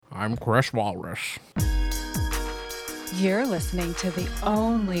I'm Chris Walrus. You're listening to the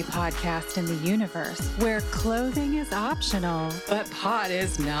only podcast in the universe where clothing is optional, but pot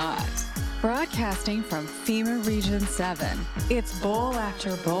is not. Broadcasting from FEMA Region 7, it's Bowl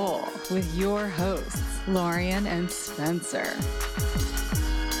After Bowl with your hosts, Lorian and Spencer.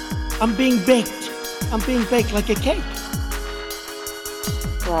 I'm being baked. I'm being baked like a cake.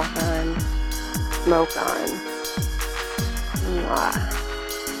 Walk on, smoke on. Mwah.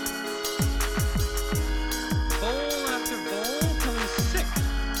 Bowl after bowl coming sick.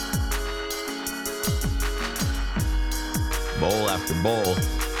 Bowl after bowl.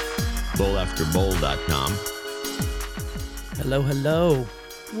 Bowlafterbowl.com. Hello, hello.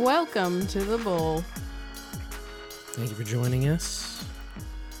 Welcome to the Bowl, Thank you for joining us.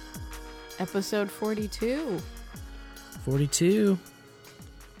 episode 42. 42.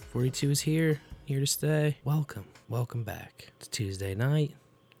 42 is here to stay. Welcome back. It's Tuesday night.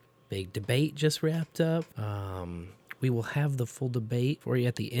 Big debate just wrapped up. We will have the full debate for you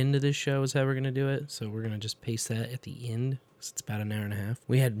at the end of this show is how we're going to do it. So we're going to just paste that at the end. It's about an hour and a half.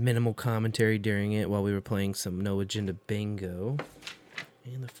 We had minimal commentary during it while we were playing some No Agenda Bingo.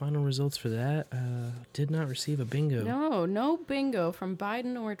 And the final results for that did not receive a bingo. No bingo from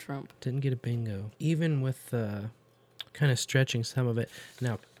Biden or Trump. Didn't get a bingo. Even with kind of stretching some of it.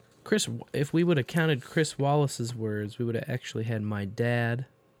 Now, Chris, if we would have counted Chris Wallace's words, we would have actually had my dad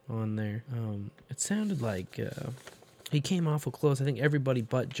on there. It sounded like he came awful close. I think everybody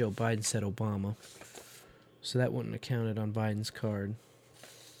but Joe Biden said Obama. So that wouldn't have counted on Biden's card,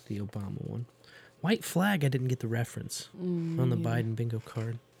 the Obama one. White flag, I didn't get the reference on the Biden bingo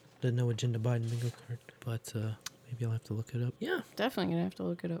card. The No Agenda Biden bingo card. But maybe I'll have to look it up. Yeah. Definitely gonna have to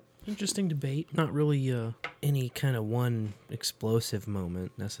look it up. Interesting debate. Not really any kind of one explosive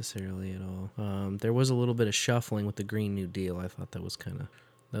moment necessarily at all. There was a little bit of shuffling with the Green New Deal. I thought that was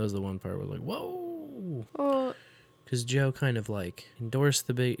the one part where like, whoa. Well, Because Joe kind of like endorsed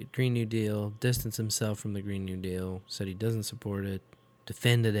the big Green New Deal, distanced himself from the Green New Deal, said he doesn't support it,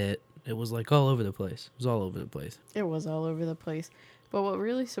 defended it. It was like all over the place. It was all over the place. it was all over the place. But what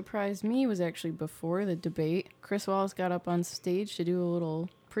really surprised me was actually before the debate, Chris Wallace got up on stage to do a little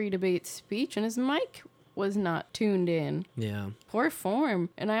pre-debate speech, and his mic was not tuned in. Yeah. Poor form.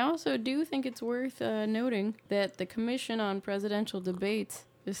 And I also do think it's worth noting that the Commission on Presidential Debates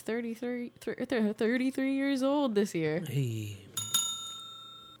is 33 years old this year. Hey.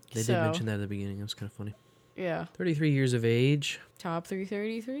 They So- did mention that at the beginning. It was kind of funny. Yeah. 33 years of age. Top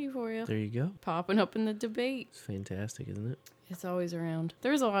 333 for you. There you go. Popping up in the debate. It's fantastic, isn't it? It's always around.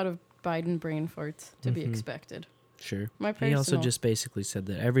 There's a lot of Biden brain farts to be Mhm. expected. Sure. My He also personal- just basically said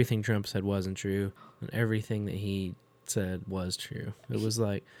that everything Trump said wasn't true, and everything that he said was true. It was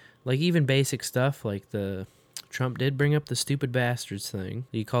like even basic stuff, like Trump did bring up the stupid bastards thing.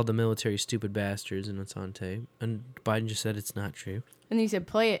 He called the military stupid bastards, and it's on tape. And Biden just said it's not true. And he said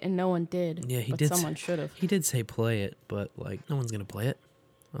play it, and no one did. Yeah, he but did. Someone should have. He did say play it, but like no one's gonna play it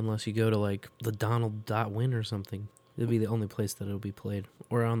unless you go to like the Donald.win or something. It'll be the only place that it'll be played,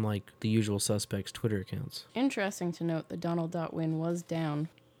 or on like the usual suspects' Twitter accounts. Interesting to note, the Donald.win was down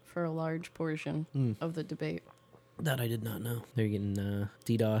for a large portion of the debate. That I did not know. They're getting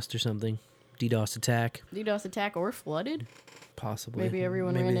DDoSed or something. DDoS attack, DDoS attack or flooded? possibly. Maybe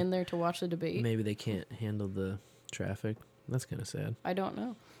everyone ran in there to watch the debate. Maybe they can't handle the traffic. That's kind of sad. I don't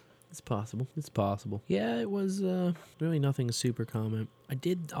know. It's possible. It's possible. Yeah, it was really nothing super common. I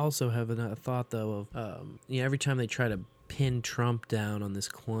did also have a thought, though, of, every time they try to pin Trump down on this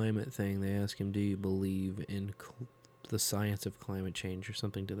climate thing, they ask him, do you believe in the science of climate change or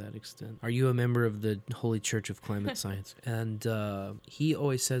something to that extent? Are you a member of the Holy Church of Climate Science? And he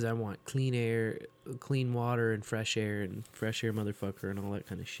always says, I want clean air, clean water, and fresh air motherfucker, and all that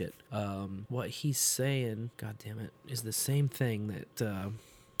kind of shit. What he's saying, god damn it, is the same thing that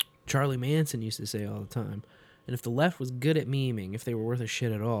Charlie Manson used to say all the time. And if the left was good at memeing, if they were worth a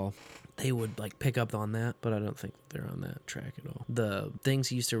shit at all, they would like pick up on that, but I don't think they're on that track at all. The things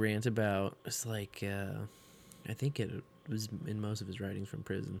he used to rant about, it's like, I think it was in most of his writings from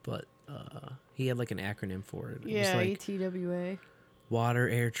prison, but he had like an acronym for it. It was Yeah, like ATWA. water,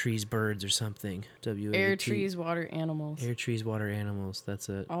 air, trees, birds, or something. WAT. Air, trees, water, animals. Air, trees, water, animals. That's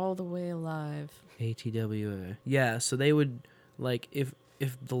it. All the way alive. ATWA. Yeah, so they would, like, if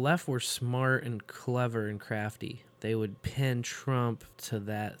the left were smart and clever and crafty, they would pin Trump to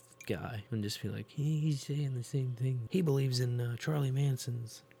that guy and just be like, he's saying the same thing. He believes in Charlie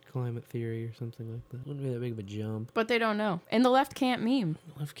Manson's climate theory or something like that. Wouldn't be that big of a jump. But they don't know. And the left can't meme.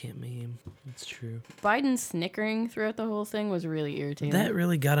 Left can't meme. That's true. Biden snickering throughout the whole thing was really irritating. That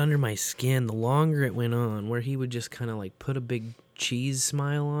really got under my skin the longer it went on, where he would just kind of like put a big cheese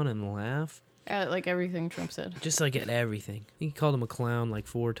smile on and laugh. At, like, everything Trump said. Just like at everything. He called him a clown like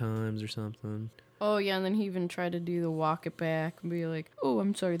 4 times or something. Oh, yeah, and then he even tried to do the walk it back and be like, oh,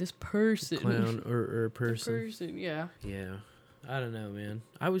 I'm sorry, this person. Clown or person. Person, yeah. Yeah. I don't know, man.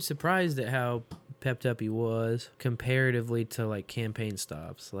 I was surprised at how pepped up he was comparatively to like campaign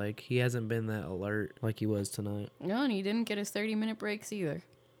stops. Like, he hasn't been that alert like he was tonight. No, and he didn't get his 30-minute breaks either.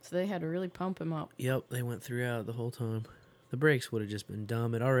 So they had to really pump him up. Yep, they went throughout the whole time. The breaks would have just been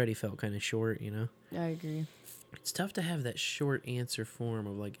dumb. It already felt kind of short, you know? I agree. It's tough to have that short answer form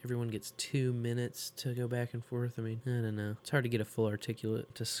of like everyone gets 2 minutes to go back and forth. I mean, I don't know. It's hard to get a full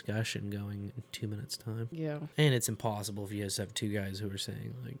articulate discussion going in 2 minutes time. Yeah. And it's impossible if you just have 2 guys who are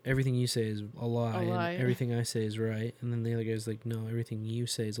saying like everything you say is a lie, and everything I say is right. And then the other guy's like, no, everything you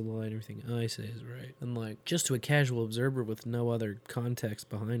say is a lie and everything I say is right. And like just to a casual observer with no other context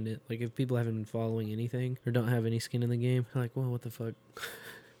behind it, like if people haven't been following anything or don't have any skin in the game, they're like, well, what the fuck?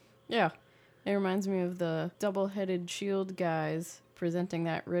 Yeah. It reminds me of the double-headed shield guys presenting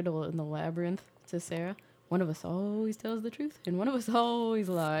that riddle in the labyrinth to Sarah. One of us always tells the truth, and one of us always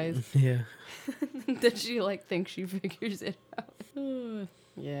lies. Yeah. That she, like, thinks she figures it out.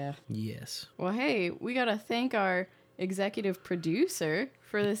 Yeah. Yes. Well, hey, we gotta thank our executive producer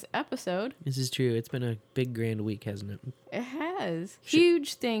for this episode. This is true. It's been a big grand week, hasn't it? It has.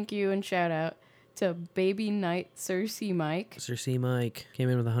 Huge thank you and shout out to Baby Knight Sir C. Mike. Sir C. Mike came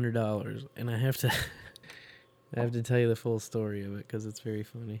in with $100, and I have to tell you the full story of it because it's very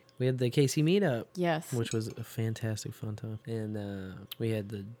funny. We had the KC meetup, Yes. which was a fantastic fun time, and we had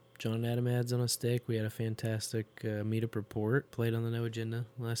the John and Adam ads on a stick. We had a fantastic meetup report played on the No Agenda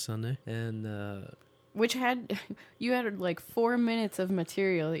last Sunday, and Which you had like 4 minutes of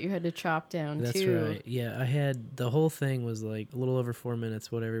material that you had to chop down, that's too. right. Yeah, I had the whole thing was like a little over 4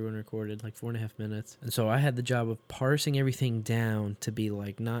 minutes, what everyone recorded, like 4.5 minutes. And so I had the job of parsing everything down to be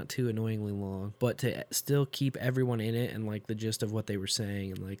like not too annoyingly long, but to still keep everyone in it and like the gist of what they were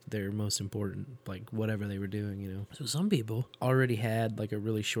saying and like their most important, like whatever they were doing, you know. So some people already had like a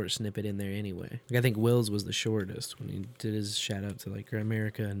really short snippet in there anyway. Like I think Will's was the shortest when he did his shout out to like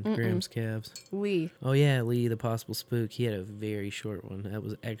America and Graham's Calves. Lee. Oh yeah, Lee the Possible Spook. He had a very short one. That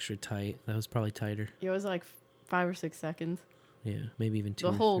was extra tight. That was probably tighter. It was like 5 or 6 seconds. Yeah, maybe even 2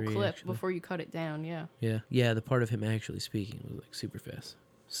 The or whole 3, clip actually. before you cut it down, yeah. Yeah, the part of him actually speaking was like super fast.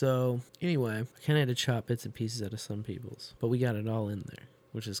 So anyway, I kind of had to chop bits and pieces out of some people's, but we got it all in there,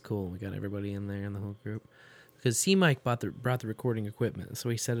 which is cool. We got everybody in there in the whole group because C Mike brought the recording equipment, so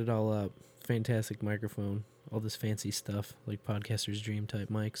he set it all up. Fantastic microphone, all this fancy stuff like podcaster's dream type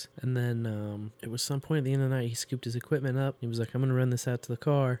mics. And then it was some point at the end of the night he scooped his equipment up. He was like, I'm gonna run this out to the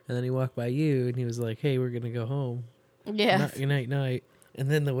car. And then he walked by you and he was like, hey, we're gonna go home. Yeah. Night.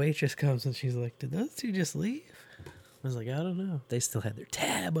 And then the waitress comes and she's like, did those 2 just leave? I was like, I don't know. They still had their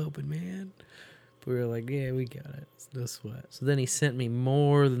tab open, man. But we were like, yeah, we got it. It's no sweat. So then he sent me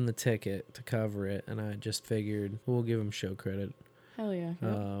more than the ticket to cover it. And I just figured we'll give him show credit. Hell yeah.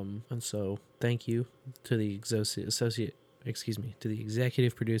 And so thank you to the to the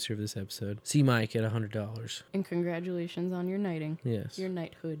executive producer of this episode, C Mike, at $100. And congratulations on your knighting. Yes. Your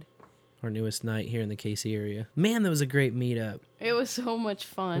knighthood. Our newest night here in the KC area. Man, that was a great meetup. It was so much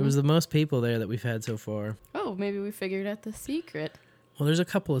fun. It was the most people there that we've had so far. Oh, maybe we figured out the secret. Well, there's a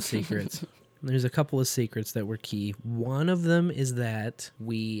couple of secrets. There's a couple of secrets that were key. One of them is that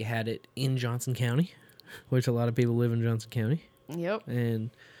we had it in Johnson County, which a lot of people live in Johnson County. Yep. And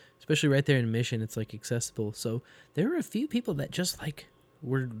especially right there in Mission, it's like accessible. So there were a few people that just like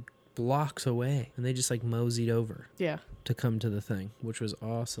were blocks away and they just like moseyed over Yeah. to come to the thing, which was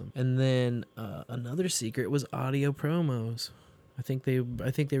awesome. And then another secret was audio promos. I think they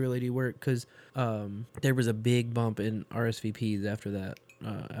really do work because there was a big bump in RSVPs after that,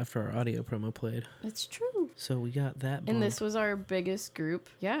 after our audio promo played. It's true. So we got that bump. And this was our biggest group.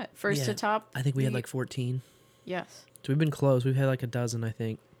 Yeah. First to top. I think we had like 14. Yes. So we've been close. We've had like a dozen, I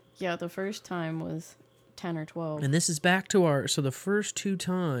think. Yeah, the first time was 10 or 12. And this is back to so the first 2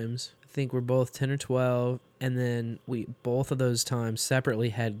 times, I think we're both 10 or 12. And then both of those times separately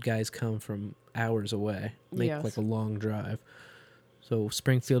had guys come from hours away, make Yes. like a long drive. So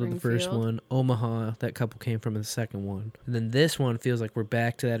Springfield of the first Springfield. one, Omaha, that couple came from the second one. And then this one feels like we're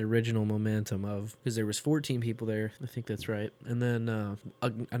back to that original momentum of, because there was 14 people there. I think that's right. And then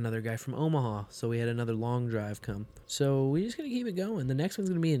another guy from Omaha. So we had another long drive come. So we just going to keep it going. The next one's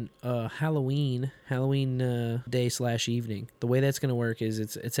going to be in Halloween day/evening. The way that's going to work is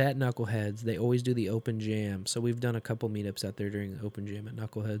it's at Knuckleheads. They always do the open jam. So we've done a couple meetups out there during the open jam at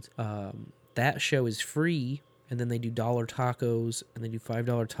Knuckleheads. That show is free. And then they do $1 tacos, and they do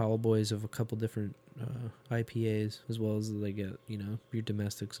 $5 tall boys of a couple different IPAs, as well as they get, your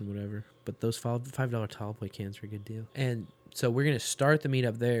domestics and whatever. But those $5 tall boy cans are a good deal. And so we're going to start the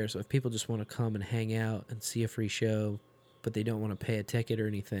meetup there. So if people just want to come and hang out and see a free show, but they don't want to pay a ticket or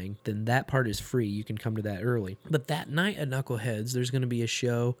anything, then that part is free. You can come to that early. But that night at Knuckleheads, there's going to be a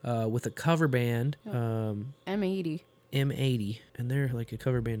show with a cover band. M80. M80, and they're like a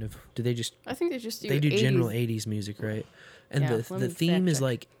cover band of. I think they just do. They do 80s. general 80s music, right? And Yeah, the let me theme is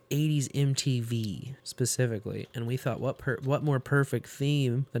fact check. like 80s MTV specifically. And we thought, what more perfect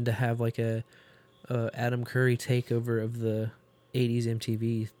theme than to have like a Adam Curry takeover of the 80s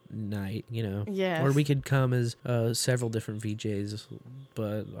MTV night, Yes. Or we could come as several different VJs,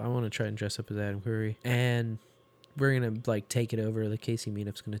 but I want to try and dress up as Adam Curry. And we're gonna like take it over. The KC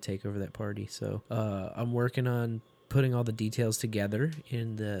Meetup's gonna take over that party. So I'm working on putting all the details together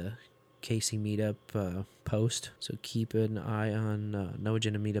in the KC Meetup post. So keep an eye on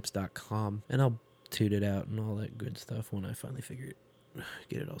noagendameetups.com, and I'll toot it out and all that good stuff when I finally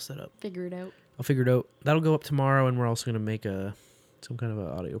get it all set up. Figure it out. I'll figure it out. That'll go up tomorrow, and we're also gonna make some kind of an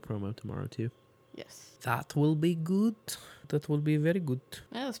audio promo tomorrow too. Yes. That will be good. That will be very good.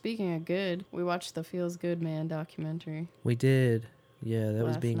 Oh, speaking of good, we watched the Feels Good Man documentary. We did. Yeah, that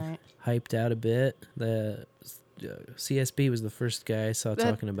was last being night. hyped out a bit. The CSB was the first guy I saw That-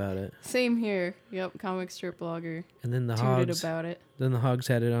 talking about it. Same here. Yep, comic strip blogger. And then the Tooted Hogs. about it. Then the Hogs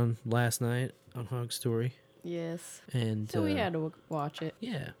had it on last night on Hog Story. Yes. And So we had to watch it.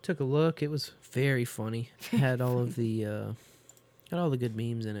 yeah, took a look. It was very funny. Had all of the got all the good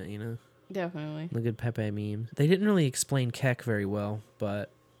memes in it, Definitely. the good Pepe memes. They didn't really explain Keck very well, but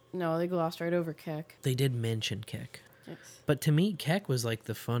No, they glossed right over Keck. they did mention Keck. Yes. But to me, Keck was like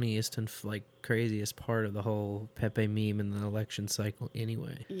the funniest and like craziest part of the whole Pepe meme in the election cycle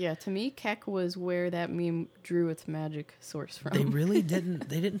anyway. Yeah, to me, Keck was where that meme drew its magic source from. They really didn't.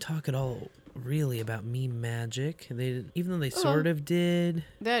 They didn't talk at all really about meme magic. They didn't, even though they sort of did.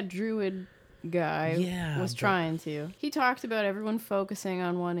 That druid guy Yeah, was but- trying to. He talked about everyone focusing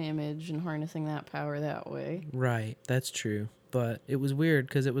on one image and harnessing that power that way. Right, that's true. But it was weird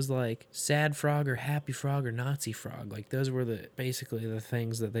because it was like sad frog or happy frog or Nazi frog. Like those were basically the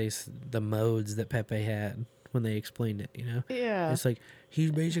things that the modes that Pepe had when they explained it. Yeah. It's like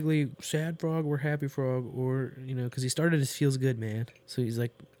he's basically sad frog or happy frog, or because he started as feels good man, so he's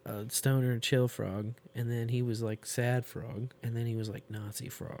like a stoner chill frog, and then he was like sad frog, and then he was like Nazi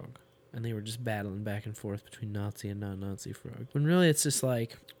frog. And they were just battling back and forth between Nazi and non-Nazi frog. When really it's just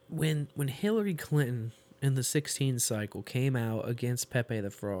like when Hillary Clinton in the 16 cycle came out against Pepe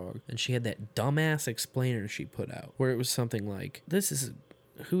the Frog, and she had that dumbass explainer she put out where it was something like,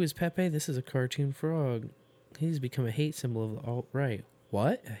 who is Pepe? This is a cartoon frog. He's become a hate symbol of the alt-right.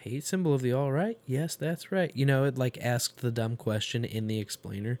 What? A hate symbol of the alt-right? Yes, that's right. It like asked the dumb question in the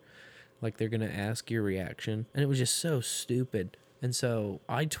explainer. Like they're going to ask your reaction. And it was just so stupid. And so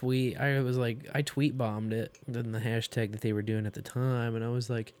I tweet bombed it, then the hashtag that they were doing at the time, and I was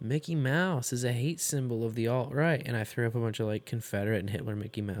like, Mickey Mouse is a hate symbol of the alt-right, and I threw up a bunch of like Confederate and Hitler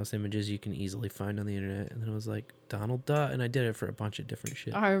Mickey Mouse images you can easily find on the internet, and then I was like, Donald Duck, and I did it for a bunch of different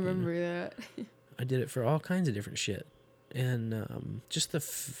shit. I remember that. I did it for all kinds of different shit, and just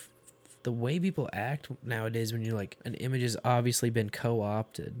the way people act nowadays when you're like, an image has obviously been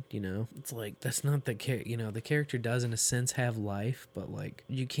co-opted, it's like, that's not the the character does in a sense have life, but like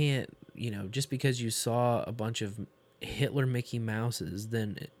you can't, just because you saw a bunch of Hitler Mickey Mouses,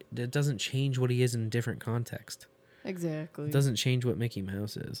 then it doesn't change what he is in a different context. Exactly. It doesn't change what Mickey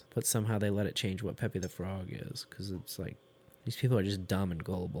Mouse is, but somehow they let it change what Pepe the Frog is, because it's like, these people are just dumb and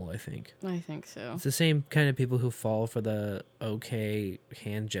gullible, I think. I think so. It's the same kind of people who fall for the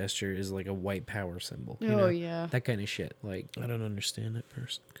hand gesture is like a white power symbol. Yeah. That kind of shit. Like, I don't understand that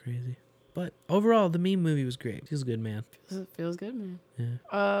person. Crazy. But overall, the meme movie was great. Feels good, man. Feels good, man.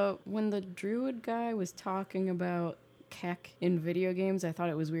 Yeah. When the druid guy was talking about Keck in video games, I thought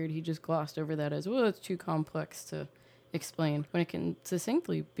it was weird. He just glossed over that as, well, it's too complex to explain. When it can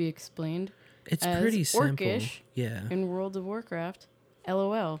succinctly be explained It's as pretty simple. Orcish Yeah. in World of Warcraft,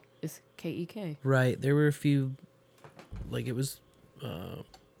 LOL is KEK. Right. There were a few, like it was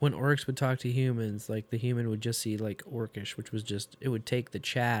when orcs would talk to humans, like the human would just see like orcish, which was just, it would take the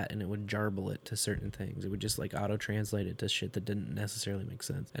chat and it would jarble it to certain things. It would just like auto translate it to shit that didn't necessarily make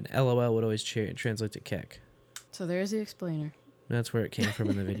sense. And LOL would always translate to kek. So there's the explainer. That's where it came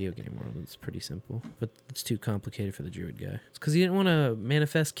from in the video game world. It's pretty simple, but it's too complicated for the druid guy. It's because he didn't want to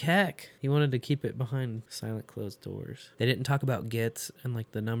manifest kek. He wanted to keep it behind silent closed doors. They didn't talk about gets and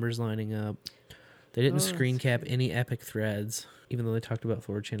like the numbers lining up. They didn't screen cap any epic threads, even though they talked about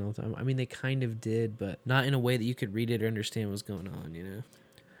 4chan all the time. I mean, they kind of did, but not in a way that you could read it or understand what's going on, you know?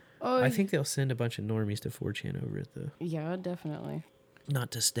 Oh, I think they'll send a bunch of normies to 4chan over it, though. yeah, definitely.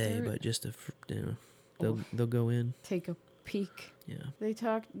 Not to stay, but just to, you know, they'll go in. Take a peek. Yeah.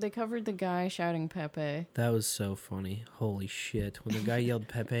 They covered the guy shouting Pepe. That was so funny. Holy shit. When the guy yelled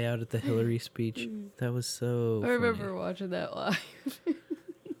Pepe out at the Hillary speech, that was so I remember watching that live.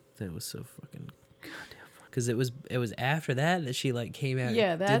 That was so fucking goddamn funny. Because it was after that she like came out.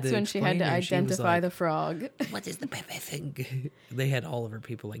 Yeah, that's when she had to identify the frog. What is the Pepe thing? They had all of her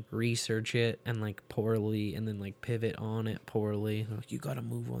people like research it and like poorly, and then like pivot on it poorly. Like, you gotta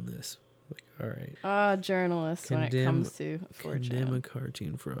move on this. Like, all right. Journalists when it comes to 4chan. Condemn a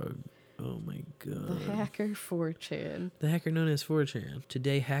cartoon frog. Oh my god. The hacker 4chan. The hacker known as 4chan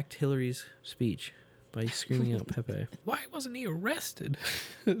today hacked Hillary's speech by screaming out Pepe. Why wasn't he arrested?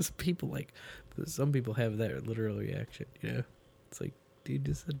 People like, some people have that literal reaction, you know? It's like, dude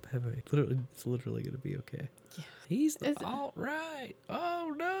just said Pepe. It's literally going to be okay. Yeah. He's the alt-right.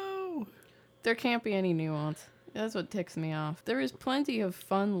 Oh, no. There can't be any nuance. That's what ticks me off. There is plenty of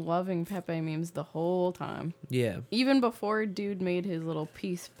fun-loving Pepe memes the whole time. Yeah. Even before dude made his little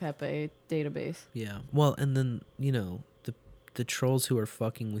Peace Pepe database. Yeah. Well, and then, you know, the trolls who are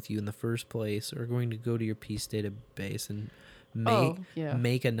fucking with you in the first place are going to go to your Peace database and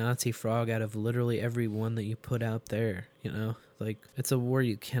make a Nazi frog out of literally every one that you put out there, you know? Like, it's a war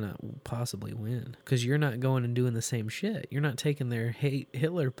you cannot possibly win. Because you're not going and doing the same shit. You're not taking their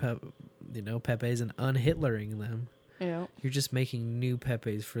Hitler Pepes and unhitlering them. Yeah. You're just making new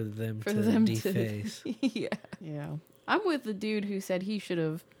Pepes for them to deface. Yeah. I'm with the dude who said he should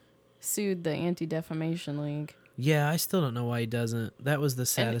have sued the Anti-Defamation League. Yeah, I still don't know why he doesn't. That was the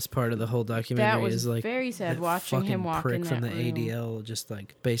saddest part of the whole documentary. That was is like very sad watching him walk in that from the room. ADL just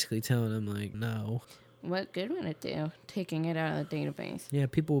like basically telling him like, no. What good would it do? Taking it out of the database. Yeah,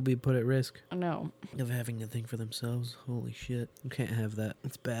 people will be put at risk. No. Of having to think for themselves. Holy shit. You can't have that.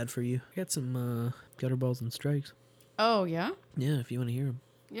 It's bad for you. I got some gutter balls and strikes. Oh, yeah? Yeah, if you want to hear them.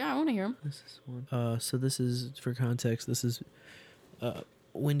 Yeah, I want to hear them. This is one. So this is, for context, this is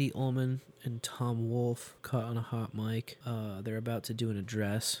Wendy Ullman and Tom Wolfe caught on a hot mic. They're about to do an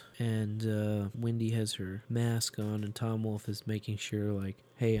address, and Wendy has her mask on, and Tom Wolfe is making sure, like,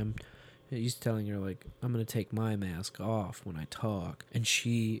 hey, he's telling her, like, I'm going to take my mask off when I talk. And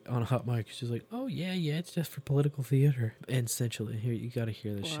she, on a hot mic, she's like, oh, yeah, it's just for political theater. And essentially, here, you got to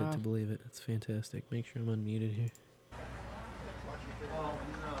hear this shit to believe it. It's fantastic. Make sure I'm unmuted here.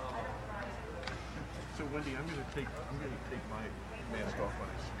 So, Wendy, I'm going to take my mask off when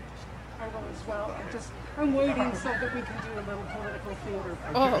I speak. I will as well. I'm waiting so that we can do a little political theater.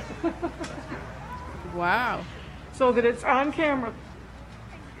 Oh. Wow. So that it's on camera.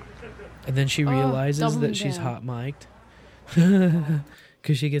 And then she realizes that she's hot mic'd.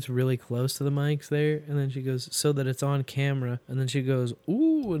 Because she gets really close to the mics there. And then she goes, so that it's on camera. And then she goes,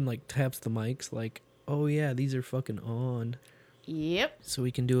 ooh, and like taps the mics like, oh yeah, these are fucking on. Yep. So we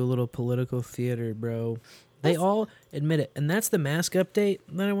can do a little political theater, bro. They all admit it. And that's the mask update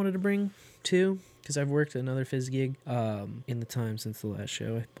that I wanted to bring too. Because I've worked another Fizz gig in the time since the last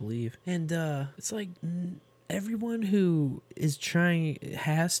show, I believe. And it's like... everyone who is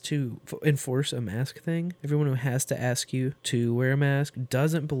has to enforce a mask thing, everyone who has to ask you to wear a mask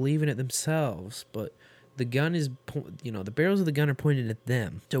doesn't believe in it themselves, but the gun is, the barrels of the gun are pointed at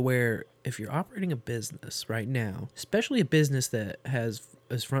them. To where if you're operating a business right now, especially a business that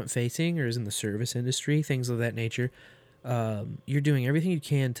is front facing or is in the service industry, things of that nature, you're doing everything you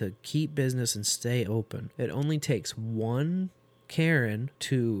can to keep business and stay open. It only takes one Karen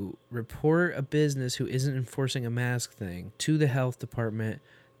to report a business who isn't enforcing a mask thing to the health department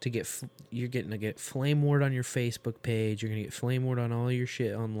to get you're getting to get flame warred on your Facebook page, you're gonna get flame warred on all your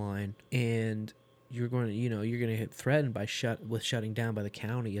shit online, and you're going to you're gonna get threatened by shutting down by the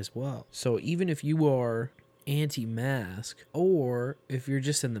county as well. So even if you are anti-mask, or if you're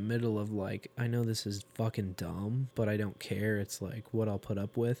just in the middle of like, I know this is fucking dumb, but I don't care, it's like what I'll put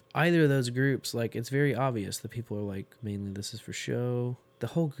up with, either of those groups, like, it's very obvious that people are like, mainly this is for show. The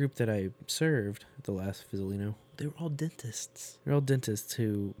whole group that I served at the last Fizzolino, they were all dentists. They're all dentists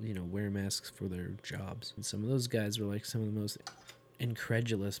who wear masks for their jobs, and some of those guys were like some of the most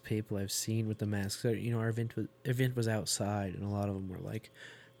incredulous people I've seen with the masks. So, our event was outside, and a lot of them were like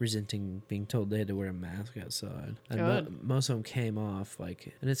resenting being told they had to wear a mask outside. And most of them came off.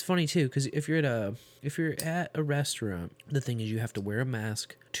 And it's funny too, because if you're at a restaurant, the thing is you have to wear a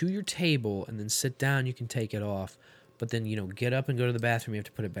mask to your table, and then sit down. You can take it off, but then get up and go to the bathroom. You have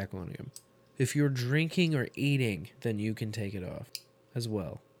to put it back on again. If you're drinking or eating, then you can take it off as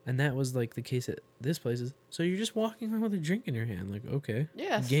well. And that was the case at this place. So you're just walking around with a drink in your hand. Okay.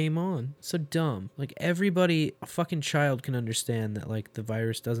 Yes. Game on. So dumb. Everybody, a fucking child can understand that the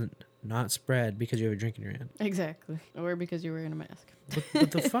virus doesn't not spread because you have a drink in your hand. Exactly. Or because you're wearing a mask.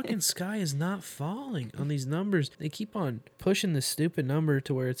 But the fucking sky is not falling on these numbers. They keep on pushing this stupid number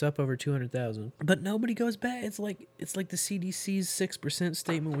to where it's up over 200,000. But nobody goes back. It's like the CDC's 6%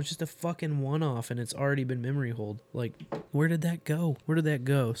 statement was just a fucking one-off, and it's already been memory hold. Where did that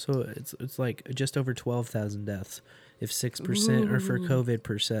go? So it's just over 12,000 deaths if 6% are for COVID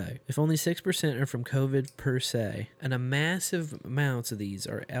per se. If only 6% are from COVID per se, and a massive amounts of these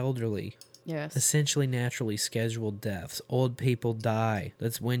are elderly, yes, essentially naturally scheduled deaths. Old people die.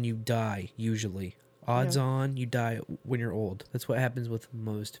 That's when you die, usually. Odds on, you die when you're old. That's what happens with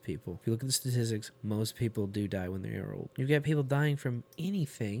most people. If you look at the statistics, most people do die when they are old. You've got people dying from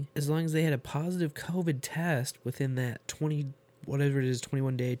anything, as long as they had a positive COVID test within that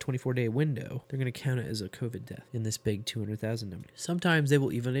 21 day, 24 day window, they're going to count it as a COVID death in this big 200,000 number. Sometimes they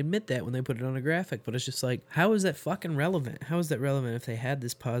will even admit that when they put it on a graphic, but it's just how is that fucking relevant? How is that relevant if they had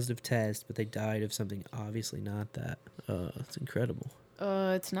this positive test, but they died of something obviously not that? It's incredible.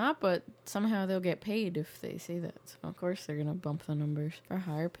 It's not, but somehow they'll get paid if they say that. So of course they're going to bump the numbers for a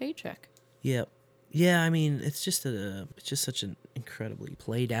higher paycheck. Yep. Yeah, I mean, it's just such an incredibly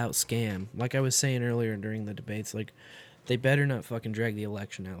played out scam. Like I was saying earlier during the debates, they better not fucking drag the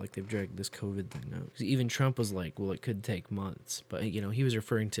election out like they've dragged this COVID thing out. Even Trump was well, it could take months. But, he was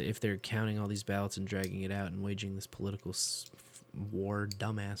referring to if they're counting all these ballots and dragging it out and waging this political war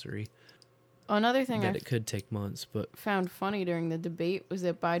dumbassery. Another thing that it could take months, but found funny during the debate was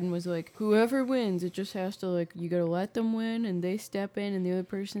that Biden was whoever wins, it just has to, you gotta let them win, and they step in, and the other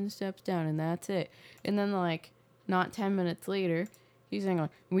person steps down, and that's it. And then, not 10 minutes later, he's saying,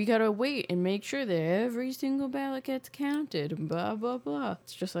 we gotta wait and make sure that every single ballot gets counted, and blah, blah, blah.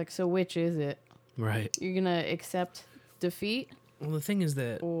 It's just so which is it? Right. You're gonna accept defeat? Well, the thing is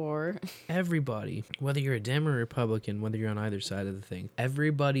that everybody, whether you're a Dem or Republican, whether you're on either side of the thing,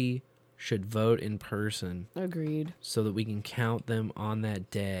 everybody should vote in person. Agreed. So that we can count them on that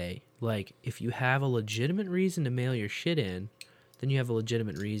day. If you have a legitimate reason to mail your shit in, then you have a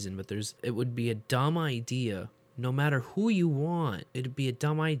legitimate reason. But it would be a dumb idea, no matter who you want, it'd be a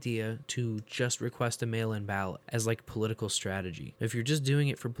dumb idea to just request a mail-in ballot as political strategy. If you're just doing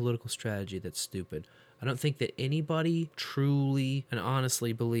it for political strategy, that's stupid. I don't think that anybody truly and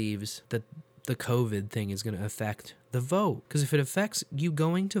honestly believes that the COVID thing is going to affect the vote. Because if it affects you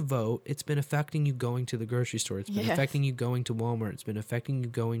going to vote, it's been affecting you going to the grocery store. It's been affecting you going to Walmart. It's been affecting you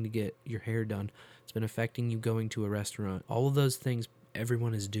going to get your hair done. It's been affecting you going to a restaurant. All of those things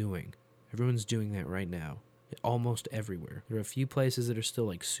everyone is doing. Everyone's doing that right now. Almost everywhere. There are a few places that are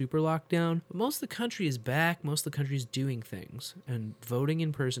still super locked down, but most of the country is back. Most of the country is doing things, and voting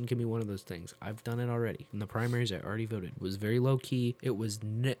in person can be one of those things. I've done it already. In the primaries, I already voted. It was very low key. It was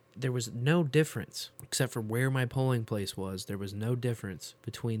there was no difference except for where my polling place was. There was no difference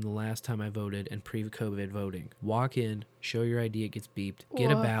between the last time I voted and pre-COVID voting. Walk in, show your ID, it gets beeped,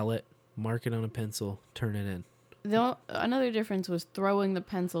 get a ballot, mark it on a pencil, turn it in. Another difference was throwing the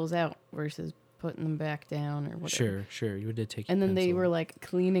pencils out versus putting them back down or whatever. Sure. You did take. And then pencil. they were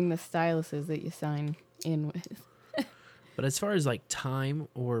cleaning the styluses that you sign in with. But as far as time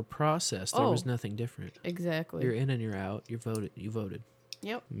or process, there was nothing different. Exactly. You're in and you're out. You voted.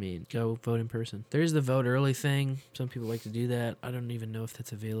 Yep. I mean, go vote in person. There's the vote early thing. Some people like to do that. I don't even know if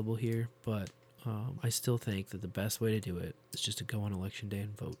that's available here, but I still think that the best way to do it is just to go on election day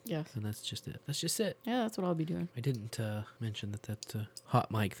and vote. Yes. And that's just it. That's just it. Yeah, that's what I'll be doing. I didn't mention that hot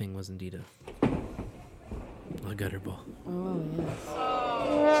mic thing was indeed a gutter ball. Oh,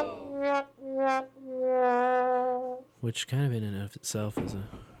 yes. Which kind of in and of itself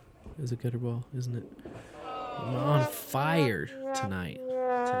is a gutter ball, isn't it? I'm on fire tonight.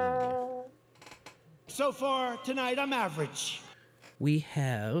 So far tonight, I'm average. We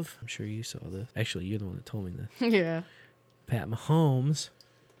have, I'm sure you saw this. Actually, you're the one that told me this. Yeah. Pat Mahomes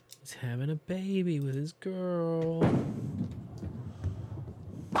is having a baby with his girl.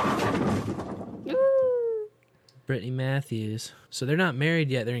 Brittany Matthews. So they're not married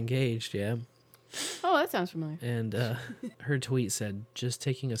yet. They're engaged, yeah. Oh, that sounds familiar. And her tweet said, just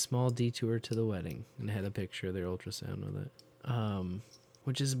taking a small detour to the wedding. And had a picture of their ultrasound with it.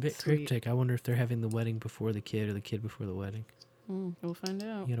 Which is a bit Sweet. cryptic. I wonder if they're having the wedding before the kid or the kid before the wedding. We'll find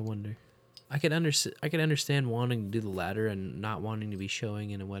out. You gotta wonder. I could understand wanting to do the latter and not wanting to be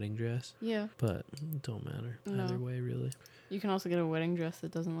showing in a wedding dress, Yeah. but it don't matter No. either way, really. You can also get a wedding dress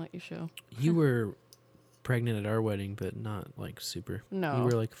that doesn't let you show. You were pregnant at our wedding, but not like super. No. You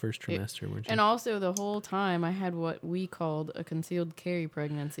were like first trimester, weren't you? And also, the whole time, I had what we called a concealed carry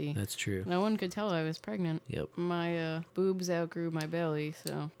pregnancy. That's true. No one could tell I was pregnant. Yep. My boobs outgrew my belly,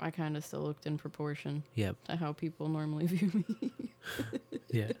 so I kind of still looked in proportion Yep. to how people normally view me.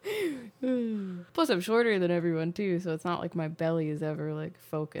 Yeah. Plus, I'm shorter than everyone, too, so it's not like my belly is ever, like,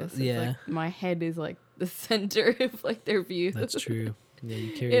 focused. It's Yeah. like my head is, like, the center of, like, their view. That's true. Yeah,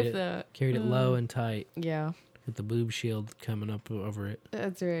 you carried If it. that. Carried it low and tight Yeah, with the boob shield coming up over it.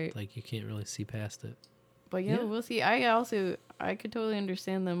 that's right. Like you can't really see past it. But Yeah. we'll see. I could totally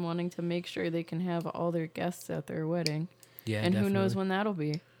understand them wanting to make sure they can have all their guests at their wedding. Yeah, And who knows definitely. when that'll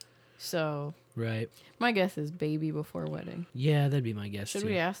be. So, Right. my guess is baby before wedding. Yeah, that'd be my guess Should too.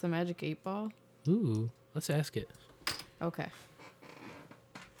 we ask the Magic 8 Ball? Ooh, let's ask it. Okay.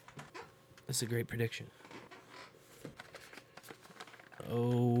 That's a great prediction.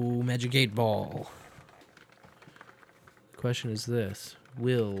 Oh, Magic 8 Ball. The question is this.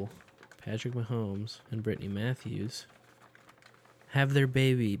 Will Patrick Mahomes and Brittany Matthews have their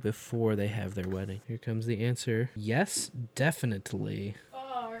baby before they have their wedding? Here comes the answer. Yes, definitely.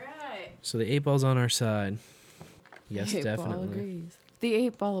 All right. So the 8 Ball's on our side. Yes, 8 Ball definitely. agrees. The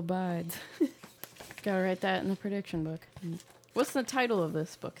 8 Ball abides. Gotta write that in the prediction book. What's the title of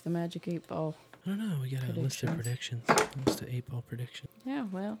this book? The Magic 8 Ball. I don't know. We got a list of predictions. List of 8 Ball predictions. Yeah,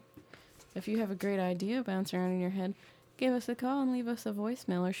 well, if you have a great idea bouncing around in your head, give us a call and leave us a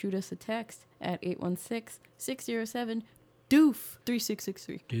voicemail or shoot us a text at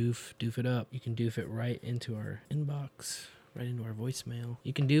 816-607-DOOF-3663. Doof it up. You can doof it right into our inbox, right into our voicemail.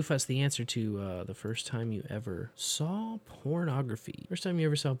 You can doof us the answer to the first time you ever saw pornography. First time you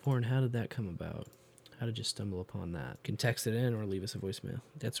ever saw porn, how did that come about? How did you stumble upon that? You can text it in or leave us a voicemail.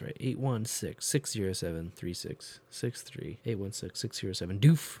 That's right, 816-607-3663.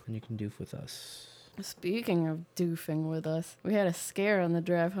 816-607-DOOF. And you can doof with us. Speaking of doofing with us, we had a scare on the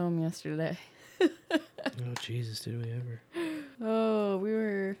drive home yesterday. Oh, Jesus, did we ever? Oh,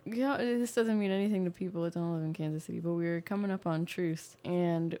 this doesn't mean anything to people that don't live in Kansas City, but we were coming up on Truce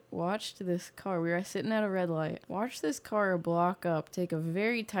and watched this car. We were sitting at a red light. Watched this car block up, take a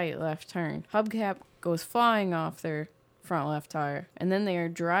very tight left turn. Hubcap goes flying off their front left tire. And then they are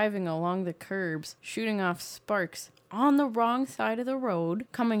driving along the curbs, shooting off sparks on the wrong side of the road,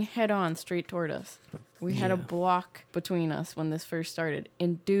 coming head on straight toward us. We had a block between us when this first started,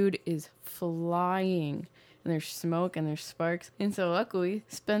 and dude is flying. And there's smoke and there's sparks. And so luckily,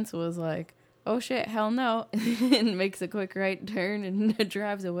 Spence was like, oh shit, hell no, and makes a quick right turn and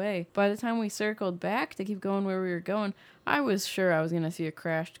drives away. By the time we circled back to keep going where we were going, I was sure I was going to see a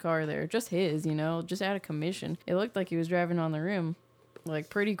crashed car there. Just his, just out of commission. It looked like he was driving on the rim, like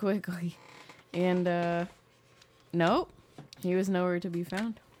pretty quickly. And, nope, he was nowhere to be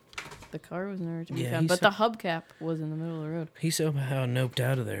found. The car was nowhere to be found, but the hubcap was in the middle of the road. He somehow noped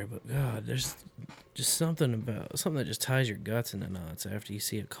out of there, but God, there's just something that just ties your guts into knots after you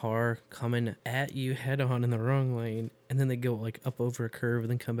see a car coming at you head on in the wrong lane, and then they go like up over a curve and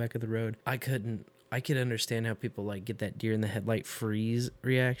then come back to the road. I could understand how people like get that deer in the headlight freeze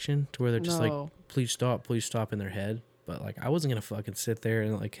reaction to where they're just like, please stop in their head. But like, I wasn't gonna fucking sit there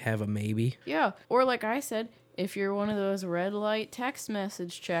and like have a maybe. Yeah, or like I said, if you're one of those red light text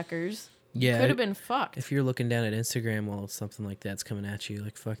message checkers, Yeah, could have been fucked. If you're looking down at Instagram while something like that's coming at you,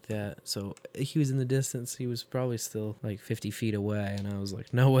 like, fuck that. So he was in the distance. He was probably still like 50 feet away. And I was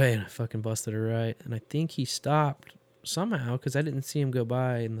like, no way. And I fucking busted her right. And I think he stopped somehow because I didn't see him go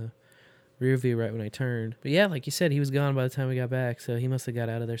by in the rear view right when I turned. But yeah, like you said, he was gone by the time we got back. So he must have got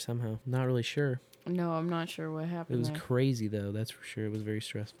out of there somehow. Not really sure. No, I'm not sure what It happened was there. crazy, though. That's for sure. It was very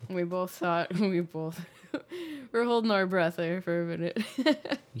stressful. We both thought, we're holding our breath there for a minute.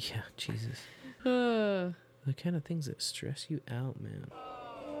 Yeah, Jesus. Uh, The kind of things that stress you out, man.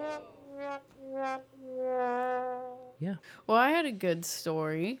 Yeah. well, I had a good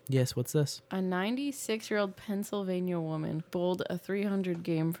story. Yes, what's this? A 96-year-old Pennsylvania woman bowled a 300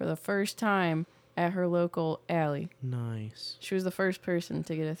 game for the first time at her local alley. Nice. She was the first person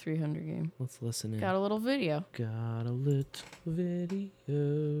to get a 300 game. Let's listen in. Got a little video. Got a little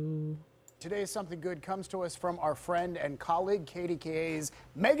video. Today, Something Good comes to us from our friend and colleague, KDKA's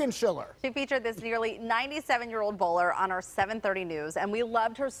Megan Schiller. She featured this nearly 97-year-old bowler on our 7:30 news, and we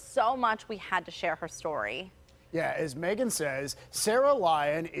loved her so much we had to share her story. Yeah, as Megan says, Sarah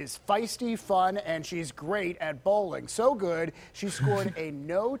Lyon is feisty, fun, and she's great at bowling. So good, she scored a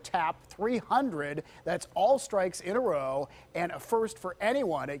no-tap 300. That's all strikes in a row, and a first for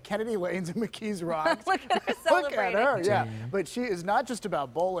anyone at Kennedy Lanes and McKees Rocks. Look at her Look at celebrating. her, yeah. But she is not just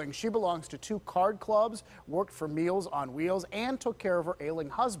about bowling. She belongs to 2 card clubs, worked for Meals on Wheels, and took care of her ailing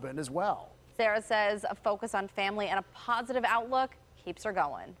husband as well. Sarah says a focus on family and a positive outlook keeps her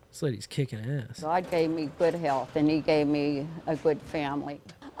going. This lady's kicking ass. God gave me good health, and he gave me a good family.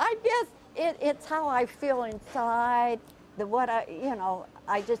 I guess it's how I feel inside,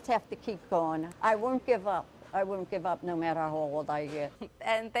 I just have to keep going. I won't give up. I won't give up no matter how old I get.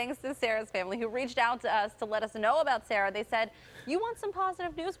 And thanks to Sarah's family who reached out to us to let us know about Sarah. They said, you want some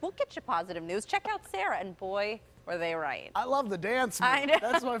positive news? We'll get you positive news. Check out Sarah. And boy, were they right. I love the dance move. I know.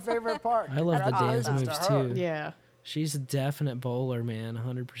 That's my favorite part. I love the dance Congratulations moves to her. too. Yeah. She's a definite bowler, man,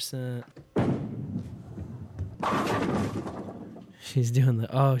 100%. She's doing the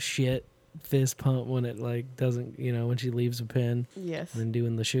oh shit fist pump when it like doesn't, when she leaves a pin. Yes. And then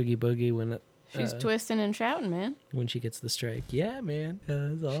doing the shoogie boogie when it She's twisting and shouting, man. when she gets the strike. Yeah, man.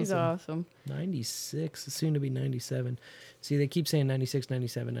 That's awesome. She's awesome. 96, soon to be 97. See, they keep saying 96,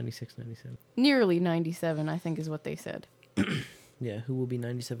 97, 96, 97. Nearly 97, I think is what they said. Yeah, who will be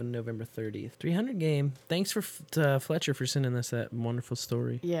 97 November 30th. 300 game. Thanks to Fletcher for sending us that wonderful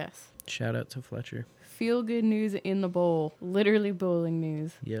story. Yes. Shout out to Fletcher. Feel good news in the bowl. Literally bowling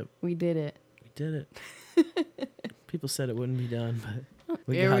news. Yep. We did it. We did it. People said it wouldn't be done, but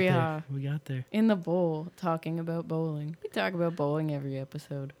Here we there. are. We got there. In the bowl, talking about bowling. We talk about bowling every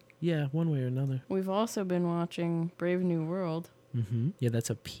episode. Yeah, one way or another. We've also been watching Brave New World. Mm-hmm. Yeah, that's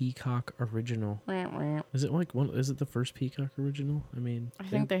a Peacock original. Is it is it the first Peacock original? I mean, I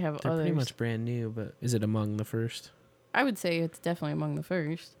think they have they're pretty others. much brand new, but is it among the first? I would say it's definitely among the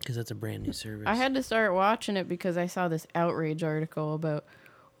first. Because that's a brand new service. I had to start watching it because I saw this outrage article about,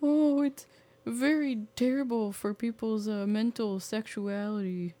 it's very terrible for people's mental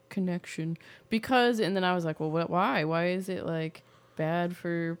sexuality connection. And then I was like, well, why? Why is it like bad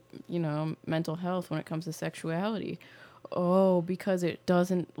for, mental health when it comes to sexuality? Oh, because it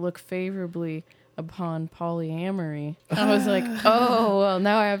doesn't look favorably upon polyamory. I was like, oh, well,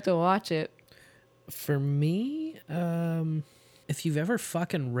 now I have to watch it. For me, if you've ever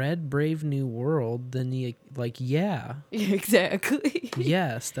fucking read Brave New World, then yeah. Exactly.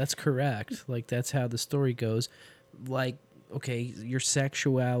 Yes, that's correct. Like, that's how the story goes. Like, okay, your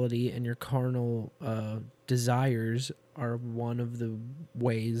sexuality and your carnal desires are one of the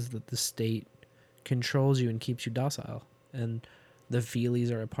ways that the state controls you and keeps you docile. And the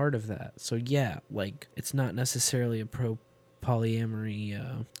Feelies are a part of that. So, yeah, like, it's not necessarily a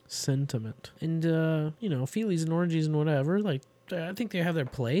polyamory sentiment. And, Feelies and orgies and whatever, like, I think they have their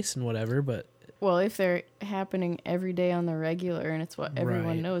place and whatever, but... Well, if they're happening every day on the regular and it's what everyone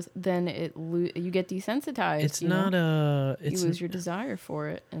Right. knows, then you get desensitized. It's you not know? a... You lose your desire for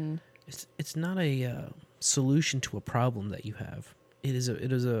it. And It's not a solution to a problem that you have. It is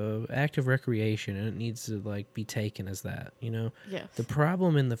a active recreation, and it needs to be taken as that, Yes. The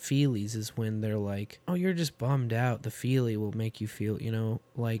problem in the Feelies is when they're like, oh, you're just bummed out. The Feelie will make you feel,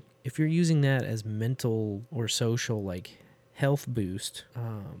 like if you're using that as mental or social health boost,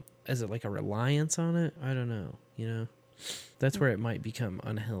 as a reliance on it, I don't know, that's where it might become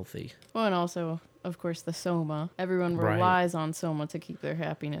unhealthy. Well, and also, of course, the Soma. Everyone Right. relies on Soma to keep their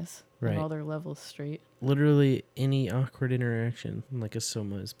happiness Right. and all their levels straight. Literally any awkward interaction, like a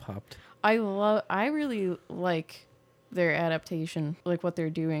Soma, is popped. I really like their adaptation, like what they're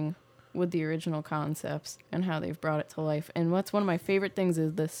doing with the original concepts and how they've brought it to life. And what's one of my favorite things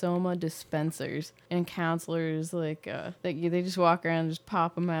is the Soma dispensers and counselors, they just walk around and just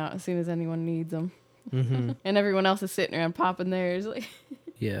pop them out as soon as anyone needs them. Mm-hmm. And everyone else is sitting around popping theirs.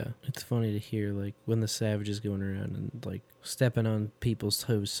 Yeah, it's funny to hear when the Savage is going around and stepping on people's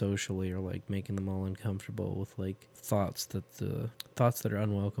toes socially, or making them all uncomfortable with thoughts that are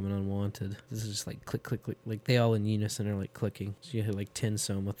unwelcome and unwanted. This is just click click click, they all in unison are clicking. So you hear 10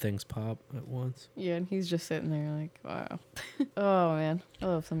 Soma things pop at once. Yeah, and he's just sitting there wow. Oh man, I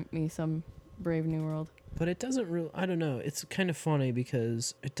love some Brave New World. But it doesn't really, I don't know, it's kind of funny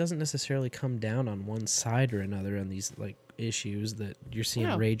because it doesn't necessarily come down on one side or another on these issues that you're seeing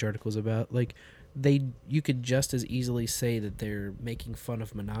No. rage articles about. you could just as easily say that they're making fun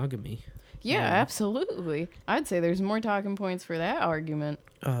of monogamy. Yeah, absolutely. I'd say there's more talking points for that argument.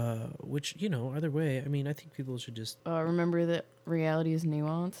 Which, you know, either way, I mean, I think people should just... remember that reality is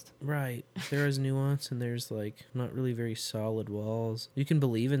nuanced. Right. There is nuance, and there's, like, not really very solid walls. You can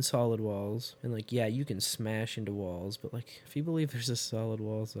believe in solid walls, and, like, yeah, you can smash into walls, but, like, if you believe there's a solid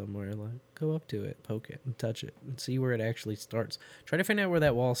wall somewhere, like, go up to it, poke it, and touch it, and see where it actually starts. Try to find out where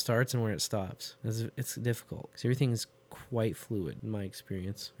that wall starts and where it stops. It's difficult, because everything's quite fluid in my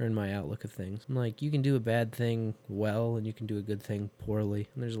experience, or in my outlook of things. Like, you can do a bad thing well, and you can do a good thing poorly,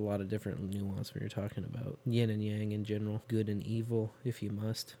 and there's a lot of different nuance when you're talking about yin and yang in general, good and evil, if you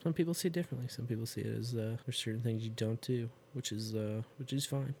must. Some people see it differently. Some people see it as there's certain things you don't do, which is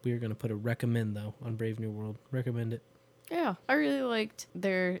fine. We are going to put a recommend, though, on Brave New World. Recommend it. Yeah, I really liked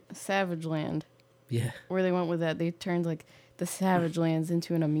their Savage Land. Yeah. Where they went with that. They turned, like, the Savage Lands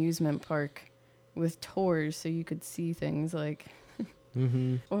into an amusement park with tours, so you could see things like...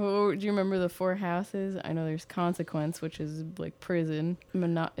 Mm-hmm. Oh, do you remember the 4 houses? I know there's Consequence, which is like prison.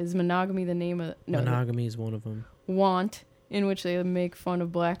 Is monogamy the name of... No, monogamy is one of them. Want, in which they make fun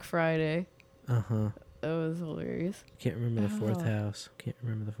of Black Friday. Uh-huh. That was hilarious. Can't remember the 4th house. Can't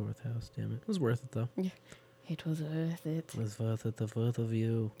remember the 4th house, damn it. It was worth it, though. Yeah. It was worth it. It was worth it, the both of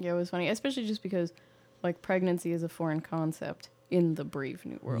you. Yeah, it was funny, especially just because, like, pregnancy is a foreign concept in the Brave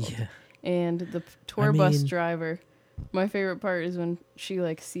New World. Yeah. And the tour bus driver, my favorite part is when she,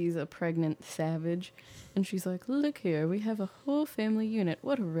 like, sees a pregnant savage, and she's like, look here, we have a whole family unit.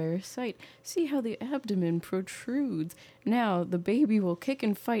 What a rare sight. See how the abdomen protrudes. Now the baby will kick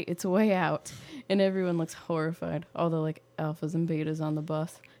and fight its way out. And everyone looks horrified. All the, like, alphas and betas on the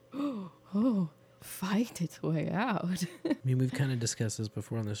bus. Oh, fight its way out. I mean, we've kind of discussed this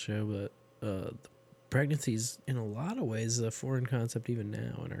before on this show, but pregnancy's in a lot of ways a foreign concept even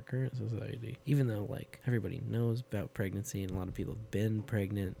now in our current society. Even though, like, everybody knows about pregnancy and a lot of people have been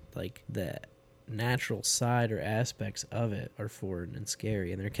pregnant, like, the natural side or aspects of it are foreign and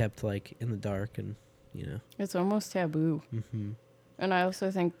scary, and they're kept, like, in the dark, and, you know. It's almost taboo. Mm-hmm. And I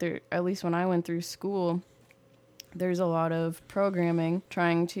also think there, at least when I went through school, there's a lot of programming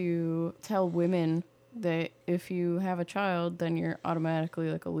trying to tell women that if you have a child, then you're automatically,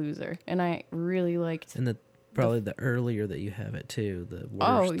 like, a loser. And I really liked... And probably the earlier that you have it, too,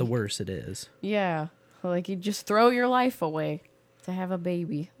 the worse it is. Yeah. Like, you just throw your life away to have a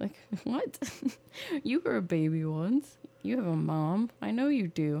baby. Like, what? You were a baby once. You have a mom. I know you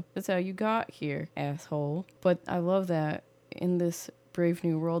do. That's how you got here, asshole. But I love that in this Brave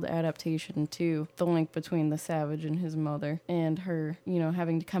New World adaptation, too, the link between the savage and his mother, and her, you know,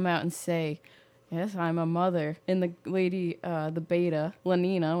 having to come out and say... Yes, I'm a mother. And the lady, the beta,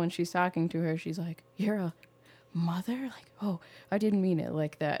 Lenina, when she's talking to her, she's like, you're a mother? Like, oh, I didn't mean it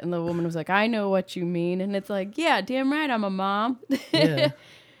like that. And the woman was like, I know what you mean. And it's like, yeah, damn right, I'm a mom. Yeah.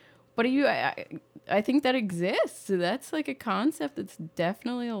 But I think that exists. That's like a concept that's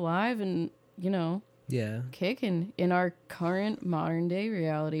definitely alive and, you know, yeah, kicking in our current modern day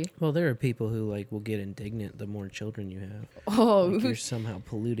reality. Well, there are people who, like, will get indignant the more children you have. Oh, like you're somehow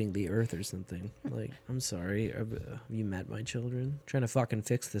polluting the earth or something. Like, I'm sorry, have you met my children? Trying to fucking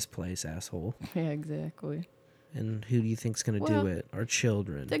fix this place, asshole. Yeah, exactly. And who do you think's gonna do it? Our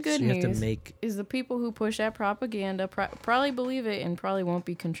children. The good news is the people who push that propaganda probably believe it and probably won't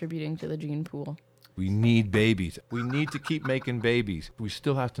be contributing to the gene pool. We need babies. We need to keep making babies. We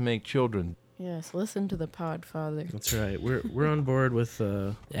still have to make children. Yes, listen to the Podfather. That's right. We're on board with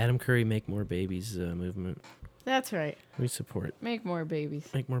Adam Curry Make More Babies movement. That's right. We support. Make more babies.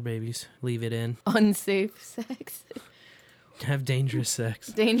 Make more babies. Leave it in. Unsafe sex. Have dangerous sex.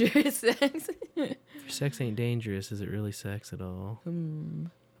 Dangerous sex. If sex ain't dangerous, is it really sex at all? I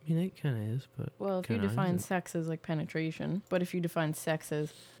mean, it kind of is, but... Well, if you define sex as, like, penetration, but if you define sex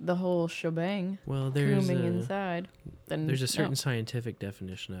as the whole shebang, well, there's inside, then there's a certain scientific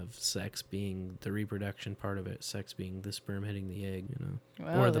definition of sex being the reproduction part of it, sex being the sperm hitting the egg, you know,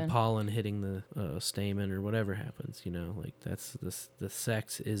 well, or the pollen hitting the stamen, or whatever happens, you know, like, that's the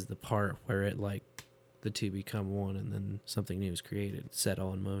sex is the part where it, like, the two become one, and then something new is created, set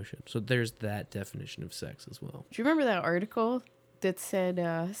all in motion. So there's that definition of sex as well. Do you remember that article that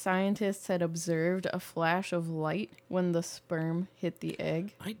said scientists had observed a flash of light when the sperm hit the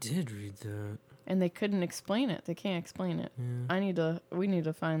egg? I did read that. And they couldn't explain it. They can't explain it. Yeah. We need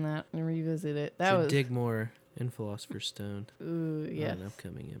to find that and revisit it. Dig more in Philosopher's Stone. Ooh, yeah. An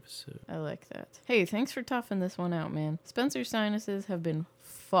upcoming episode. I like that. Hey, thanks for toughing this one out, man. Spencer's sinuses have been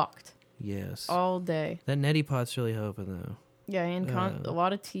fucked. Yes. All day. That neti pot's really helping, though. Yeah, and a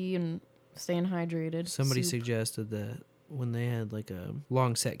lot of tea and staying hydrated. Somebody suggested that when they had like a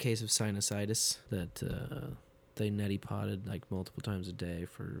long set case of sinusitis that they neti potted like multiple times a day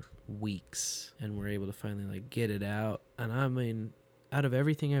for weeks and were able to finally like get it out. And I mean, out of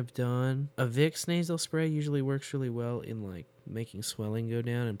everything I've done, a Vicks nasal spray usually works really well in like making swelling go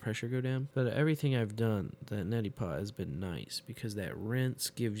down and pressure go down. But everything I've done, that neti pot has been nice because that rinse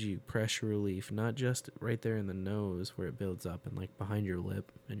gives you pressure relief, not just right there in the nose where it builds up and like behind your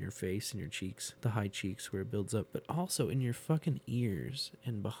lip and your face and your cheeks, the high cheeks where it builds up, but also in your fucking ears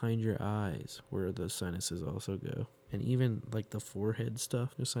and behind your eyes where the sinuses also go. And even like the forehead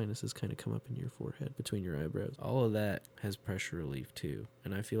stuff, the sinuses kind of come up in your forehead between your eyebrows. All of that has pressure relief too.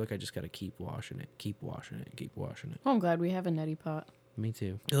 And I feel like I just got to keep washing it, keep washing it, keep washing it. Oh, I'm glad we have a neti pot. Me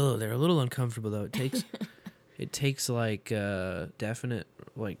too. Oh, they're a little uncomfortable though. It takes like definite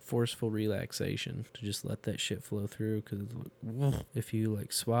like forceful relaxation to just let that shit flow through. Because if you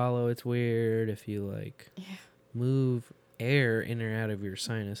like swallow, it's weird. If you like move air in or out of your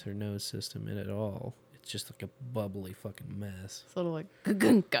sinus or nose system at all, it's just like a bubbly fucking mess. Sort of like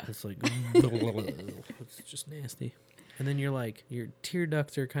gagunka. It's like it's just nasty. And then you're like, your tear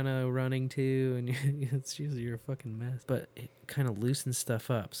ducts are kind of running too, and it's usually you're a fucking mess. But it kind of loosens stuff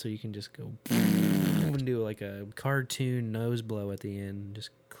up, so you can just go and do like a cartoon nose blow at the end, and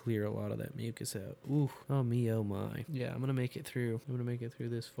just clear a lot of that mucus out. Ooh, oh me, oh my. Yeah, I'm gonna make it through. I'm gonna make it through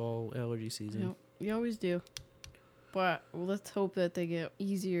this fall allergy season. Yep, you always do. But let's hope that they get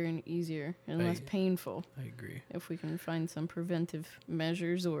easier and easier and less painful. I agree. If we can find some preventive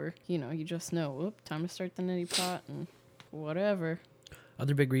measures, or, you know, you just know, time to start the neti pot and whatever.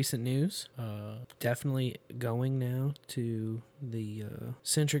 Other big recent news, definitely going now to the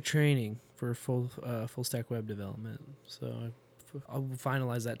Centric training for full stack web development. So I'll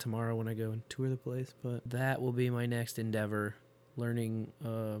finalize that tomorrow when I go and tour the place. But that will be my next endeavor, learning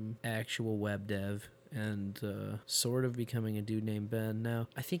actual web dev. And sort of becoming a dude named Ben. Now,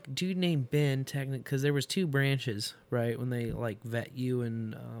 I think dude named Ben, technically, because there was 2 branches, right? When they like vet you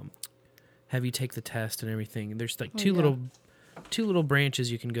and have you take the test and everything. There's like two little branches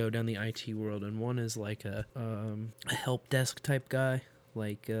you can go down the IT world, and one is like a help desk type guy.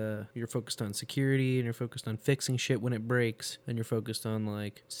 Like you're focused on security and you're focused on fixing shit when it breaks, and you're focused on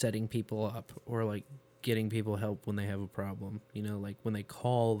like setting people up or like getting people help when they have a problem. You know, like when they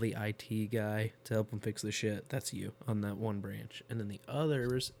call the IT guy to help them fix the shit, that's you on that one branch. And then the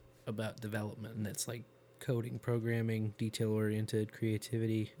other is about development, and that's like coding, programming, detail-oriented,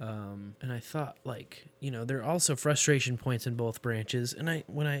 creativity. And I thought, like, you know, there are also frustration points in both branches. And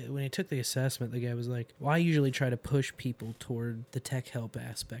when I took the assessment, the guy was like, well, I usually try to push people toward the tech help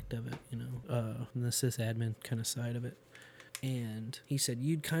aspect of it, you know, the sysadmin kind of side of it. And he said,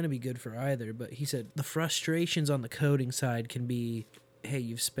 you'd kind of be good for either. But he said, the frustrations on the coding side can be, hey,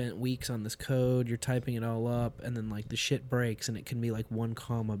 you've spent weeks on this code, you're typing it all up, and then, like, the shit breaks, and it can be, like, 1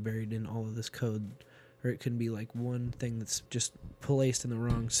 comma buried in all of this code. Or it can be, like, one thing that's just placed in the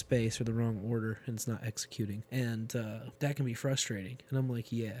wrong space or the wrong order, and it's not executing. And that can be frustrating. And I'm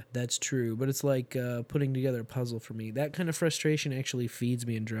like, yeah, that's true. But it's like putting together a puzzle for me. That kind of frustration actually feeds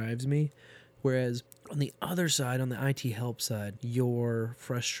me and drives me. Whereas on the other side, on the IT help side, your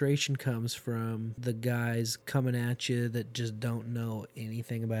frustration comes from the guys coming at you that just don't know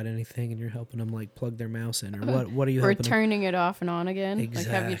anything about anything, and you're helping them like plug their mouse in, or what are you helping them? Or turning it off and on again.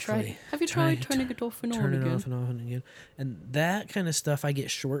 Exactly. Like, have you tried turning it off and on again? Turn it off and on again. And that kind of stuff I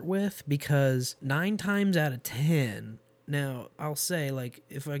get short with, because 9 times out of 10, now, I'll say, like,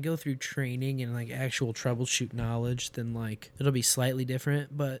 if I go through training and like actual troubleshoot knowledge, then like it'll be slightly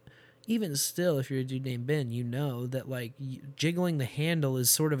different. But even still, if you're a dude named Ben, you know that, like, jiggling the handle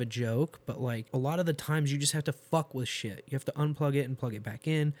is sort of a joke, but, like, a lot of the times you just have to fuck with shit. You have to unplug it and plug it back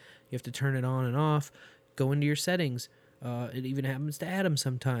in. You have to turn it on and off. Go into your settings. It even happens to Adam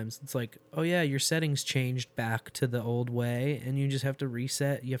sometimes. It's like, oh, yeah, your settings changed back to the old way, and you just have to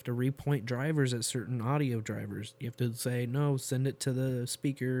reset. You have to repoint drivers at certain audio drivers. You have to say, no, send it to the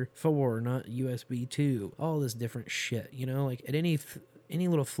speaker 4, not USB 2. All this different shit, you know? Like, at any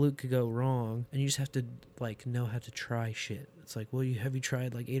little fluke could go wrong, and you just have to, like, know how to try shit. It's like, well, have you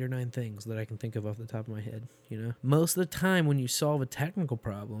tried, like, 8 or 9 things that I can think of off the top of my head, you know? Most of the time when you solve a technical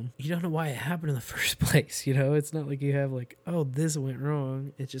problem, you don't know why it happened in the first place, you know? It's not like you have, like, oh, this went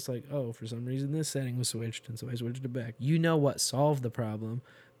wrong. It's just like, oh, for some reason this setting was switched, and so I switched it back. You know what solved the problem,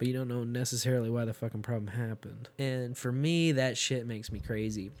 but you don't know necessarily why the fucking problem happened. And for me, that shit makes me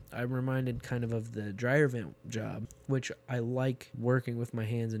crazy. I'm reminded kind of the dryer vent job, which I like working with my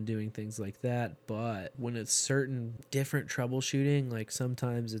hands and doing things like that, but when it's certain different troubleshooting, like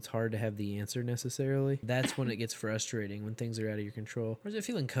sometimes it's hard to have the answer necessarily. That's when it gets frustrating, when things are out of your control. Whereas I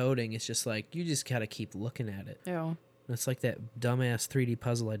feel in coding, it's just like, you just gotta keep looking at it. Yeah. It's like that dumbass 3D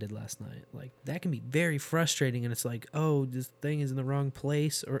puzzle I did last night. Like, that can be very frustrating, and it's like, oh, this thing is in the wrong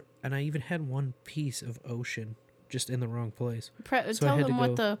place. And I even had one piece of ocean just in the wrong place. Tell them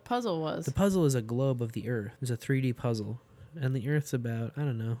what the puzzle was. The puzzle is a globe of the Earth. It's a 3D puzzle. And the Earth's about, I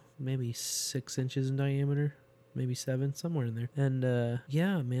don't know, maybe 6 inches in diameter. Maybe 7, somewhere in there. And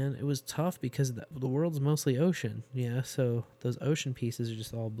yeah, man, it was tough because the world's mostly ocean. Yeah, so those ocean pieces are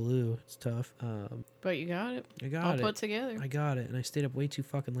just all blue. It's tough. But you got it. I got all it. Put together. I got it, and I stayed up way too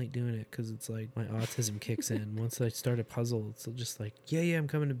fucking late doing it because it's like my autism kicks in. Once I start a puzzle, it's just like, yeah, I'm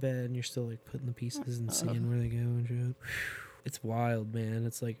coming to bed, and you're still like putting the pieces and seeing where they go and shit. It's wild, man.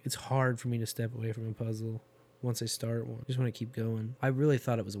 It's like, it's hard for me to step away from a puzzle. Once I start one, I just want to keep going. I really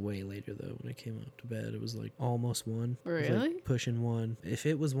thought it was way later though. When I came up to bed, it was like almost 1. Really? It was like pushing 1. If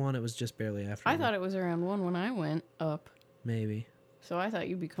it was 1, it was just barely after. I thought it was around 1 when I went up. Maybe. So I thought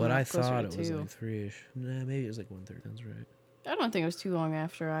you'd be coming. But I closer thought to it was 2. like 3ish. Nah, maybe it was like 1:30. Sounds right. I don't think it was too long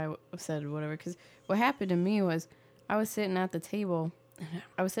after I said whatever. Because what happened to me was I was sitting at the table.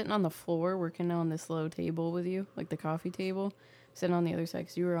 I was sitting on the floor working on this low table with you, like the coffee table, sitting on the other side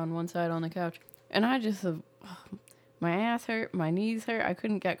because you were on one side on the couch, and I just. My ass hurt, my knees hurt. I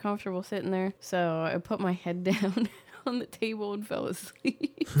couldn't get comfortable sitting there. So I put my head down on the table and fell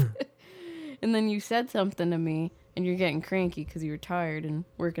asleep. And then you said something to me, and you're getting cranky because you were tired and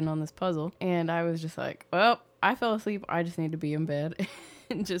working on this puzzle. And I was just like, well, I fell asleep. I just need to be in bed.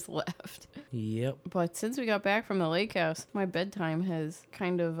 And just left. Yep. But since we got back from the lake house, my bedtime has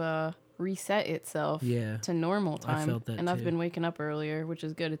kind of reset itself to normal time. I felt that and too. I've been waking up earlier, which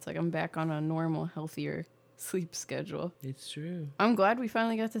is good. It's like I'm back on a normal, healthier sleep schedule. It's true. I'm glad we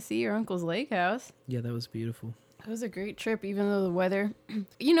finally got to see your uncle's lake house. Yeah, that was beautiful. It was a great trip, even though the weather,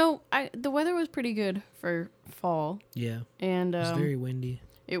 the weather was pretty good for fall. Yeah. And it was very windy.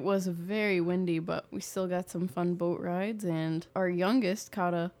 It was very windy, but we still got some fun boat rides, and our youngest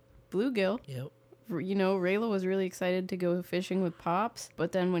caught a bluegill. Yep. Rayla was really excited to go fishing with Pops,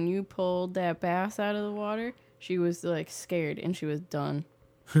 but then when you pulled that bass out of the water, she was like scared and she was done.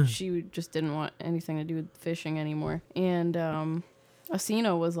 She just didn't want anything to do with fishing anymore. And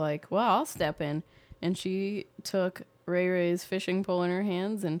Asina was like, well, I'll step in. And she took Ray Ray's fishing pole in her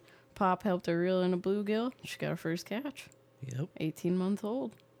hands, and Pop helped her reel in a bluegill. She got her first catch. Yep. 18 months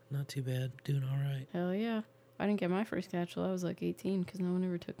old. Not too bad. Doing all right. Hell yeah. I didn't get my first catch till I was like 18 because no one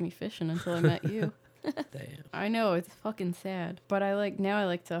ever took me fishing until I met you. Damn. I know, it's fucking sad. But I like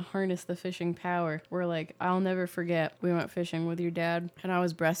to harness the fishing power. Where like, I'll never forget, we went fishing with your dad, and I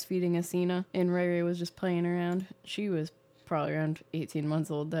was breastfeeding Asina, and Ray Ray was just playing around. She was probably around 18 months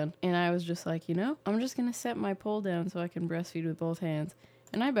old then. And I was just like, I'm just going to set my pole down so I can breastfeed with both hands.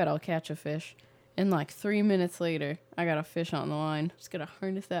 And I bet I'll catch a fish. And like 3 minutes later, I got a fish on the line. Just gotta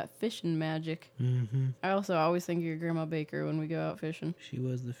harness that fishing magic. Mm-hmm. I also always think of your Grandma Baker when we go out fishing. She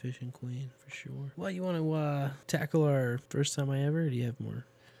was the fishing queen, for sure. Well, you want to tackle our first time I ever, or do you have more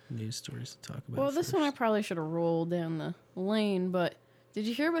news stories to talk about? Well, this one I probably should have rolled down the lane, but did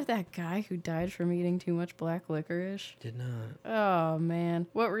you hear about that guy who died from eating too much black licorice? Did not. Oh, man.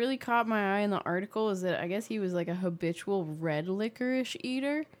 What really caught my eye in the article is that I guess he was like a habitual red licorice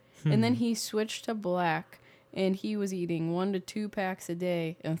eater. And then he switched to black, and he was eating 1 to 2 packs a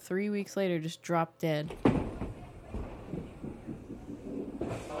day, and 3 weeks later just dropped dead.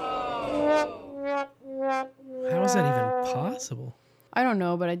 How is that even possible? I don't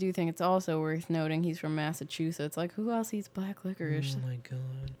know, but I do think it's also worth noting he's from Massachusetts. Like, who else eats black licorice? Oh, my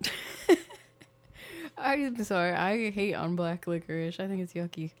God. I'm sorry. I hate on black licorice. I think it's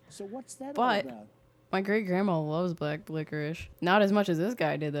yucky. So what's that all about? My great grandma loves black licorice. Not as much as this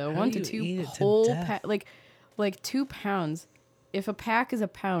guy did though. How 1 do to you 2 eat it to whole death? like 2 pounds. If a pack is a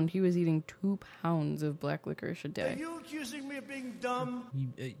pound, he was eating 2 pounds of black licorice a Are day. you accusing me of being dumb?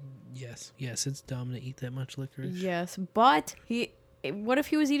 Yes, it's dumb to eat that much licorice. Yes, but what if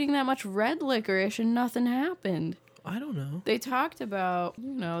he was eating that much red licorice and nothing happened? I don't know. They talked about,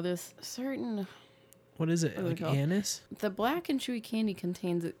 this certain... What is it? Like anise? The black and chewy candy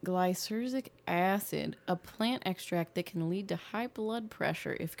contains glyceric acid, a plant extract that can lead to high blood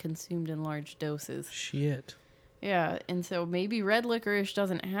pressure if consumed in large doses. Shit. Yeah, and so maybe red licorice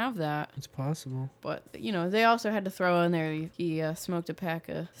doesn't have that. It's possible. But, they also had to throw in there, he smoked a pack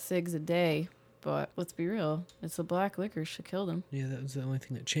of cigs a day. But let's be real, it's the black licorice that killed him. Yeah, that was the only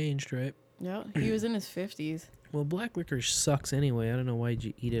thing that changed, right? Yeah, he was in his 50s. Well, black licorice sucks anyway. I don't know why'd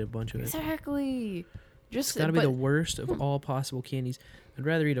you eat a bunch of it. Exactly. It's gotta be the worst of all possible candies. I'd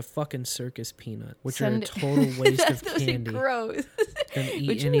rather eat a fucking circus peanut, which are a total waste of candy. Gross. Than eat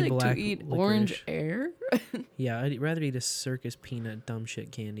Would any you like black to eat licorice. orange air? Yeah, I'd rather eat a circus peanut dumb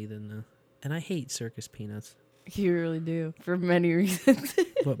shit candy than and I hate circus peanuts. You really do, for many reasons.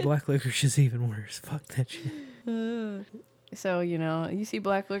 But black licorice is even worse. Fuck that shit. So, you know, you see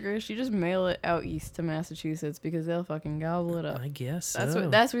black licorice, you just mail it out east to Massachusetts because they'll fucking gobble it up. I guess That's so.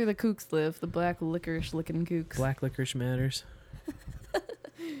 that's where the kooks live, the black licorice licking kooks. Black licorice matters.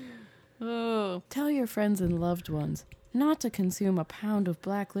 Oh, tell your friends and loved ones not to consume a pound of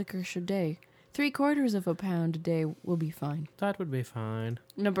black licorice a day. 3/4 of a pound a day will be fine. That would be fine.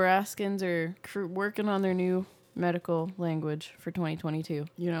 Nebraskans are working on their new medical language for 2022.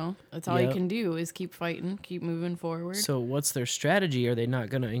 You know, that's all you Yep. can do is keep fighting, keep moving forward. So what's their strategy? Are they not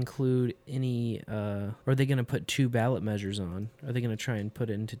going to include any, or are they going to put 2 ballot measures on? Are they going to try and put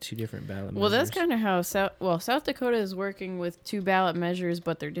it into 2 different ballot measures? Well, that's kind of how South Dakota is working with 2 ballot measures,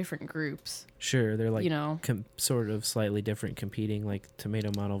 but they're different groups. Sure, they're like, you know, sort of slightly different competing, like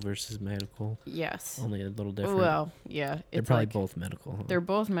tomato model versus medical. Yes. Only a little different. Well, yeah. They're It's probably like, both medical. Huh? They're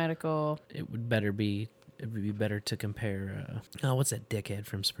both medical. It would be better to compare. What's that dickhead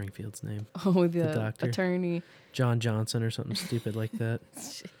from Springfield's name? Oh, the doctor, attorney, John Johnson, or something stupid like that.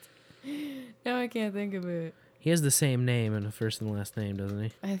 No, I can't think of it. He has the same name and a first and last name, doesn't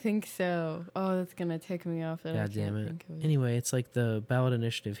he? I think so. Oh, that's gonna tick me off. That I God damn can't it. think of it. Anyway, it's like the ballot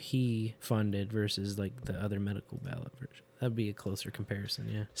initiative he funded versus like the other medical ballot version. That'd be a closer comparison,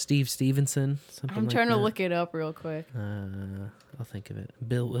 yeah. Steve Stevenson, something I'm like trying to that. look it up real quick. I'll think of it.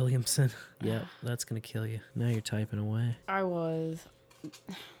 Bill Williamson. Yep, that's gonna kill you. Now you're typing away. I was,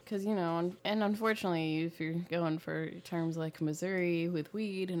 because you know, and unfortunately, if you're going for terms like Missouri with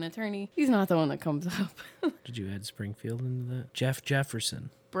weed and attorney, he's not the one that comes up. Did you add Springfield into that? Jeff Jefferson.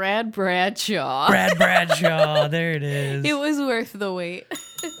 Brad Bradshaw. Brad Bradshaw. There it is. It was worth the wait.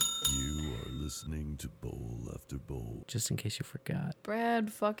 You are listening to Bowl After Bowl. Just in case you forgot.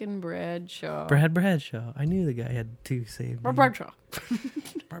 Brad fucking Bradshaw. Brad Bradshaw. I knew the guy had 2 saved. Brad Bradshaw.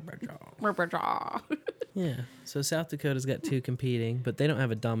 Brad Bradshaw. Brad Bradshaw. Yeah. So South Dakota's got 2 competing, but they don't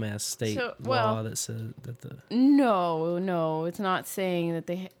have a dumbass state law that says that the... No, it's not saying that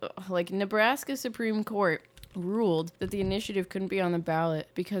they... Like, Nebraska Supreme Court ruled that the initiative couldn't be on the ballot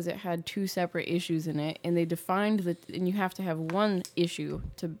because it had 2 separate issues in it, and they defined that, and you have to have 1 issue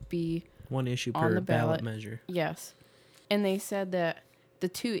to be 1 issue on per the ballot measure. Yes. And they said that the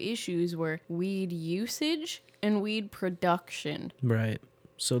 2 issues were weed usage and weed production. Right.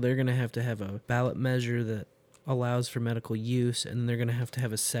 So they're going to have a ballot measure that allows for medical use, and then they're going to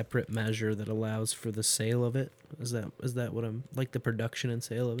have a separate measure that allows for the sale of it. Is that what I'm... Like the production and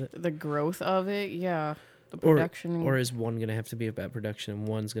sale of it? The growth of it, yeah. The production. Or is one going to have to be about production, and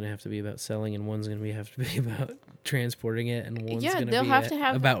one's going to have to be about selling, and one's going to have to be about transporting it, and one's going they'll have to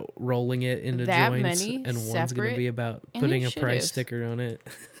have about rolling it into that joints, many and one's going to be about putting a price initiatives. sticker on it.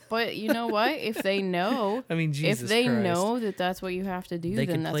 But you know what? If they know, I mean, Jesus if they Christ. know that that's what you have to do, They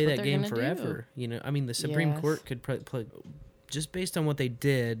then could that's play what that they're game gonna forever. do. You know, I mean, the Supreme Yes. Court could play just based on what they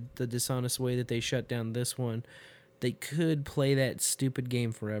did, the dishonest way that they shut down this one. They could play that stupid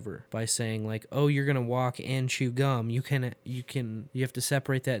game forever by saying like, "Oh, you're gonna walk and chew gum. You have to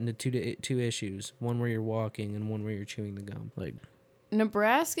separate that into two issues: one where you're walking and one where you're chewing the gum." Like,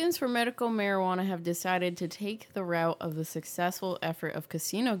 Nebraskans for medical marijuana have decided to take the route of the successful effort of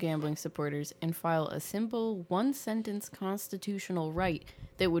casino gambling supporters and file a simple 1-sentence constitutional right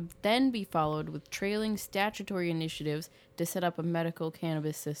that would then be followed with trailing statutory initiatives to set up a medical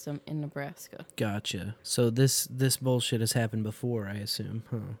cannabis system in Nebraska. gotcha. So this bullshit has happened before, I assume,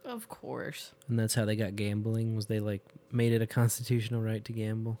 huh? Of course. And that's how they got gambling. Was they like made it a constitutional right to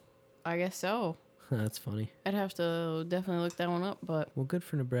gamble? I guess so. That's funny. I'd have to definitely look that one up, but... Well, good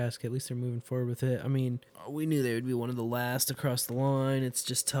for Nebraska. At least they're moving forward with it. I mean, we knew they would be one of the last across the line. It's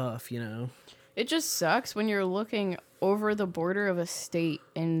just tough, you know? It just sucks when you're looking over the border of a state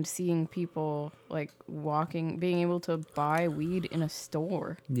and seeing people, like, walking, being able to buy weed in a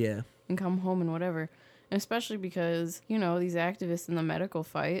store. Yeah. And come home and whatever. And especially because, you know, these activists in the medical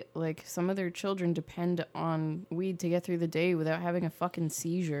fight, like, some of their children depend on weed to get through the day without having a fucking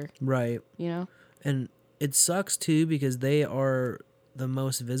seizure. Right. You know? And it sucks, too, because they are the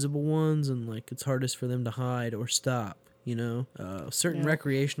most visible ones, and, like, it's hardest for them to hide or stop, you know? Certain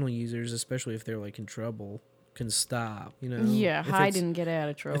recreational users, especially if they're, like, in trouble, can stop, you know? Yeah, hide and get out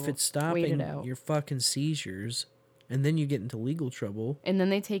of trouble. If it's Wait it stopping out. your fucking seizures, and then you get into legal trouble... And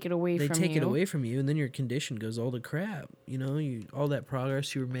then they take it away from you. They take it away from you, and then your condition goes all to crap, you know? All that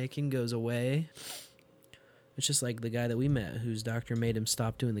progress you were making goes away. It's just like the guy that we met whose doctor made him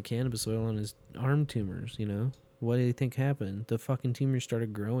stop doing the cannabis oil on his arm tumors, you know? What do you think happened? The fucking tumors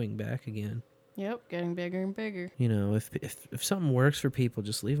started growing back again. Yep, getting bigger and bigger. You know, if something works for people,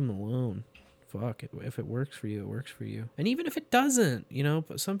 just leave them alone. Fuck, if it works for you, it works for you. And even if it doesn't, you know,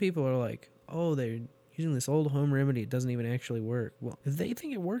 but some people are like, oh, they're using this old home remedy. It doesn't even actually work. Well, if they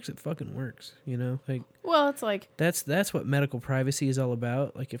think it works, it fucking works. You know, like. Well, it's like that's what medical privacy is all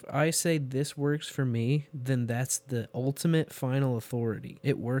about. Like, if I say this works for me, then that's the ultimate final authority.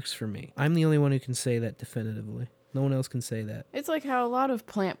 It works for me. I'm the only one who can say that definitively. No one else can say that. It's like how a lot of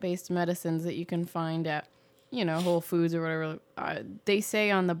plant-based medicines that you can find at, you know, Whole Foods or whatever, they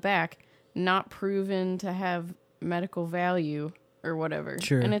say on the back, not proven to have medical value or whatever.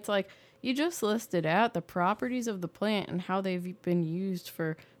 Sure. And it's like, you just listed out the properties of the plant and how they've been used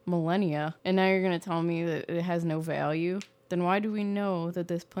for millennia, and now you're going to tell me that it has no value? Then why do we know that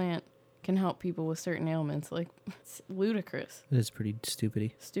this plant can help people with certain ailments? Like, it's ludicrous. It is pretty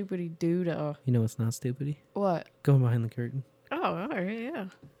stupid-y. Stupid-y doo-dah. You know what's not stupid-y? What? Going behind the curtain. Oh, all right, yeah.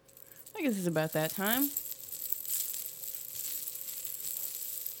 I guess it's about that time.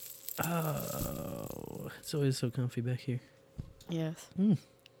 Oh, it's always so comfy back here. Yes.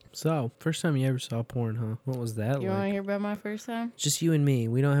 So, first time you ever saw porn, huh? What was that You like? want to hear about my first time? Just you and me.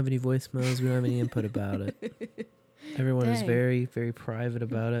 We don't have any voicemails. We don't have any input about it. Everyone is Dang. very, very private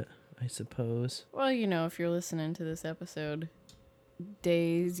about it, I suppose. Well, you know, if you're listening to this episode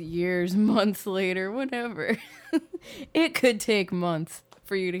days, years, months later, whatever, it could take months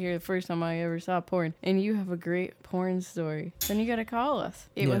for you to hear the first time I ever saw porn, and you have a great porn story, then you got to call us.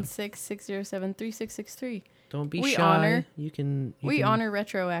 816-607-3663. Don't be we shy. Honor, you can honor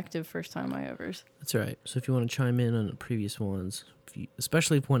retroactive first time I ever's. That's right. So if you want to chime in on the previous ones,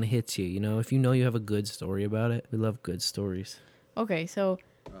 especially if one hits you, you know, if you have a good story about it, we love good stories. Okay, so...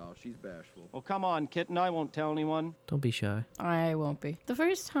 Oh, she's bashful. Oh, come on, kitten. I won't tell anyone. Don't be shy. I won't be. The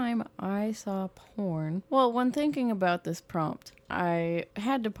first time I saw porn, well, when thinking about this prompt, I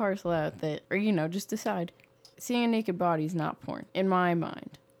had to parcel out that, or, you know, just decide, seeing a naked body is not porn, in my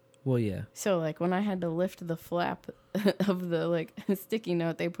mind. Well, yeah. So, like, when I had to lift the flap of the, like, sticky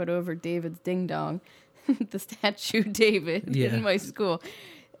note they put over David's ding-dong, the statue David in my school,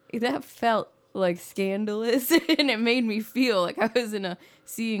 that felt like scandalous, and it made me feel like I was in a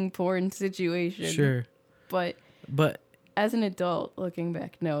seeing porn situation. Sure. But as an adult looking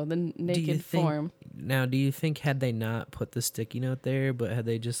back, no, the naked form. Now, do you think had they not put the sticky note there, but had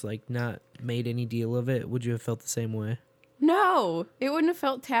they just like not made any deal of it, would you have felt the same way? No, it wouldn't have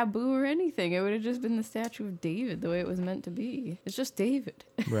felt taboo or anything. It would have just been the statue of David the way it was meant to be. It's just David.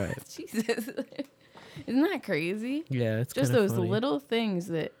 Right. Jesus. Isn't that crazy? Yeah, it's just kinda those funny. little things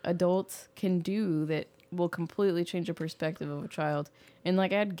that adults can do that will completely change the perspective of a child and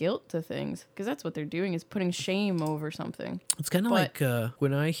like add guilt to things, because that's what they're doing, is putting shame over something. It's kind of like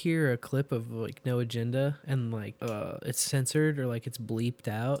when I hear a clip of like No Agenda and like it's censored or like it's bleeped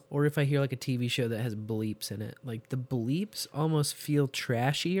out, or if I hear like a TV show that has bleeps in it, like the bleeps almost feel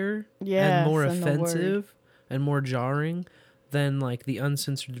trashier and more offensive and more jarring than like the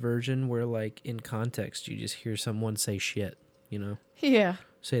uncensored version where like in context you just hear someone say shit, you know? Yeah.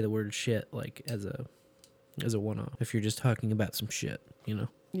 Say the word shit like as a one-off if you're just talking about some shit, you know?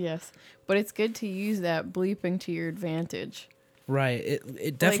 Yes. But it's good to use that bleeping to your advantage. Right.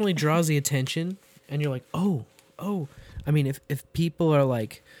 It definitely draws the attention, and you're like, oh. I mean, if people are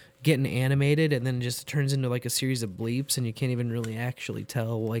like getting animated and then it just turns into like a series of bleeps and you can't even really actually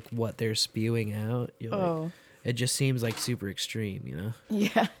tell like what they're spewing out, you're like, it just seems like super extreme, you know?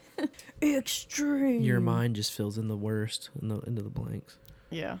 Yeah. Extreme. Your mind just fills in the worst into the blanks.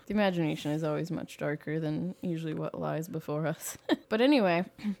 Yeah. The imagination is always much darker than usually what lies before us. But anyway,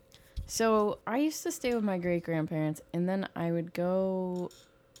 so I used to stay with my great-grandparents, and then I would go,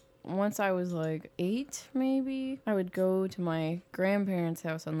 once I was like 8 maybe, I would go to my grandparents'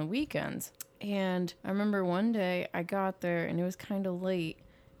 house on the weekends. And I remember one day I got there and it was kind of late,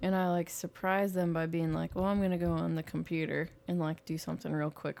 and I like surprised them by being like, well, I'm going to go on the computer and like do something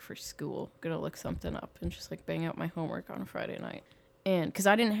real quick for school. Going to look something up and just like bang out my homework on a Friday night. And because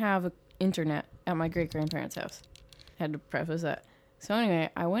I didn't have internet at my great-grandparents' house. Had to preface that. So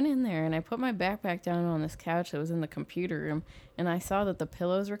anyway, I went in there and I put my backpack down on this couch that was in the computer room, and I saw that the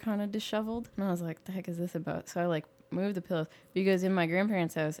pillows were kind of disheveled. And I was like, the heck is this about? So I like moved the pillows, because in my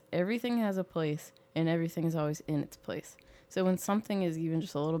grandparents' house, everything has a place and everything is always in its place. So when something is even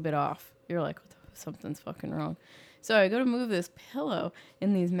just a little bit off, you're like, something's fucking wrong. So I go to move this pillow,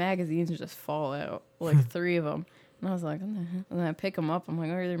 and these magazines just fall out, like 3 of them. And I was like, what the hell? And then I pick them up. I'm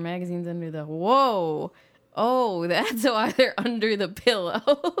like, are there magazines under the... Whoa! Oh, that's why they're under the pillow.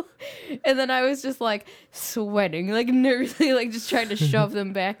 And then I was just like sweating, like nervously, like just trying to shove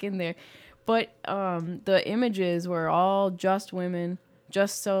them back in there. But the images were all just women,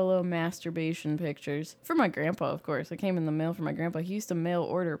 just solo masturbation pictures. For my grandpa, of course. It came in the mail for my grandpa. He used to mail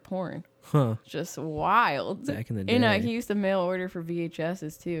order porn. Huh. Just wild. Back in the day. And he used to mail order for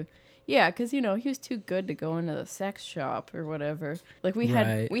VHSs too. Yeah, because, you know, he was too good to go into the sex shop or whatever. Like, we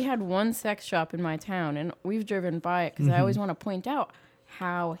had one sex shop in my town, and we've driven by it because I always want to point out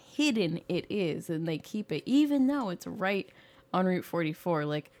how hidden it is, and they keep it, even though it's right on Route 44,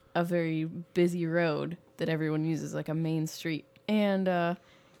 like a very busy road that everyone uses, like a main street. And,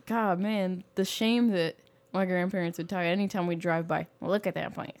 God, man, the shame that my grandparents would talk anytime we drive by. Well, look at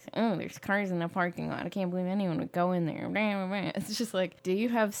that place. Oh, there's cars in the parking lot. I can't believe anyone would go in there. It's just like, do you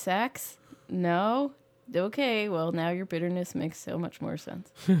have sex? No? Okay, well, now your bitterness makes so much more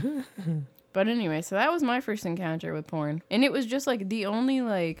sense. But anyway, so that was my first encounter with porn. And it was just like the only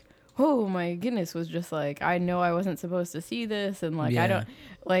like, oh my goodness, was just like, I know I wasn't supposed to see this. And like, I don't,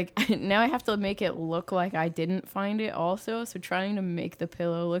 like, now I have to make it look like I didn't find it also. So trying to make the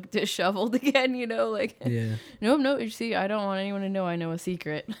pillow look disheveled again, you know, like, no, you see, I don't want anyone to know I know a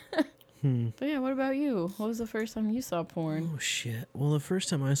secret. But yeah, what about you? What was the first time you saw porn? Oh, shit. Well, the first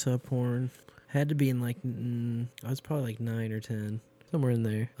time I saw porn had to be in like, I was probably like 9 or 10. Somewhere in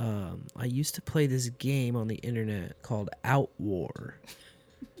there. I used to play this game on the internet called Outwar.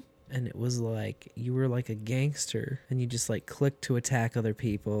 And it was like, you were like a gangster, and you just like clicked to attack other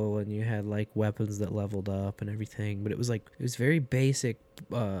people, and you had like weapons that leveled up and everything. But it was like, it was very basic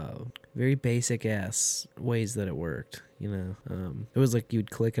ass ways that it worked, you know. It was like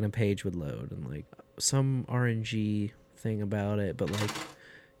you'd click and a page would load, and like some RNG thing about it, but like,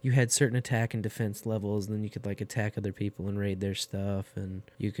 you had certain attack and defense levels, and then you could like attack other people and raid their stuff, and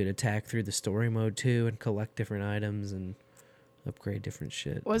you could attack through the story mode too and collect different items and upgrade different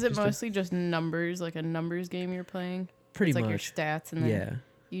shit. Was it mostly just numbers, like a numbers game you're playing? Pretty much. Like your stats, and then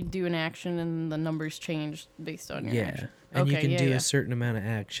you do an action, and the numbers change based on your action. And you can do a certain amount of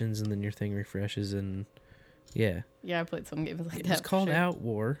actions, and then your thing refreshes, and yeah, I played some games like that. It was called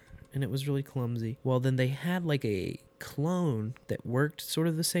Outwar, and it was really clumsy. Well, then they had like a clone that worked sort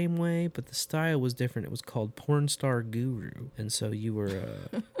of the same way, but the style was different. It was called Porn Star Guru, and so you were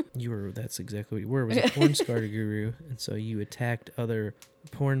that's exactly what you were. It was a porn star guru, and so you attacked other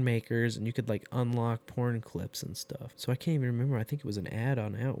porn makers, and you could like unlock porn clips and stuff. So I can't even remember. I think it was an ad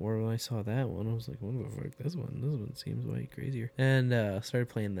on Outwar when I saw that one. I was like, what the fuck, this one seems way crazier. And started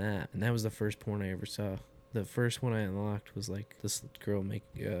playing that, and that was the first porn I ever saw. The first one I unlocked was like this girl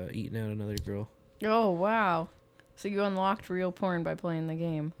eating out another girl. Oh wow. So you unlocked real porn by playing the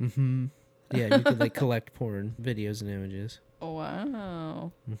game. Mm-hmm. Yeah, you could like collect porn videos and images.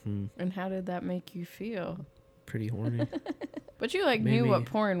 Wow. Mm-hmm. And how did that make you feel? Pretty horny. But you like knew what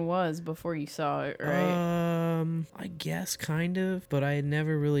porn was before you saw it, right? I guess kind of, but I had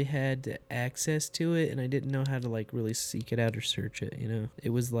never really had access to it, and I didn't know how to like really seek it out or search it, you know? It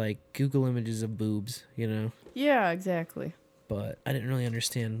was like Google images of boobs, you know? Yeah, exactly. But I didn't really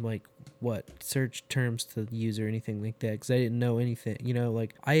understand like what search terms to use or anything like that, because I didn't know anything, you know?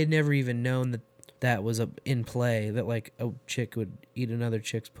 Like I had never even known that was in play, that like a chick would eat another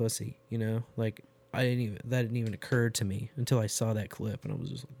chick's pussy, you know? Like that didn't even occur to me until I saw that clip, and I was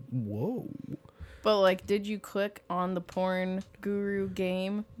just like, whoa. But like, did you click on the Porn Guru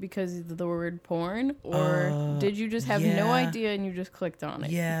game because of the word porn, or did you just have no idea and you just clicked on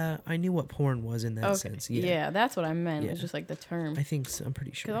it? Yeah, I knew what porn was in that sense. Yeah, that's what I meant. It's just like the term. I think so. I'm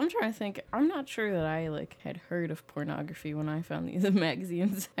pretty sure. Because I'm trying to think. I'm not sure that I like had heard of pornography when I found these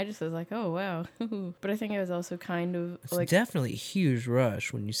magazines. I just was like, oh wow. But I think it was also kind of it's like definitely a huge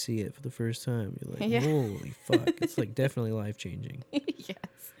rush when you see it for the first time. You're like, holy fuck! It's like definitely life changing. Yes.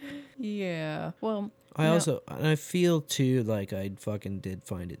 Yeah. Well, I feel too like I fucking did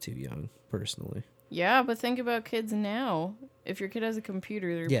find it too young, personally. Yeah, but think about kids now. If your kid has a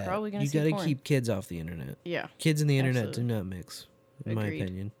computer, they're probably going to see porn. You got to keep kids off the internet. Yeah. Kids and the internet do not mix, in my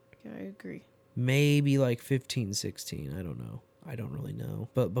opinion. Yeah, I agree. Maybe like 15, 16. I don't know. I don't really know.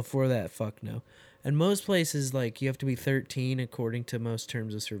 But before that, fuck no. And most places, like, you have to be 13 according to most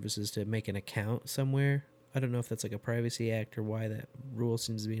terms of services to make an account somewhere. I don't know if that's like a privacy act or why that rule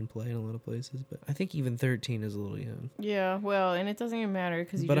seems to be in play in a lot of places, but I think even 13 is a little young. Yeah, well, and it doesn't even matter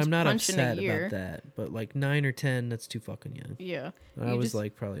because you but just I'm not punch upset in a year. about that. But like 9 or 10, that's too fucking young. Yeah. I was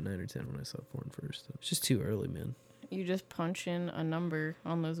like probably 9 or 10 when I saw porn first. It's just too early, man. You just punch in a number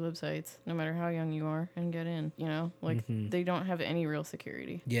on those websites, no matter how young you are, and get in, you know? Like, they don't have any real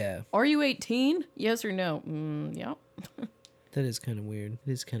security. Yeah. Are you 18? Yes or no? Yeah. That is kind of weird.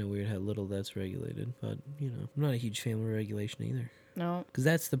 It is kind of weird how little that's regulated. But, you know, I'm not a huge fan of regulation either. No. Because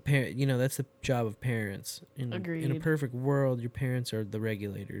that's the parent, you know, that's the job of parents. Agreed. In a perfect world, your parents are the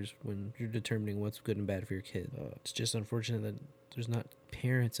regulators when you're determining what's good and bad for your kid. It's just unfortunate that there's not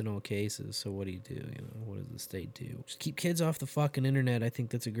parents in all cases. So what do? You know, what does the state do? Just keep kids off the fucking internet. I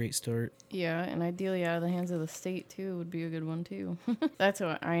think that's a great start. Yeah, and ideally out of the hands of the state too would be a good one too. That's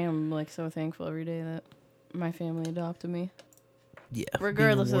what I am like so thankful every day that my family adopted me. Yeah.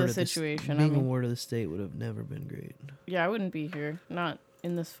 Regardless of the situation. Being a ward of the state would have never been great. Yeah, I wouldn't be here. Not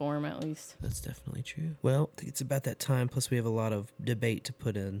in this form, at least. That's definitely true. Well, I think it's about that time. Plus, we have a lot of debate to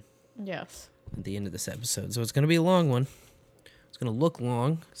put in. Yes. At the end of this episode. So it's going to be a long one. It's going to look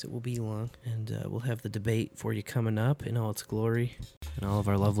long, because it will be long. And we'll have the debate for you coming up in all its glory and all of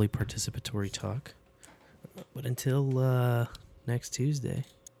our lovely participatory talk. But until next Tuesday.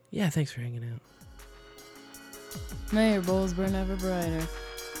 Yeah, thanks for hanging out. May your bowls burn ever brighter.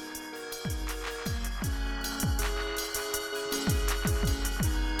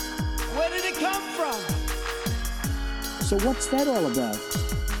 Where did it come from? So what's that all about?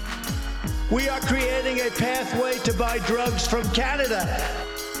 We are creating a pathway to buy drugs from Canada.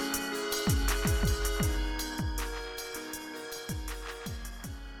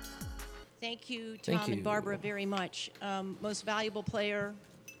 Thank you, Tom and Barbara, very much. Most valuable player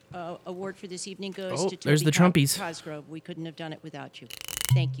award for this evening goes to Toby there's the Trumpies. Cosgrove. We couldn't have done it without you.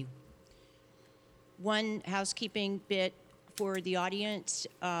 Thank you. One housekeeping bit for the audience.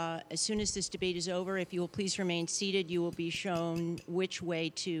 As soon as this debate is over, if you will please remain seated, you will be shown which way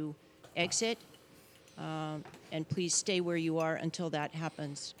to exit. And please stay where you are until that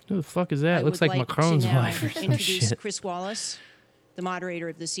happens. Who the fuck is that? It looks like Macron's wife or some introduce shit. Chris Wallace, the moderator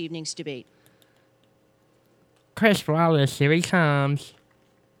of this evening's debate. Chris Wallace, here he comes.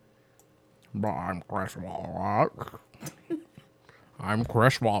 I'm Chris Wallace. I'm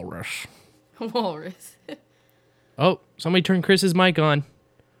Chris Walrus. Walrus. Oh, somebody turn Chris's mic on.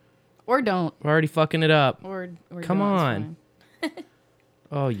 Or don't. We're already fucking it up. Or Come don't, on.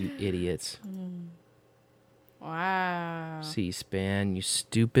 Oh, you idiots. Wow. C-SPAN, you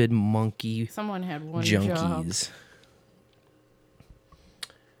stupid monkey. Someone had one junkies. job.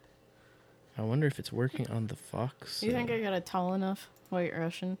 I wonder if it's working on the Fox. You think I got a tall enough White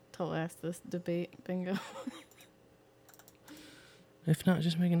Russian to last this debate bingo? If not,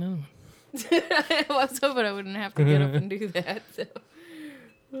 just make another one. I was hoping I wouldn't have to get up and do that. So.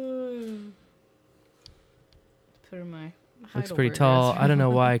 Put in my Looks pretty Heidelberg tall. as I don't know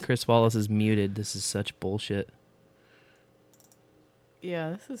well. why Chris Wallace is muted. This is such bullshit.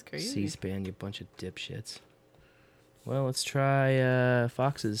 Yeah, this is crazy. C-SPAN, you bunch of dipshits. Well, let's try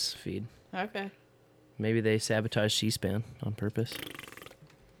Fox's feed. Okay. Maybe they sabotage C-SPAN on purpose.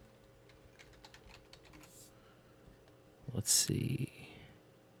 Let's see.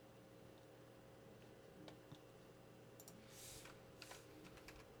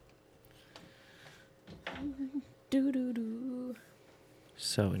 Do-do-do.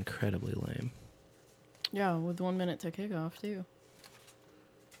 So incredibly lame. Yeah, with 1 minute to kick off, too.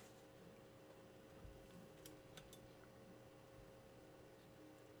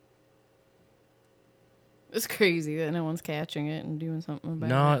 It's crazy that no one's catching it and doing something about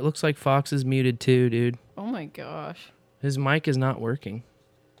No, it. it looks like Fox is muted too, dude. Oh my gosh. His mic is not working.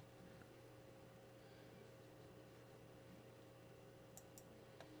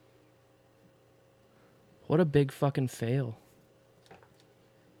 What a big fucking fail.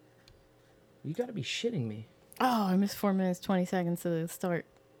 You gotta be shitting me. Oh, I missed 4 minutes, 20 seconds to the start.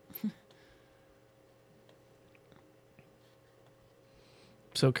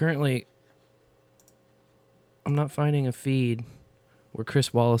 So currently, I'm not finding a feed where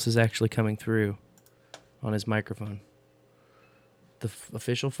Chris Wallace is actually coming through on his microphone. The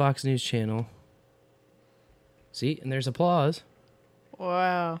official Fox News channel. See, and there's applause.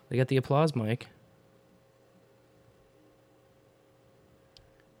 Wow. They got the applause mic.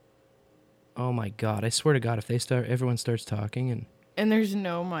 Oh my god, I swear to god, if everyone starts talking And there's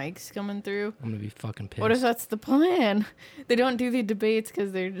no mics coming through. I'm gonna be fucking pissed. What if that's the plan? They don't do the debates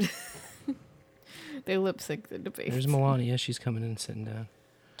because they're just they lip sync the debates. There's Melania, she's coming in and sitting down.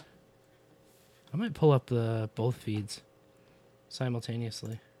 I might pull up both feeds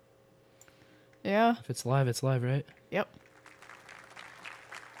simultaneously. Yeah. If it's live, right? Yep.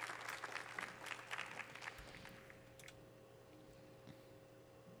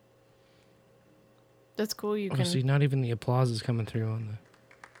 That's cool. You can. See, not even the applause is coming through on the.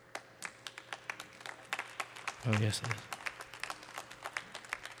 Oh, yes, it is.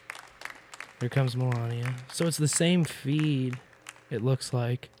 Here comes Melania. So it's the same feed, it looks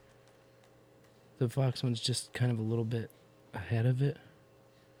like. The Fox one's just kind of a little bit ahead of it.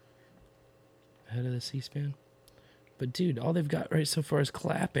 Ahead of the C-SPAN. But, dude, all they've got right so far is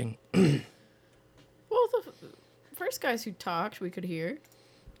clapping. Well, the first guys who talked, we could hear.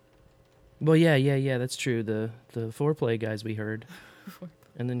 Well, yeah, that's true. The foreplay guys we heard.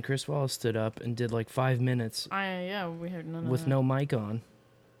 And then Chris Wallace stood up and did like 5 minutes Yeah, we heard none of with that. no mic on.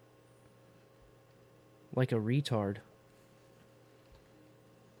 Like a retard.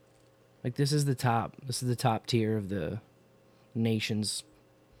 Like this is the top tier of the nation's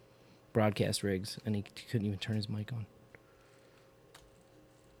broadcast rigs, and he couldn't even turn his mic on.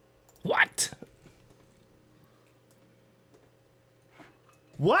 What?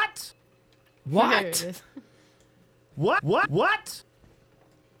 What? There it is. What?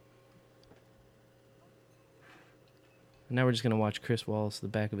 Now we're just gonna watch Chris Wallace, the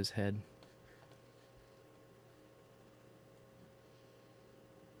back of his head.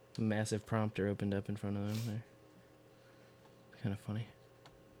 A massive prompter opened up in front of them there. Kind of funny.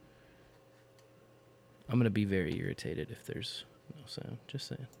 I'm gonna be very irritated if there's no sound. Just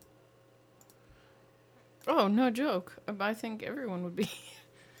saying. Oh, no joke. I think everyone would be.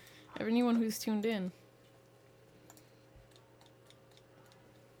 Anyone who's tuned in.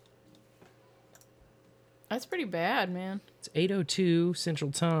 That's pretty bad, man. It's 8:02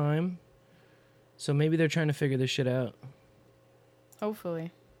 Central Time, so maybe they're trying to figure this shit out.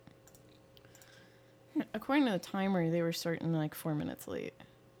 Hopefully. According to the timer, they were starting like 4 minutes late.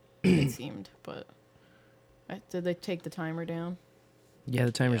 It seemed, but did they take the timer down? Yeah,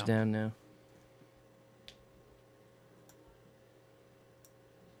 the timer's down now.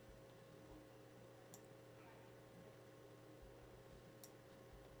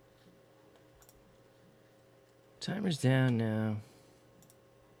 Timer's down now.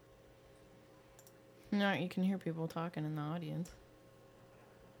 No, you can hear people talking in the audience.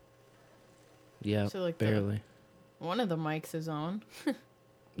 Yeah, So, like, barely. One of the mics is on.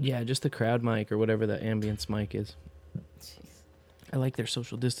 Yeah, just the crowd mic or whatever the ambience mic is. Jeez. I like their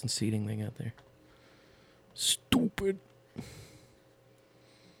social distance seating they got there. Stupid.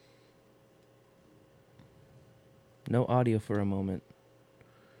 No audio for a moment.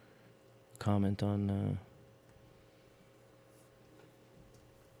 Comment on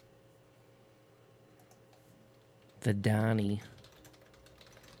the Donnie.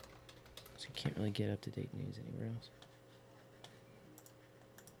 So you can't really get up-to-date news anywhere else.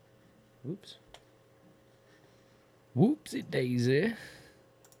 Whoops. Whoopsie daisy.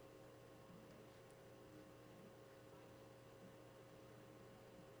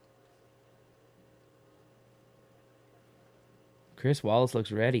 Chris Wallace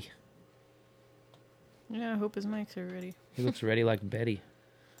looks ready. Yeah, I hope his mics are ready. He looks ready like Betty.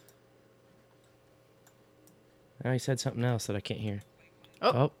 Now he said something else that I can't hear.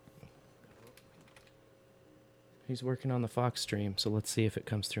 Oh. He's working on the Fox stream, so let's see if it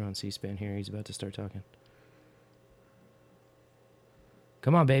comes through on C-SPAN here. He's about to start talking.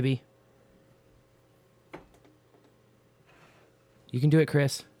 Come on, baby. You can do it,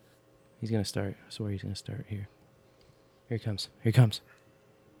 Chris. He's going to start. I swear he's going to start here. Here he comes. Here he comes.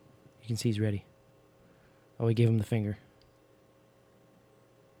 You can see he's ready. Oh, he gave him the finger.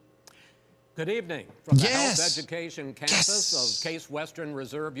 Good evening from the Health Education campus of Case Western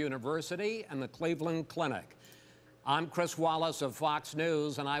Reserve University and the Cleveland Clinic. I'm Chris Wallace of Fox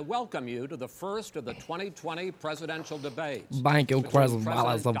News, and I welcome you to the first of the 2020 presidential debates. Thank you, between Chris President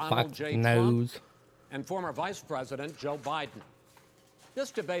Wallace of Donald Fox J. News. Trump and former Vice President Joe Biden.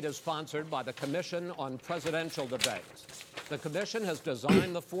 This debate is sponsored by the Commission on Presidential Debates. The Commission has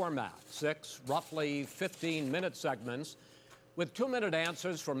designed the format, 6 roughly 15-minute segments, with 2-minute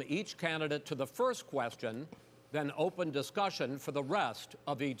answers from each candidate to the first question, then open discussion for the rest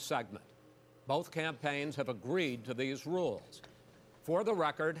of each segment. Both campaigns have agreed to these rules. For the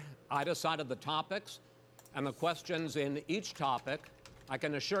record, I decided the topics and the questions in each topic. I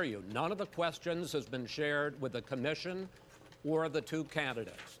can assure you, none of the questions has been shared with the Commission or the 2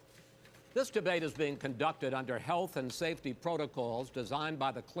 candidates. This debate is being conducted under health and safety protocols designed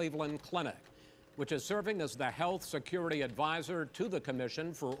by the Cleveland Clinic, which is serving as the health security advisor to the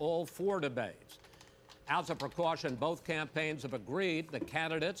Commission for all 4 debates. As a precaution, both campaigns have agreed the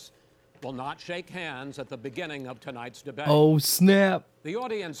candidates will not shake hands at the beginning of tonight's debate. Oh, snap. The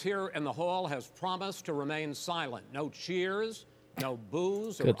audience here in the hall has promised to remain silent. No cheers, no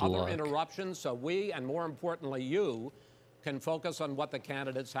boos or Good other luck. interruptions, so we, and more importantly you, can focus on what the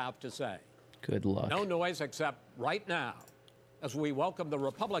candidates have to say. Good luck. No noise except right now, as we welcome the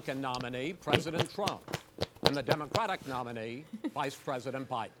Republican nominee, President Trump, and the Democratic nominee, Vice President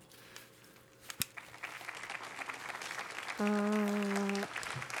Biden.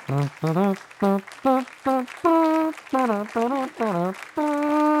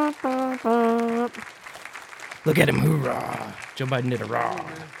 Look at him, hoorah. Joe Biden did a raw.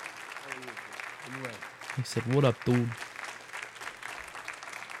 He said, what up, dude?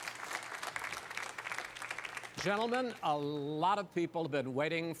 Gentlemen, a lot of people have been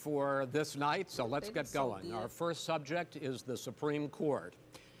waiting for this night, so let's get going. Our first subject is the Supreme Court.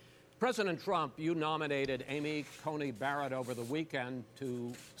 President Trump, you nominated Amy Coney Barrett over the weekend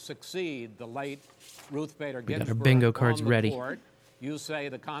to succeed the late Ruth Bader Ginsburg. We got our bingo cards on the ready. court. You say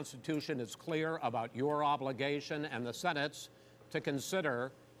the Constitution is clear about your obligation and the Senate's to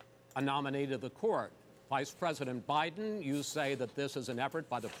consider a nominee to the court. Vice President Biden, you say that this is an effort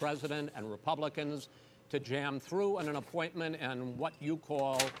by the president and Republicans to jam through an appointment and what you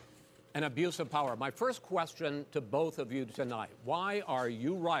call an abuse of power. My first question to both of you tonight, why are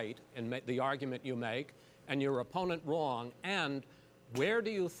you right in the argument you make and your opponent wrong? And where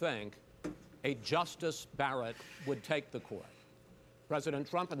do you think a Justice Barrett would take the court? President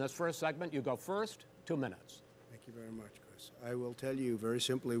Trump, in this first segment, you go first, 2 minutes. Thank you very much, Chris. I will tell you very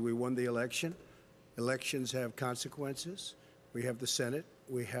simply, we won the election. Elections have consequences. We have the Senate,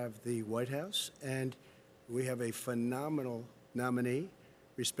 we have the White House, and we have a phenomenal nominee,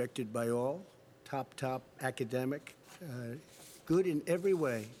 respected by all, top academic, good in every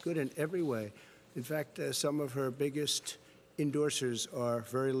way, In fact, some of her biggest endorsers are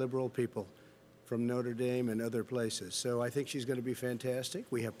very liberal people from Notre Dame and other places. So I think she's going to be fantastic.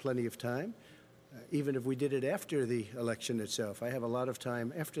 We have plenty of time, even if we did it after the election itself. I have a lot of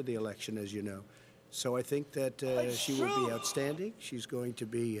time after the election, as you know. So I think that she will be outstanding. She's going to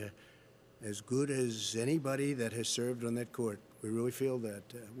be as good as anybody that has served on that court. We really feel that.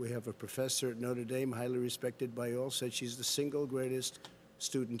 We have a professor at Notre Dame, highly respected by all, said she's the single greatest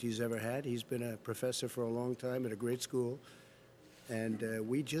student he's ever had. He's been a professor for a long time at a great school. And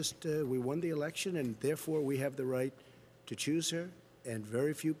we won the election, and therefore we have the right to choose her. And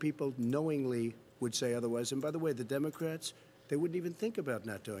very few people knowingly would say otherwise. And by the way, the Democrats, they wouldn't even think about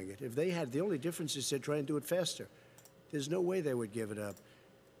not doing it. If they had, the only difference is they'd try and do it faster. There's no way they would give it up.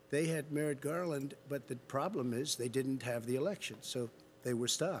 They had Merrick Garland, but the problem is they didn't have the election, so they were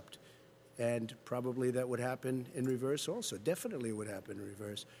stopped. And probably that would happen in reverse also. Definitely would happen in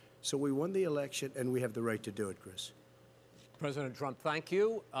reverse. So we won the election, and we have the right to do it, Chris. President Trump, thank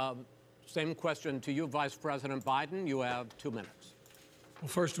you. Same question to you, Vice President Biden. You have 2 minutes. Well,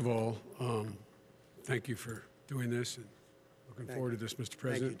 first of all, thank you for doing this, and looking forward to this, Mr.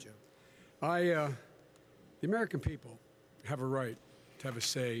 President. Thank you, Joe. The American people have a right to have a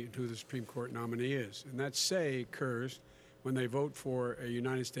say in who the Supreme Court nominee is. And that say occurs when they vote for a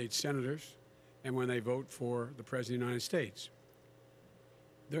United States senators and when they vote for the President of the United States.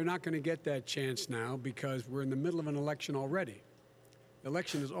 They're not going to get that chance now because we're in the middle of an election already. The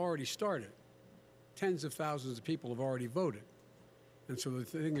election has already started. Tens of thousands of people have already voted. And so the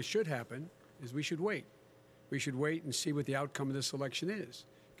thing that should happen is we should wait. We should wait and see what the outcome of this election is,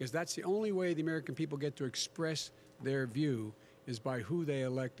 because that's the only way the American people get to express their view is by who they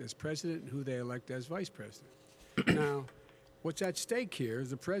elect as president and who they elect as vice president. Now, what's at stake here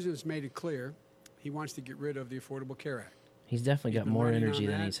is the president's made it clear he wants to get rid of the Affordable Care Act. He's definitely got more energy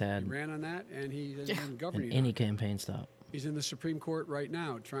than he's had. He ran on that, and he has been governing in any campaign stop. He's in the Supreme Court right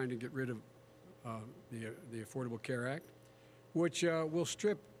now trying to get rid of the Affordable Care Act, which will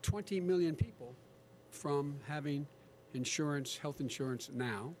strip 20 million people from having insurance, health insurance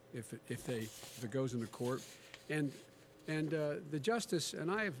now, if it goes into court. And the justice,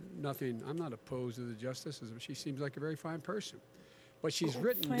 and I have nothing, I'm not opposed to the justice. She seems like a very fine person. But she's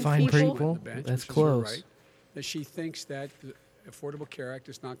written fine people. On the bench, That's which is close. her right, that she thinks that the Affordable Care Act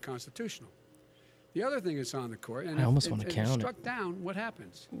is not constitutional. The other thing that's on the court, and I almost if want to it's count struck it. down, what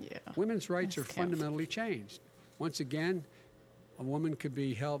happens? Yeah. Women's rights are fundamentally changed. Once again, a woman could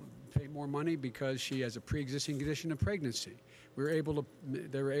be held pay more money because she has a pre-existing condition of pregnancy. They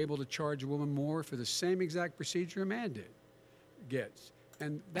were able to charge a woman more for the same exact procedure a man gets.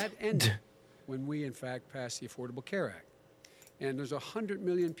 And that ended when we, in fact, passed the Affordable Care Act. And there's 100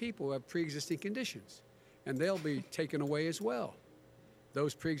 million people who have pre-existing conditions, and they'll be taken away as well.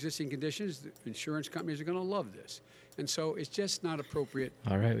 Those pre-existing conditions, the insurance companies are going to love this. And so it's just not appropriate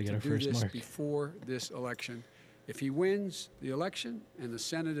All right, we got to our do first this mark. before this election. If he wins the election and the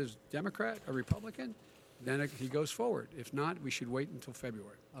Senate is Democrat or Republican, then he goes forward. If not, we should wait until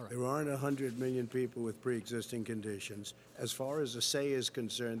February. All right. There aren't 100 million people with pre-existing conditions. As far as the say is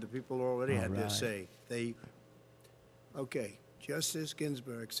concerned, the people already had their say. Okay, Justice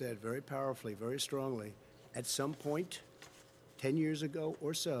Ginsburg said very powerfully, very strongly, at some point, 10 years ago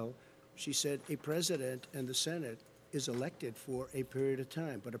or so, she said a president and the Senate is elected for a period of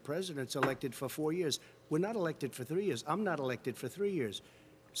time, but a president's elected for 4 years. We're not elected for 3 years. I'm not elected for 3 years.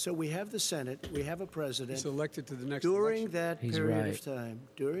 So we have the Senate, we have a president. He's elected to the next during election. that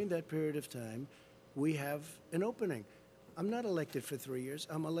period of time, we have an opening. I'm not elected for 3 years.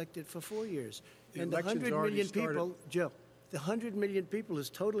 I'm elected for 4 years. The And the election's 100 already million started. people, Joe, the 100 million people is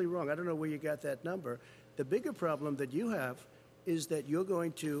totally wrong. I don't know where you got that number. The bigger problem that you have is that you're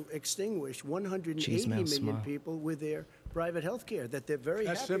going to extinguish 180 Cheese million mouth smile. people with their private health care that they're very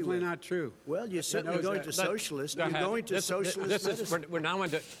That's happy simply with. not true. Well, you're certainly knows going that. to socialist. Go You're ahead. going to This socialist is, medicine. we're now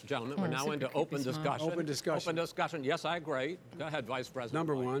into, gentlemen, we're now into open discussion. Open discussion. Open discussion. Yes, I agree. Go ahead, Vice President.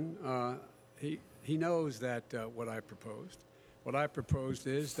 Number Biden. one, he knows that what I proposed. What I proposed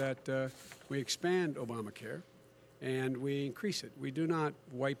is that we expand Obamacare and we increase it. We do not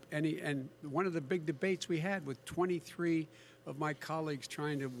wipe any. And one of the big debates we had with 23 of my colleagues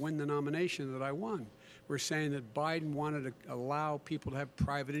trying to win the nomination that I won were saying that Biden wanted to allow people to have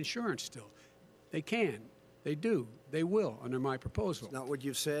private insurance still. They can. They do. They will under my proposal. It's not what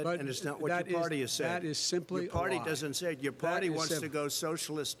you've said, But and it's not what that your is- party has said. that is simply your party a lie. doesn't say it. Your party That is wants to simple. go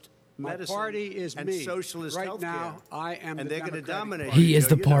socialist My medicine. party is and me. socialist Right healthcare. now, I am and the they're going to Democratic dominate. Party. He is Joe,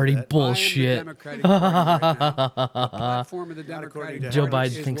 the you know party that. bullshit. I am the Democratic Party right now. The platform of the Democratic Joe Party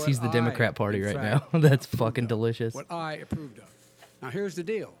Biden is thinks what he's the I, Democrat Party in right fact, now. That's approved fucking of. delicious. What I approved of. Now, here's the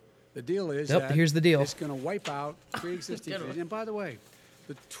deal. The deal is Yep, that here's the deal. it's going to wipe out pre-existing disease. And by the way,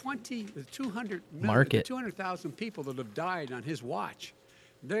 the 200 million, Market. 200,000 people that have died on his watch,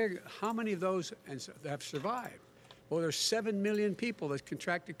 how many of those have survived? Well, there's 7 million people that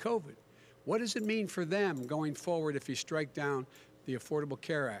contracted COVID. What does it mean for them going forward if you strike down the Affordable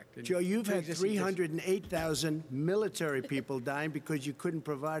Care Act? And Joe, you've had pre-existing disease? 308,000 military people dying because you couldn't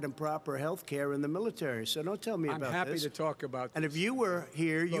provide them proper health care in the military. So don't tell me I'm about happy this. to talk about And if you were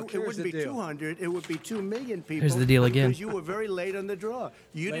here, Look, it here's wouldn't the be deal. 200, it would be 2 million people. Here's the deal again. Because you were very late on the draw.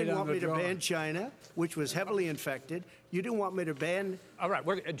 You Late didn't on want the me to draw. ban China, which was heavily infected. You didn't want me to ban All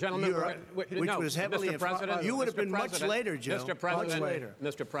right, gentlemen, Europe, which no, was heavily Mr. President, You would have Mr. been much President, later, Joe. Mr. President, much later.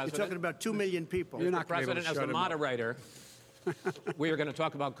 Mr. President. You're talking about 2 million people. You're Mr. not gonna be able to President, as shut a him up. moderator, we are going to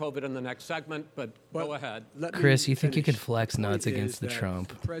talk about COVID in the next segment, but go ahead. Let me Chris, you think you finish. could flex The point nuts against is the that Trump?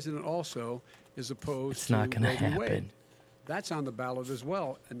 The president also is opposed It's to not gonna Roe v. Wade. happen. That's on the ballot as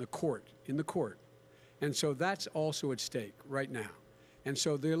well in the court. And so that's also at stake right now. And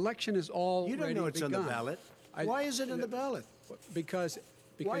so the election is already You don't know it's on the begun. ballot. Why is it on the ballot? Because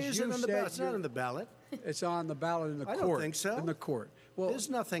Why is you it on the said ballot? It's not you're- on the ballot. It's on the ballot in the I court. don't think so. In the court. Well, There's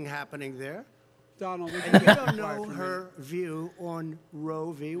nothing happening there. Donald, And you don't know her view on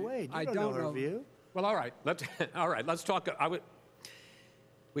Roe v. Wade. You I don't don't know her know. view. Well, all right. Let's talk.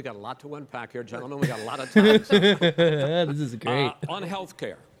 We got a lot to unpack here, gentlemen. We got a lot of time. This is great. On health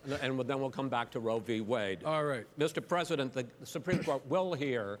care, and then we'll come back to Roe v. Wade. All right. Mr. President, the Supreme Court will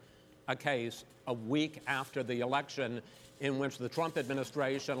hear a case a week after the election in which the Trump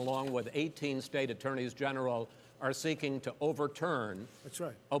administration, along with 18 state attorneys general, are seeking to overturn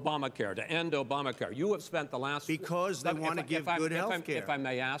Obamacare, to end Obamacare. You have spent the last... Because they want to give good health care. If I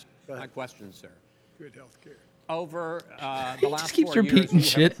may ask my question, sir. Good health care. Over the He last just keeps 4 years, repeating you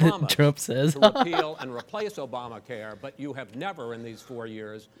shit have that promised Trump says. to repeal and replace Obamacare, but you have never in these 4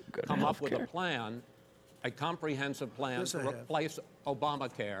 years come up with a plan, a comprehensive plan Yes, to I have. replace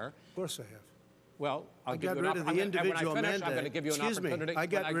Obamacare. Of course I have. Well, I got rid of the individual mandate. I'm going to give you an Excuse me. opportunity. I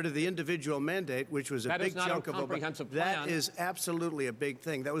got rid of the individual mandate, which was a That is big not a chunk of comprehensive Obamacare. That plan. is absolutely a big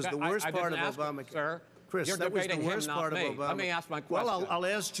thing. That was the worst I part didn't of ask Obamacare. Sir, Chris, you're that was the debating him, worst not part me. of Obamacare. Let me ask my question. Well, I'll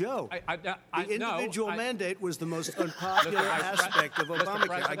ask Joe. The individual no, mandate was the most unpopular Mr. Vice aspect of Mr. Obamacare. I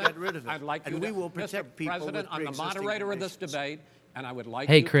President, got rid of it. I'd like you and to, we will protect Mr. people President, with I'm the pre-existing moderator of this conditions. debate, and I would like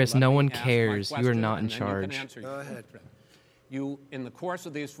Hey, you to Chris, let no me one ask my cares. You are question, not in and then you can charge. answer your Go ahead. question. You, in the course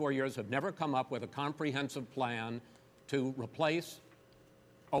of these 4 years, have never come up with a comprehensive plan to replace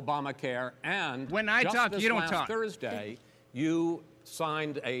Obamacare, and When I just talk, this you don't last talk. Thursday, you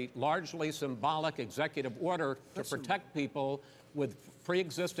signed a largely symbolic executive order to protect people with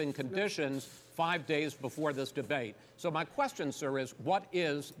pre-existing conditions 5 days before this debate. So my question, sir, is what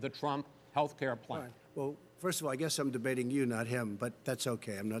is the Trump health care plan? Fine. Well, first of all, I guess I'm debating you, not him, but that's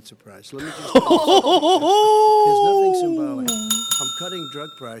okay. I'm not surprised. Let me just. There's nothing symbolic. I'm cutting drug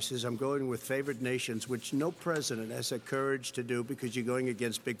prices. I'm going with favored nations, which no president has the courage to do because you're going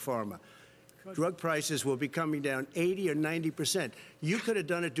against big pharma. Drug prices will be coming down 80 or 90%. You could have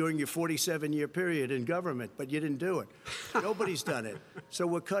done it during your 47-year period in government, but you didn't do it. Nobody's done it. So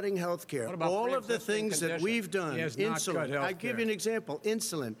we're cutting health care. What about All of the pre-existing things that conditions? we've done, He has not cut insulin. I health give care. you an example.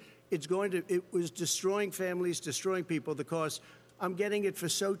 Insulin. It was destroying families, destroying people because I'm getting it for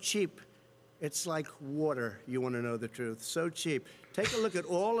so cheap. It's like water, you want to know the truth. So cheap. Take a look at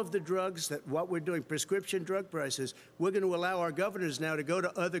all of the drugs that what we're doing, prescription drug prices. We're going to allow our governors now to go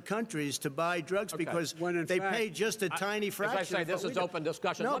to other countries to buy drugs because When in they fact- pay just a tiny fraction. As I say, of this what is we do. open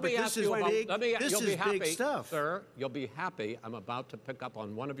discussion. No, Let but me this ask is you about. big. This This you'll be is happy, big stuff. sir. You'll be happy. I'm about to pick up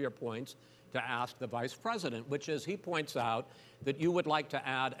on one of your points. to ask the vice president, which is he points out that you would like to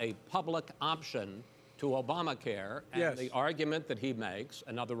add a public option to Obamacare. And Yes. the argument that he makes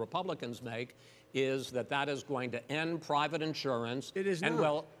and other Republicans make is that that is going to end private insurance. It is and not.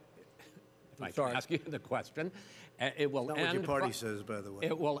 well, if I can ask you the question, it will Not end. what your party says, by the way.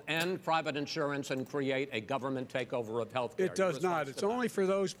 It will end private insurance and create a government takeover of health care. It does not. It's only for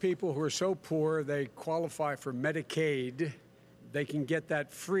those people who are so poor they qualify for Medicaid. They can get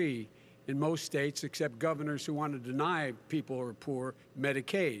that free in most states, except governors who want to deny people who are poor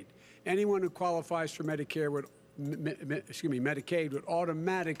Medicaid. Anyone who qualifies for Medicare would, Medicaid would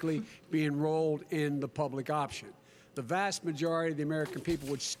automatically be enrolled in the public option. The vast majority of the American people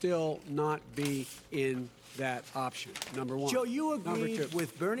would still not be in that option. Number one. Joe, you Number agreed two.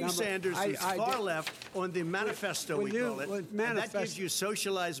 with Bernie Sanders, who's far left, on the manifesto, When we you- call it. when And that manifest- gives you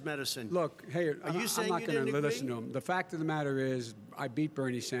socialized medicine. Look, hey, Are you saying I'm not you going didn't to agree? listen to him. The fact of the matter is, I beat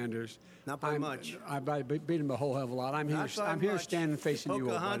Bernie Sanders. Not by much. I beat him a whole hell of a lot. I'm Not by here much. standing facing you,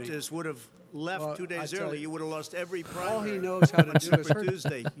 old buddy. Pocahontas would have left Well, 2 days I tell early. you- You would have lost every primary. All he knows how to on do is Super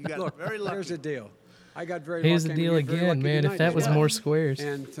Tuesday. You got Look, very lucky. here's the deal. I got very Here's lucky. the I'm deal gonna get very again, lucky man. tonight If that as was well. more squares.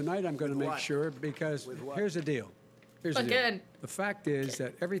 And tonight I'm going to With make what? sure, because With what? here's the deal. Here's the deal. Again. The fact is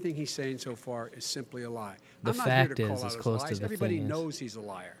that everything he's saying so far is simply a lie. The I'm not fact here to is, call as out his close to lies. the Everybody thing is. knows he's a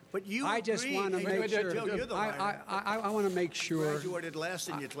liar. But you I just agree- want to Hey, make Joe, sure. you're the liar. I want to make sure. Graduated last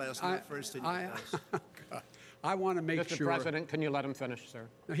in your class, not first in your class. I want to make Mr. sure. President, can you let him finish, sir?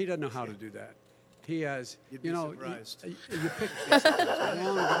 No, he doesn't know how to do that. He has, You'd be you know, surprised. you picked the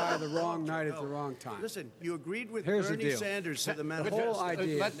wrong guy, the wrong night at the wrong time. Listen, you agreed with Here's the Bernie deal. Sanders to the The manifesto. whole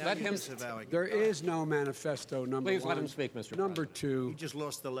idea. let him- There is no manifesto. Number Please one. let him speak, Mr. Number two. You just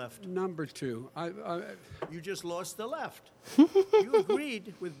lost the left. Number two. You just lost the left. You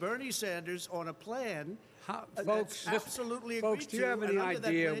agreed with Bernie Sanders on a plan. Folks, that's absolutely agreed folks, do you to, have and any under that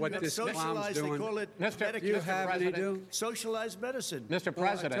idea plan, what you this have clown's socialized, doing? They call it Mr. Do you Medicare. have any do? Socialized medicine. Mr. Well, I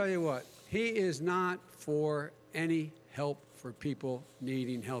President. tell you what, he is not for any help for people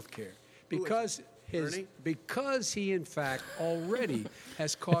needing health care because Bernie? because he in fact already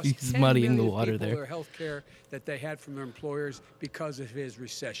has cost He's 10 muddying the million water people there. their health care that they had from their employers because of his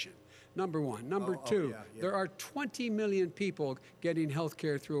recession. Number one. Number Oh, two, yeah. there are 20 million people getting health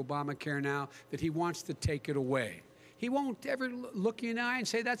care through Obamacare now that he wants to take it away. He won't ever look you in the eye and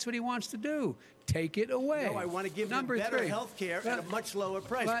say that's what he wants to do. Take it away. No, I want to give Number them better three. health care at a much lower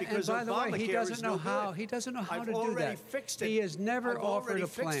price But- because and by the way, he Obamacare doesn't is know no how. good. He doesn't know how I've to do already that. fixed it. He has never I've offered already a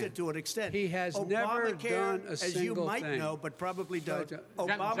fixed plan. it to an extent. He has never Obamacare, done a as you single might thing. know, but probably don't.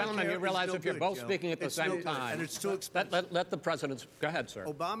 Gentlemen, you is realize no if you're good, both Joe. speaking at the It's no same good, time, and it's too expensive. let the president go ahead, sir.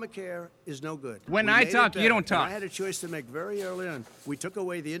 Obamacare is no good. When We I made it talk, you better, don't and talk. I had a choice to make very early on. We took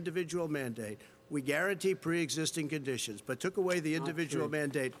away the individual mandate. We guarantee pre-existing conditions, but took away the individual true.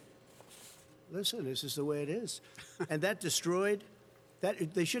 mandate. Listen, this is the way it is. And that destroyed,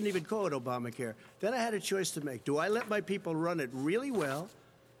 that they shouldn't even call it Obamacare. Then I had a choice to make. Do I let my people run it really well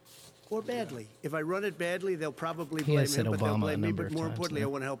or badly? If I run it badly, they'll probably He blame has said him, but they'll Obama a blame me. number But of more times importantly, now. I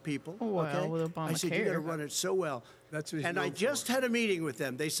want to help people. Well, okay? with I said, you got to Obamacare. run it so well. That's what he's And I known just had a meeting with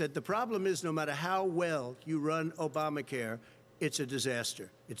them. They said the problem is no matter how well you run Obamacare, it's a disaster.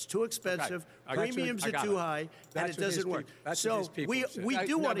 It's too expensive. I got you. Premiums I are got too it. high, and That's it what his doesn't work. peop- that's what So his people we said.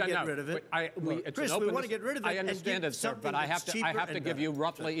 do want to No, get no, rid of it. it's Chris, an we open want to get rid of it. I and understand give it, sir, something but I have that's to cheaper give and you better.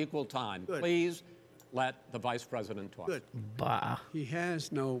 roughly equal time. Good. Please let the vice president talk. Good. Bah. He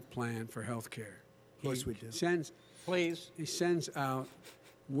has no plan for health care. Of course we do. Please. He sends out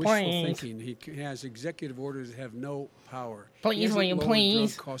wishful Please. thinking. He has executive orders that have no power. Please, He hasn't will you lowered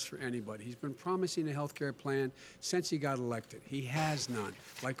please? drug costs for anybody. He's been promising a health care plan since he got elected. He has none,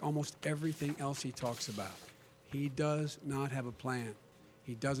 like almost everything else he talks about. He does not have a plan.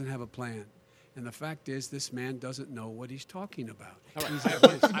 He doesn't have a plan. And the fact is, this man doesn't know what he's talking about. All right. He's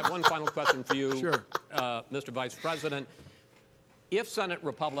I have one final question for you, Sure. Mr. Vice President. If Senate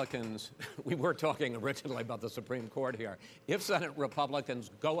Republicans, we were talking originally about the Supreme Court here, if Senate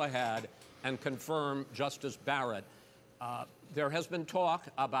Republicans go ahead and confirm Justice Barrett, there has been talk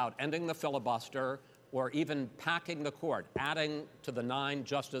about ending the filibuster or even packing the court, adding to the 9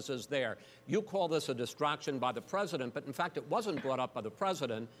 justices there. You call this a distraction by the president, but in fact it wasn't brought up by the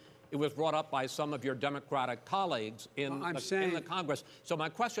president. It was brought up by some of your Democratic colleagues in the Congress. So my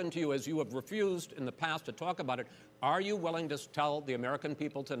question to you is, you have refused in the past to talk about it. Are you willing to tell the American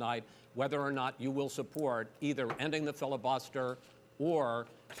people tonight whether or not you will support either ending the filibuster or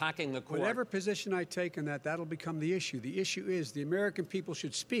packing the court? Whatever position I take on that, that'll become the issue. The issue is the American people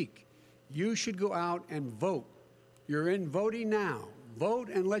should speak. You should go out and vote. You're in voting now. Vote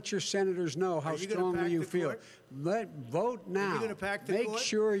and let your senators know how Are you gonna strongly pack you the feel. court? Vote now. gonna pack the Make court?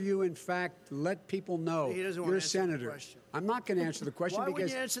 sure you, in fact, let people know He doesn't wanna you're a answer the senator. question. I'm not going to answer the question Why because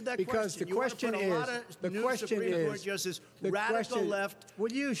wouldn't you answer that because question? the You wanna question put a is lot of the new question Supreme Court is justices, the radical question, left.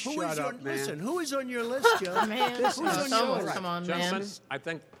 Will you Who shut is up, on, man? Listen, who is on your list, Joe? Man, This is someone, right. come on, Gentlemen, man. I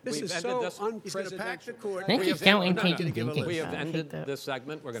think This we've is ended so this. He's going to pack the court. Thank you, counting Kinky Dinky. We have I hate ended that. this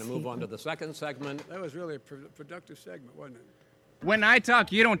segment. We're going to move on to the second segment. That was really a productive segment, wasn't it? When I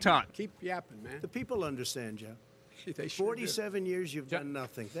talk, you don't talk. Keep yapping, man. The people understand, Joe. They sure do. 47 years you've done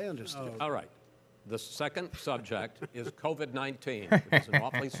nothing. They understand. All right. The second subject is COVID-19. It's an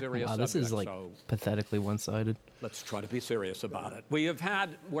awfully serious Wow, subject. this is like so pathetically one-sided. let's try to be serious about it. We have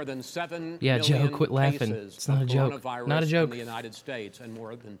had more than 7 Yeah, Joe, million quit laughing. cases It's not of a joke. coronavirus Not a joke. in the United States, and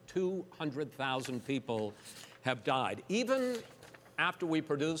more than 200,000 people have died. Even after we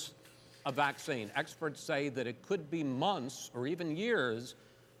produce a vaccine, experts say that it could be months or even years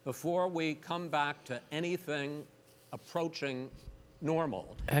before we come back to anything approaching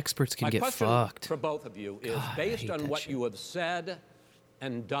normal. Experts can My get question fucked. for both of you is, God, I based hate on that what shit. you have said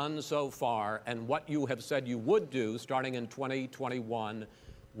and done so far and what you have said you would do starting in 2021,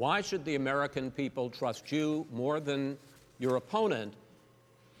 why should the American people trust you more than your opponent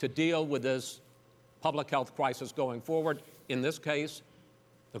to deal with this public health crisis going forward? In this case,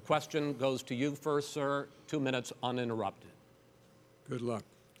 the question goes to you first, sir. 2 minutes uninterrupted. Good luck.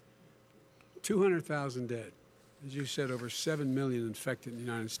 200,000 dead. As you said, over 7 million infected in the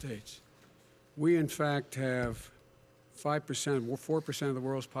United States. We, in fact, have 5%, 4% of the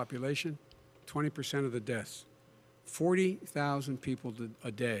world's population, 20% of the deaths. 40,000 people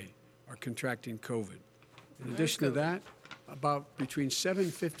a day are contracting COVID. In addition to that, about between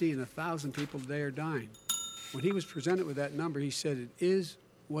 750 and 1,000 people a day are dying. When he was presented with that number, he said, it is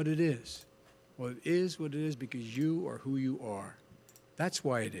what it is. Well, it is what it is because you are who you are. That's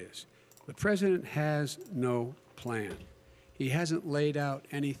why it is. The president has no plan. He hasn't laid out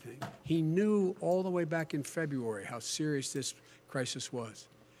anything. He knew all the way back in February how serious this crisis was.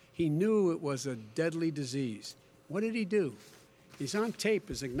 He knew it was a deadly disease. What did he do? He's on tape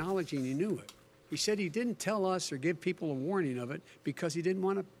as acknowledging he knew it. He said he didn't tell us or give people a warning of it because he didn't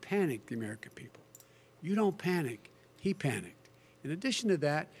want to panic the American people. You don't panic. He panicked. In addition to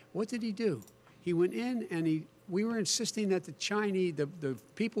that, what did he do? He went in and we were insisting that the Chinese, the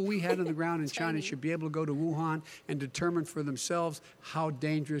people we had on the ground in China should be able to go to Wuhan and determine for themselves how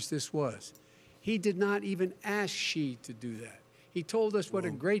dangerous this was. He did not even ask Xi to do that. He told us what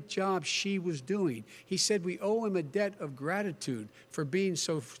a great job Xi was doing. He said we owe him a debt of gratitude for being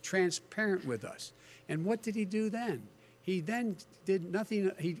so transparent with us. And what did he do then? He then did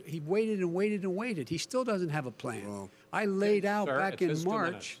nothing. He waited and waited and waited. He still doesn't have a plan. I laid out Sir, back it's in his 2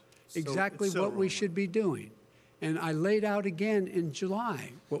 March minutes. exactly what we should be doing. And I laid out again in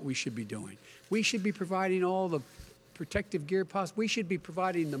July what we should be doing. We should be providing all the protective gear possible. We should be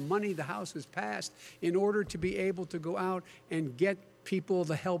providing the money the House has passed in order to be able to go out and get people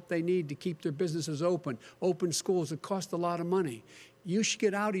the help they need to keep their businesses open schools. It costs a lot of money. You should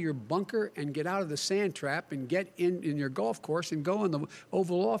get out of your bunker and get out of the sand trap and get in your golf course and go in the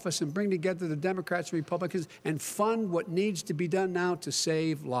Oval Office and bring together the Democrats and Republicans and fund what needs to be done now to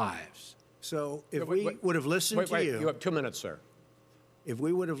save lives. So if we would have listened to you. You have 2 minutes, sir. If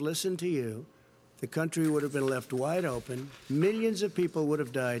we would have listened to you, the country would have been left wide open. Millions of people would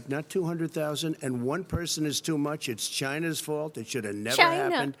have died, not 200,000. And one person is too much. It's China's fault. It should have never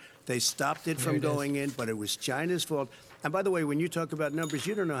happened. They stopped it from going in, but it was China's fault. And by the way, when you talk about numbers,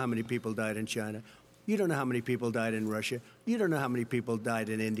 you don't know how many people died in China. You don't know how many people died in Russia. You don't know how many people died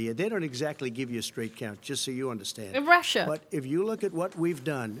in India. They don't exactly give you a straight count, just so you understand. In Russia. But if you look at what we've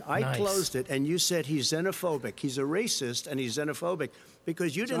done, I closed it, and you said he's xenophobic. He's a racist, and he's xenophobic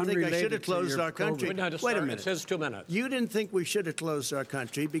because you didn't think I should have closed our country. Wait a minute. It's his 2 minutes. You didn't think we should have closed our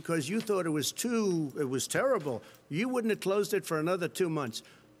country because you thought it was terrible. You wouldn't have closed it for another 2 months.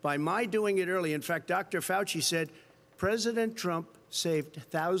 By my doing it early, in fact, Dr. Fauci said, President Trump saved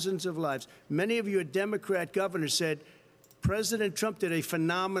thousands of lives. Many of your Democrat governors said, President Trump did a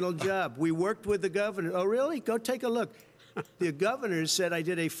phenomenal job. We worked with the governor. Oh, really? Go take a look. The governors said I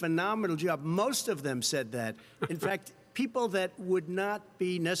did a phenomenal job. Most of them said that. In fact, people that would not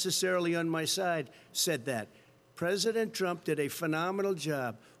be necessarily on my side said that. President Trump did a phenomenal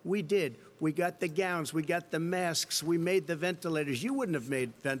job. We did. We got the gowns. We got the masks. We made the ventilators. You wouldn't have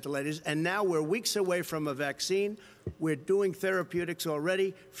made ventilators. And now we're weeks away from a vaccine. We're doing therapeutics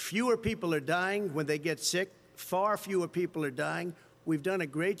already. Fewer people are dying when they get sick. Far fewer people are dying. We've done a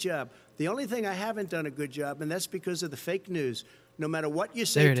great job. The only thing I haven't done a good job, and that's because of the fake news. No matter what you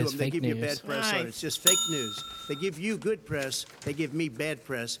say There it to is, them, they fake give you news. bad press on it. It's just fake news. They give you good press, they give me bad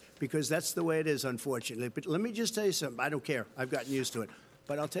press, because that's the way it is, unfortunately. But let me just tell you something. I don't care. I've gotten used to it.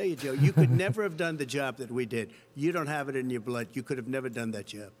 But I'll tell you, Joe, you could never have done the job that we did. You don't have it in your blood. You could have never done that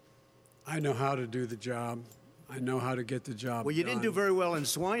job. I know how to do the job. I know how to get the job Well, you didn't do done. very well in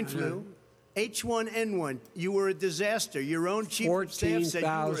swine flu. H1N1, you were a disaster. Your own chief of staff said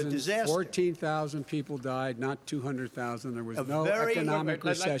you were a disaster. 14,000 people died, not 200,000. There was no very- economic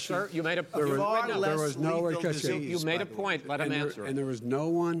recession. Sir, you made a There was, far there less was no lethal recession. disease, You made by a the way. point. Let him answer. And there was no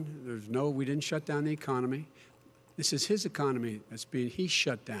one. We didn't shut down the economy. This is his economy he's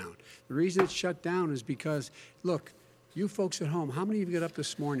shut down. The reason it's shut down is because, look, you folks at home, how many of you got up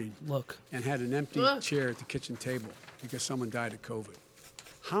this morning and had an empty chair at the kitchen table because someone died of COVID?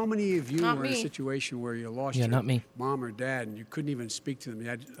 How many of you Not were in a me. situation where you lost Yeah, your not me. mom or dad and you couldn't even speak to them? You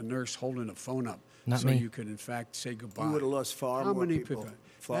had a nurse holding a phone up Not so me. you could, in fact, say goodbye. You would have lost far How more many people. people?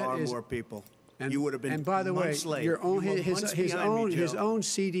 Far That is- more people. And, You would have been and by the way, months late. your own, You were his months behind me, his Joe. own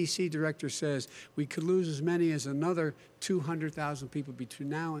CDC director says we could lose as many as another 200,000 people between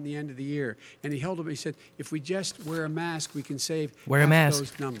now and the end of the year. And he held up. He said, if we just wear a mask, we can save Wear a half mask.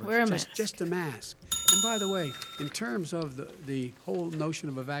 those numbers. Wear a Just a mask. And by the way, in terms of the whole notion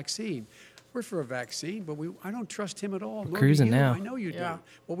of a vaccine. We're for a vaccine, but I don't trust him at all. Nor do cruising you. now. I know you Yeah. do.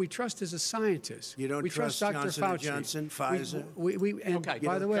 What we trust is a scientist. You don't we trust Dr. Johnson Fauci. & Johnson, Pfizer? And Okay,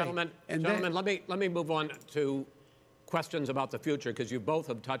 by the way, gentlemen, let me move on to questions about the future, because you both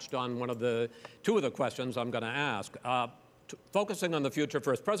have touched on two of the questions I'm going to ask. Focusing on the future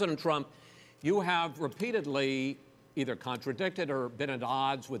first, President Trump, you have repeatedly either contradicted or been at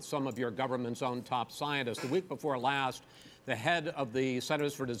odds with some of your government's own top scientists. The week before last, the head of the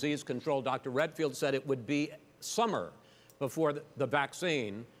Centers for Disease Control, Dr. Redfield, said it would be summer before the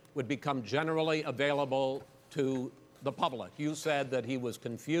vaccine would become generally available to the public. You said that he was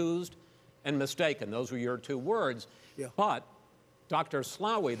confused and mistaken. Those were your two words. Yeah. But Dr.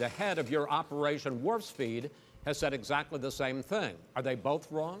 Slaoui, the head of your Operation Warp Speed, has said exactly the same thing. Are they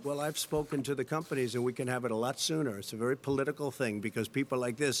both wrong? Well, I've spoken to the companies, and we can have it a lot sooner. It's a very political thing because people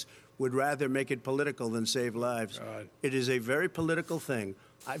like this would rather make it political than save lives. It is a very political thing.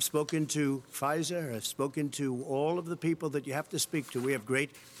 I've spoken to Pfizer. I've spoken to all of the people that you have to speak to. We have great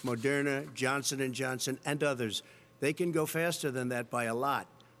Moderna, Johnson & Johnson, and others. They can go faster than that by a lot.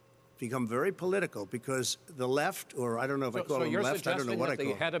 Become very political because the left, or I don't know if I call them left, I don't know what I call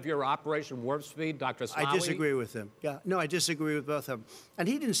the them. head of your Operation Warp Speed, Dr. Slaoui? I disagree with him. Yeah, no, I disagree with both of them. And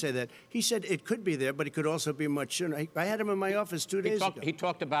he didn't say that. He said it could be there, but it could also be much sooner. I had him in my office 2 days ago. He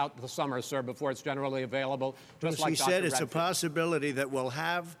talked about the summer, sir, before it's generally available. Just Yes, like he Dr. said it's a Redfield. possibility that we'll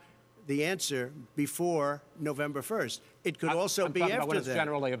have the answer before November 1st. It could also I'm be talking after about when it's that.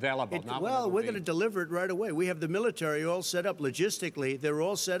 generally available, not when it will we're be. going to deliver it right away. We have the military all set up. Logistically, they're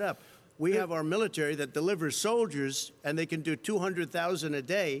all set up. We have our military that delivers soldiers, and they can do 200,000 a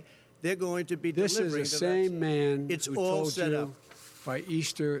day. They're going to be This delivering is the the same vaccine. man It's who all told set you up. by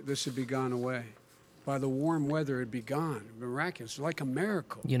Easter this would be gone away. By the warm weather, it'd be gone. Miraculous, like a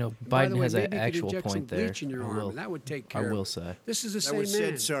miracle. You know, And by the Biden way, has an maybe you could actual inject some point there. bleach in your I arm, will- and that would take I care of will it. say. This is the That same was man.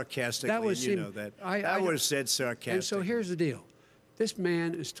 said sarcastically, That was and you him. know that. I That was said And so sarcastically. here's the deal. This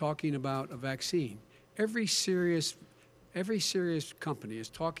man is talking about a vaccine. Every serious company is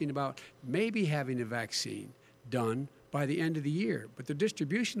talking about maybe having a vaccine done by the end of the year. But the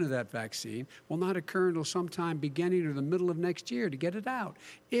distribution of that vaccine will not occur until sometime beginning or the middle of next year to get it out,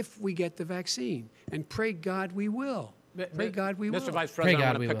 if we get the vaccine. And pray God we will. Pray God we will. Mr. Vice President,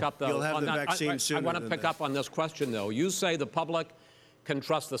 I want to pick up, though. You'll have on the that. vaccine I sooner want to than pick that. up on this question, though. You say the public can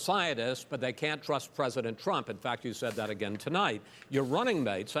trust the scientists, but they can't trust President Trump. In fact, you said that again tonight. Your running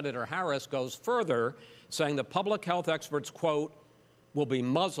mate, Senator Harris, goes further, saying the public health experts, quote, will be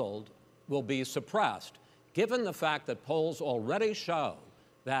muzzled, will be suppressed. Given the fact that polls already show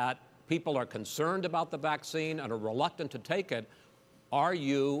that people are concerned about the vaccine and are reluctant to take it, are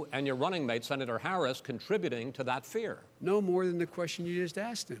you and your running mate, Senator Harris, contributing to that fear? No more than the question you just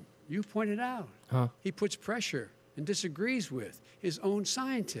asked him. You pointed out. He puts pressure and disagrees with his own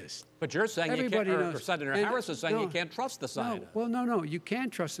scientists. But you're saying you can't, or Senator And- Harris is saying you no, can't trust the scientists. No. You can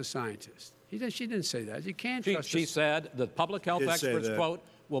trust the scientists. She didn't say that. You can't trust She the said the public health Did say experts, that. quote,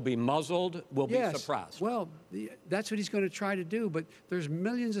 will be muzzled, will Yes. be suppressed. Well, that's what he's going to try to do. But there's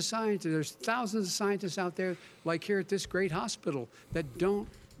millions of scientists, there's thousands of scientists out there, like here at this great hospital, that don't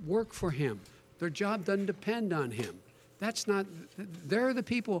work for him. Their job doesn't depend on him. That's not. They're the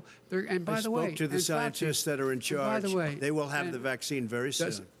people. And by I the way, spoke to the and Fauci, scientists that are in and charge. by the way, they will have and the vaccine very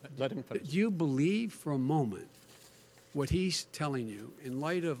soon. Let him finish. Do you believe for a moment what he's telling you in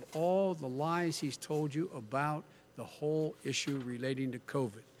light of all the lies he's told you about the whole issue relating to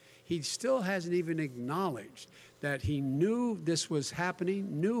COVID. He still hasn't even acknowledged that he knew this was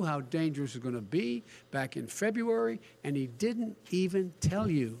happening, knew how dangerous it was going to be back in February, and he didn't even tell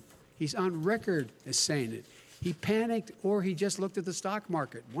you. He's on record as saying it. He panicked or he just looked at the stock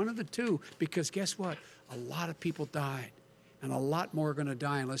market. One of the two, because guess what? A lot of people died, and a lot more are going to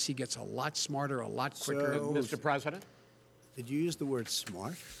die unless he gets a lot smarter, a lot quicker. Mr. President? Did you use the word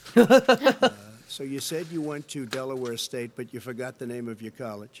smart? So you said you went to Delaware State, but you forgot the name of your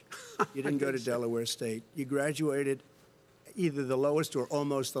college. You didn't go to Delaware State. You graduated either the lowest or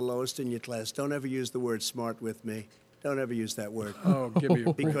almost the lowest in your class. Don't ever use the word smart with me. Don't ever use that word. Oh, give me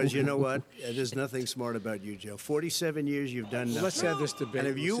a Because you know what? There's nothing smart about you, Joe. 47 years, you've done nothing. Let's have this debate. And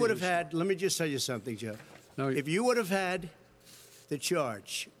if you would have had, let me just tell you something, Joe. If you would have had the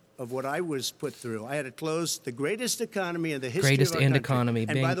charge of what I was put through, I had to close the greatest economy in the history Greatest of our and country. economy,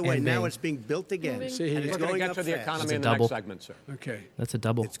 And bing, by the way, and now bing. it's being built again. See, and it's We're going to going get up to the fast. economy That's a in the double. next segment, sir. Okay. That's a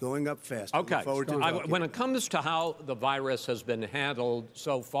double. It's going up fast. Okay. Look forward to talking. When it comes to how the virus has been handled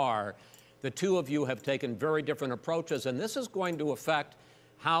so far, the two of you have taken very different approaches, and this is going to affect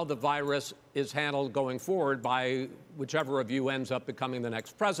how the virus is handled going forward by whichever of you ends up becoming the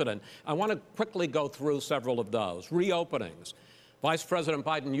next president. I want to quickly go through several of those. Reopenings. Vice President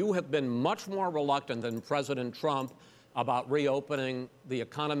Biden, you have been much more reluctant than President Trump about reopening the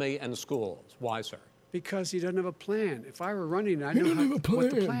economy and schools. Why, sir? Because he doesn't have a plan. If I were running, I know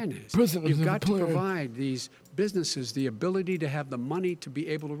what the plan is. President You've doesn't got have a to plan. provide these businesses the ability to have the money to be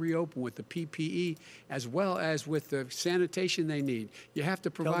able to reopen with the PPE as well as with the sanitation they need. You have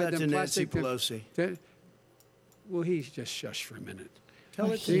to provide that them to Nancy plastic. Pelosi. Well, he's just shush for a minute.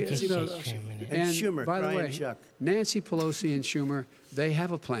 Tell it to You know, And Schumer, by the Brian way, Chuck. Nancy Pelosi and Schumer, they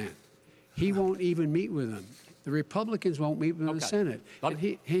have a plan. He won't even meet with them. The Republicans won't meet with him in the Senate. And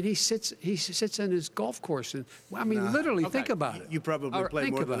he sits in his golf course. And I mean, literally, think about it. You probably play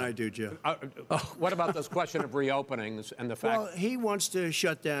Think more than about I it. do, Joe. What about this question of reopenings and the fact? Well, he wants to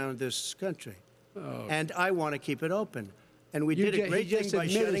shut down this country, and I want to keep it open. And we You did a ju- great he thing just by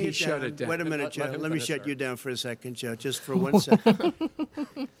admitted shutting he it shut down. it down. Wait a minute, Let Joe. him Let me finish, shut sir. you down for a second, Joe, just for 1 second.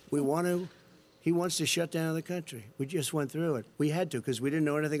 He wants to shut down the country. We just went through it. We had to because we didn't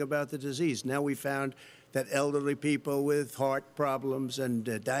know anything about the disease. Now we found that elderly people with heart problems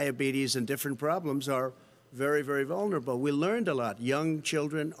and diabetes and different problems are very, very vulnerable. We learned a lot. Young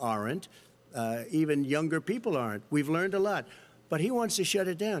children aren't. Even younger people aren't. We've learned a lot. But he wants to shut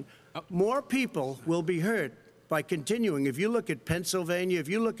it down. More people will be hurt by continuing. If you look at Pennsylvania, if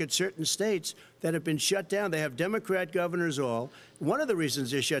you look at certain states that have been shut down, they have Democrat governors all. One of the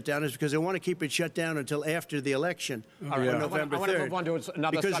reasons they're shut down is because they want to keep it shut down until after the election on November 3rd. I want to move on to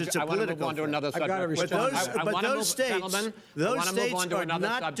another because subject. it's a I want to move political on to thing. another subject. But those states are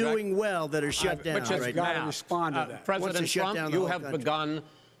not doing well that are shut down Which is right now. now. Respond to that. President Trump, you have begun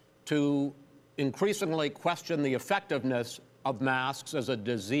to increasingly question the effectiveness of masks as a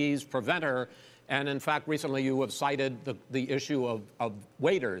disease preventer. And in fact, recently you have cited the issue of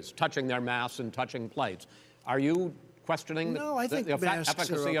waiters touching their masks and touching plates. Are you questioning No, I think the masks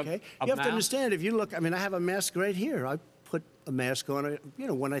efficacy are okay. of You have masks? to understand, if you look, I mean, I have a mask right here. I put a mask on,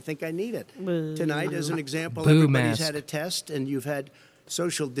 when I think I need it. Tonight, as an example, Boo everybody's mask. had a test, and you've had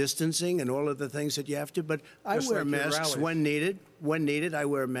social distancing and all of the things that you have to. But I Just wear like your masks rallies. when needed. When needed, I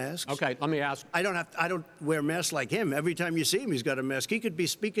wear masks. Okay, let me ask. I don't wear masks like him. Every time you see him, he's got a mask. He could be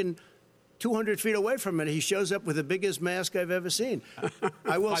speaking 200 feet away from it. He shows up with the biggest mask I've ever seen.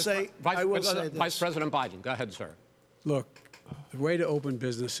 I will say this. Vice President Biden, go ahead, sir. Look, the way to open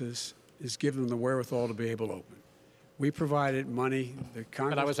businesses is give them the wherewithal to be able to open. We provided money. The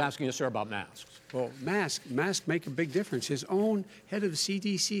Congress. But I was asking you, sir, about masks. Well, masks make a big difference. His own head of the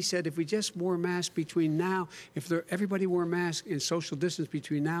CDC said if we just wore masks between now, everybody wore masks in social distance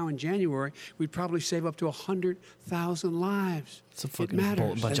between now and January, we'd probably save up to 100,000 lives. It's a fucking it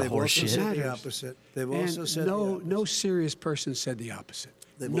matters. bunch And of they've also horse shit. said the opposite. They've also said the opposite. No serious person said the opposite.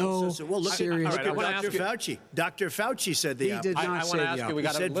 They've No also said, well, look serious at I wanna Dr. ask you- Fauci. Dr. Fauci said the He opposite. did not I say want to the ask you, we opposite. got a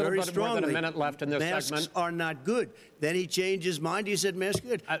He said little very bit more than a strongly, minute left in this masks segment. are not good. Then he changed his mind. He said masks are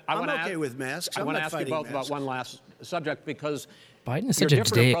good. I'm wanna okay ask- with masks. I I'm want to not ask you fighting both masks. about one last subject because Biden is your such a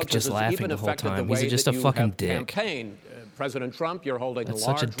different dick, approaches just has laughing even the whole affected time. the He's way just that a you fucking have dick. campaigned. President Trump, you're holding That's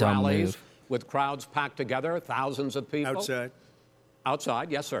such a large dumb rallies move. with crowds packed together, thousands of people. Outside. Outside,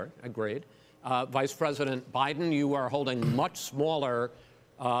 yes, sir, agreed. Vice President Biden, you are holding much smaller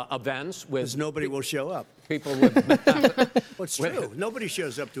events with. Because nobody will show up. People with. Well, it's true. Nobody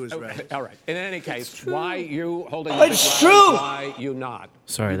shows up to his rally. All right. In any case, why you holding? It's big rallies, true. Why you not?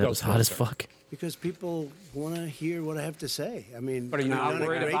 Sorry, You that go was hot first, as sir. fuck. Because people want to hear what I have to say. I mean, But are you I've not done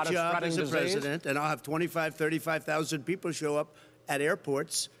worried a great about it job spreading as a disease? president, and I'll have 35,000 people show up at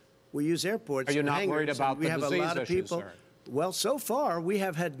airports. We use airports. Are you for not hangars, worried and about we the have a disease lot of issue, people. sir? Well, so far we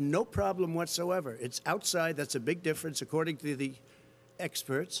have had no problem whatsoever. It's outside. That's a big difference, according to the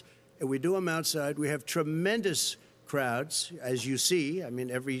experts. And we do them outside. We have tremendous crowds, as you see. I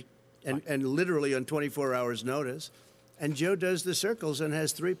mean, and literally on 24 hours' notice. And Joe does the circles and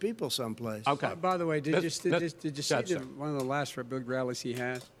has 3 people someplace. Okay. By the way, did you see Yes, sir. one of the last big rallies he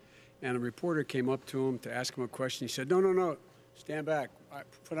had? And a reporter came up to him to ask him a question. He said, no, stand back.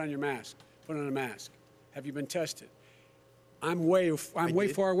 Put on your mask. Put on a mask. Have you been tested? I'm way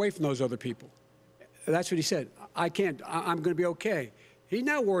far away from those other people. That's what he said. I'm going to be okay. He's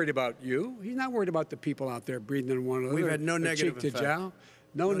not worried about you. He's not worried about the people out there breathing in one another. We've had no negative cheek to effect. jowl.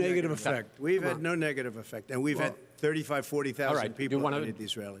 No negative effect. We've had no negative effect. And we've had 35,000, 40,000 All right. people wanna at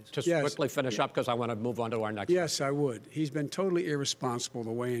these rallies. Just quickly finish up because I want to move on to our next. Yes, I would. He's been totally irresponsible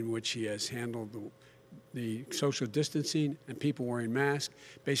the way in which he has handled the social distancing and people wearing masks,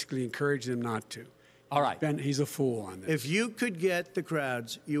 basically encouraged them not to. All right. He's a fool on this. If you could get the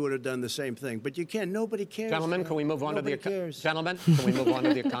crowds, you would have done the same thing. But you can't. Nobody cares. Gentlemen, can we move on Nobody to the cares. Gentlemen, can we move on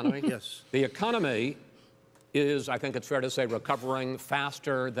to the economy? Yes. The economy is, I think it's fair to say, recovering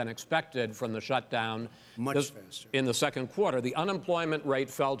faster than expected from the shutdown. Much faster. In the second quarter, the unemployment rate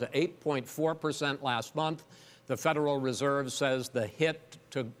fell to 8.4% last month. The Federal Reserve says the hit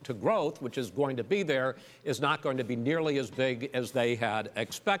to growth, which is going to be there, is not going to be nearly as big as they had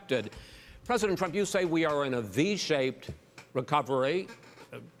expected. President Trump, you say we are in a V-shaped recovery.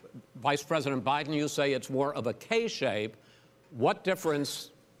 Vice President Biden, you say it's more of a K-shape. What difference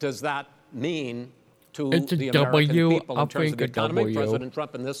does that mean to It's a the American W, people in I terms of think the a economy? W. President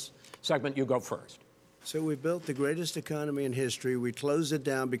Trump, in this segment, you go first. So we built the greatest economy in history. We closed it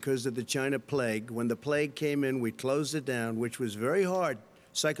down because of the China plague. When the plague came in, we closed it down, which was very hard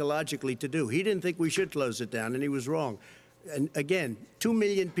psychologically to do. He didn't think we should close it down, and he was wrong. And again, 2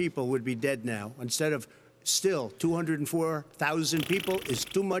 million people would be dead now instead of still 204,000 people is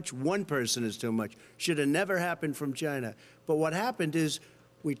too much. One person is too much. Should have never happened from China. But what happened is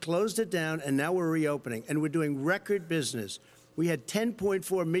we closed it down, and now we're reopening, and we're doing record business. We had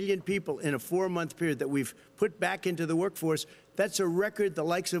 10.4 million people in a 4-month period that we've put back into the workforce. That's a record the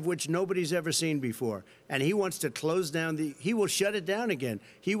likes of which nobody's ever seen before. And he wants to close down he will shut it down again.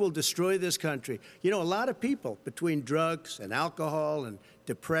 He will destroy this country. You know, a lot of people, between drugs and alcohol and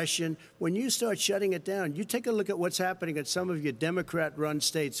depression, when you start shutting it down, you take a look at what's happening at some of your Democrat-run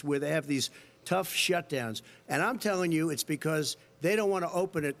states where they have these tough shutdowns. And I'm telling you, it's because they don't want to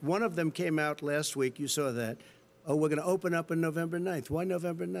open it. One of them came out last week. You saw that. Oh, we're going to open up on November 9th. Why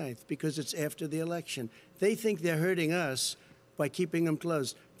November 9th? Because it's after the election. They think they're hurting us by keeping them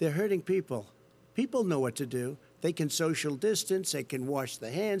closed. They're hurting people. People know what to do. They can social distance. They can wash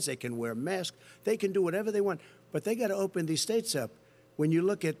their hands. They can wear masks. They can do whatever they want. But they got to open these states up. When you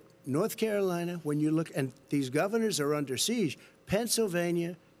look at North Carolina, and these governors are under siege,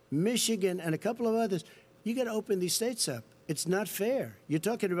 Pennsylvania, Michigan, and a couple of others, you got to open these states up. It's not fair. You're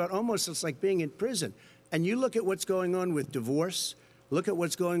talking about almost it's like being in prison. And you look at what's going on with divorce, look at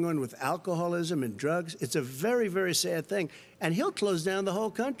what's going on with alcoholism and drugs. It's a very, very sad thing. And he'll close down the whole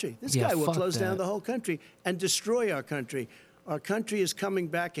country. This guy will close down the whole country and destroy our country. Our country is coming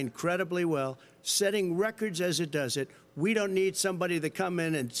back incredibly well, setting records as it does it. We don't need somebody to come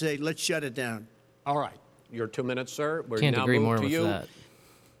in and say, let's shut it down. All right. Your 2 minutes, sir. We're Can't now agree moved more to with you. that.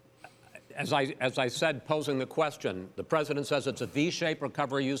 As I said, posing the question, the president says it's a V-shaped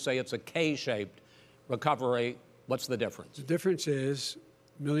recovery. You say it's a K-shaped recovery. What's the difference? The difference is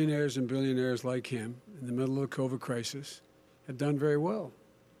millionaires and billionaires like him in the middle of the COVID crisis have done very well.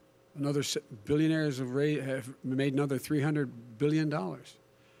 Billionaires have made another $300 billion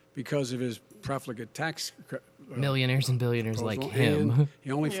because of his profligate tax. Millionaires and billionaires like proposal, him. and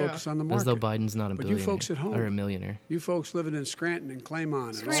he only focused on the market. As though Biden's not a But billionaire. you folks at home, or a millionaire. you folks living in Scranton and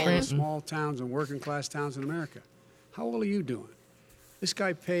Claymont and all the Scranton. small towns and working class towns in America, how well are you doing? This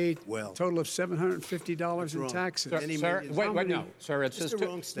guy paid a total of $750 in taxes. Sir, wait, no. Sir, it's It's his the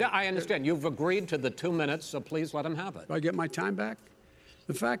wrong Yeah, I understand. You've agreed to the 2 minutes, so please let him have it. Do I get my time back?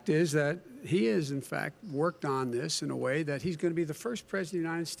 The fact is that he has, in fact, worked on this in a way that he's going to be the first president of the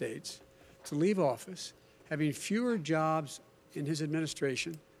United States to leave office having fewer jobs in his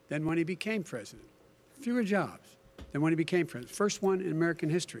administration than when he became president. Fewer jobs than when he became president. First one in American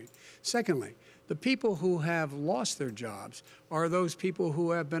history. Secondly, the people who have lost their jobs are those people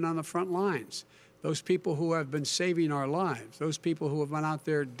who have been on the front lines, those people who have been saving our lives, those people who have been out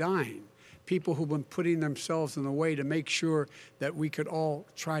there dying, people who've been putting themselves in the way to make sure that we could all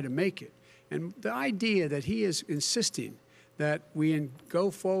try to make it. And the idea that he is insisting that we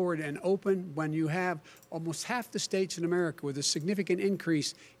go forward and open when you have almost half the states in America with a significant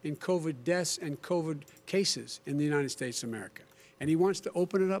increase in COVID deaths and COVID cases in the United States of America. And he wants to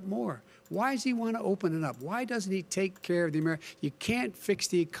open it up more. Why does he want to open it up? Why doesn't he take care of the American? You can't fix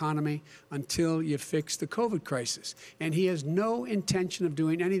the economy until you fix the COVID crisis. And he has no intention of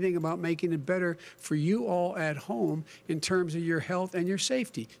doing anything about making it better for you all at home in terms of your health and your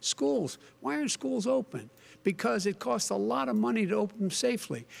safety. Schools, why aren't schools open? Because it costs a lot of money to open them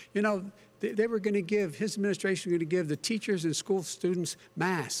safely. You know, they were going to give, his administration was going to give the teachers and school students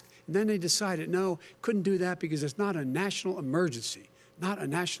masks. And then they decided, no, couldn't do that because it's not a national emergency. Not a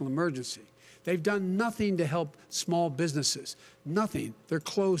national emergency. They've done nothing to help small businesses. Nothing. They're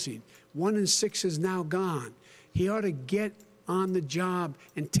closing. 1 in 6 is now gone. He ought to get on the job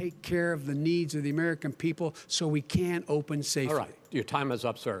and take care of the needs of the American people so we can open safely. All right. Your time is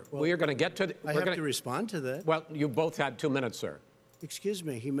up, sir. Well, we are going to get to... I have to respond to that. Well, you both had 2 minutes, sir. Excuse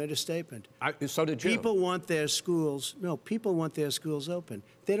me, he made a statement. So did you. People want their schools open.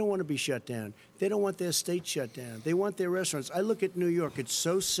 They don't want to be shut down. They don't want their state shut down. They want their restaurants. I look at New York. It's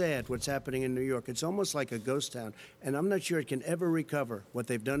so sad what's happening in New York. It's almost like a ghost town. And I'm not sure it can ever recover what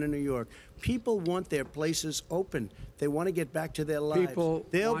they've done in New York. People want their places open. They want to get back to their lives.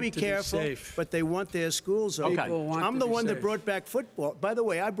 They'll be careful, but they want their schools open. I'm the one that brought back football. By the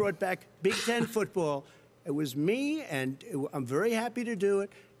way, I brought back Big Ten football. It was me, and I'm very happy to do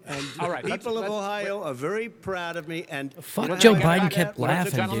it. And all right, people of Ohio are very proud of me. And Fuck, Joe Biden kept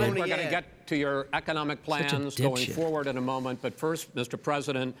laughing, Gentlemen, dude. we're going to get to your economic plans going forward in a moment. But first, Mr.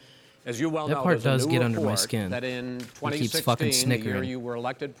 President, as you well That know, part there's a does new get under my report skin. that in He keeps fucking 2016, the year snickering. you were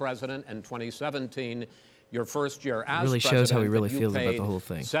elected president, and 2017, your first year as really president, shows how he really that you feels about paid the whole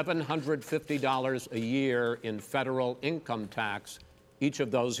thing. $750 a year in federal income tax each of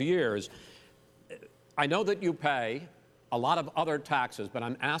those years. I know that you pay a lot of other taxes, but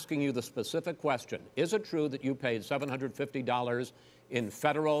I'm asking you the specific question. Is it true that you paid $750 in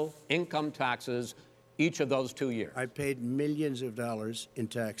federal income taxes each of those 2 years? I paid millions of dollars in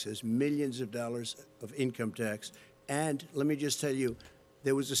taxes, millions of dollars of income tax. And let me just tell you,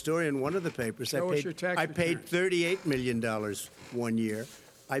 there was a story in one of the papers. Show us your tax I paid $38 million 1 year.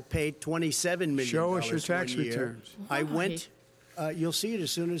 I paid $27 million. Show us your tax 1 year. returns. I went. You'll see it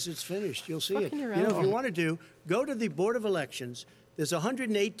as soon as it's finished. You'll see it. Fucking You know, irrelevant. if you want to go to the Board of Elections. There's a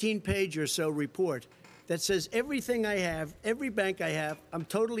 118-page or so report that says everything I have, every bank I have, I'm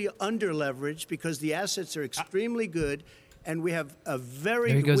totally under-leveraged because the assets are extremely good, and we have a very...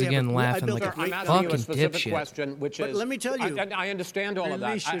 There he goes we have again, a- I laughing built like a a great- I'm asking you a fucking specific dipshit. question, which But is... let me tell you- I understand all of that.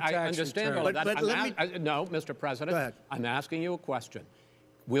 Release your I tax understand all of that. return. But let me- No, Mr. President. Go ahead. I'm asking you a question.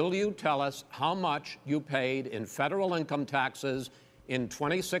 Will you tell us how much you paid in federal income taxes in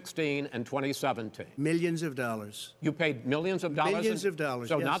 2016 and 2017? Millions of dollars. You paid millions of dollars? Millions of dollars.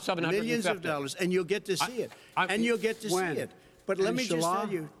 So yes. not 750? Millions of dollars, and you'll get to see it. And you'll get to see When? it. But let me just Inshallah?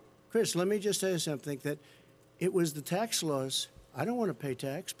 tell you, Chris, let me just tell you something, that it was the tax laws. I don't want to pay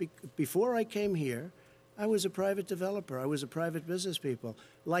tax. Before I came here, I was a private developer. I was a private business people.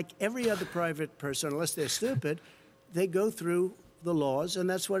 Like every other private person, unless they're stupid, they go through the laws, and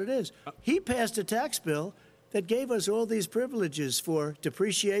that's what it is. He passed a tax bill that gave us all these privileges for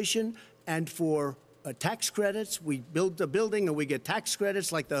depreciation and for tax credits. We build a building and we get tax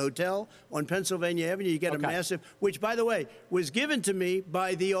credits, like the hotel on Pennsylvania Avenue. You get a massive, which, by the way, was given to me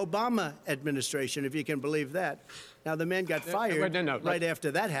by the Obama administration, if you can believe that. Now, the man got fired right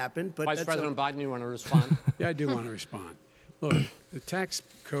after that happened. But Vice President Biden, you want to respond? Yeah, I do want to respond. Look, the tax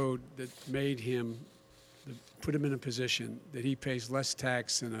code that made him, put him in a position that he pays less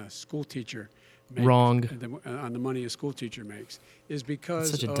tax than a school teacher makes, Wrong. On the money a school teacher makes, is because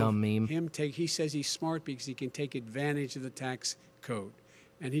That's such a of dumb meme. he says he's smart because he can take advantage of the tax code.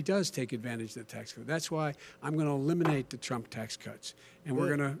 And he does take advantage of the tax code. That's why I'm going to eliminate the Trump tax cuts. And I'm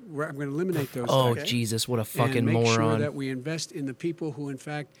going to eliminate those Oh, tax Jesus, what a fucking and make sure moron. that we invest in the people who, in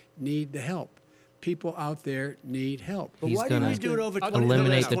fact, need the help. People out there need help. But why didn't you do it over 20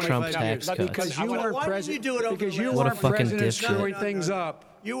 eliminate the 25 Trump years? tax cuts. Because you weren't Why didn't you president. do it over Because the you last- What a weren't fucking president dipshit. screwing things up.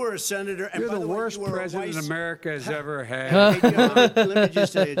 You were a senator, and You're by the the way, worst you were a president president America has ever had. Hey, Joe, let me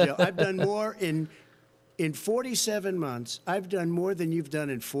just tell you, Joe. I've done more in 47 months. I've done more than you've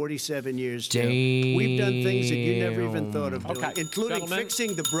done in 47 years, Joe. We've done things that you never even thought of doing, including Gentlemen.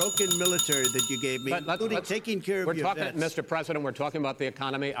 fixing the broken military that you gave me, including taking care of your vets. Mr. President, we're talking about the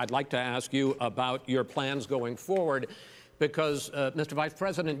economy. I'd like to ask you about your plans going forward because, Mr. Vice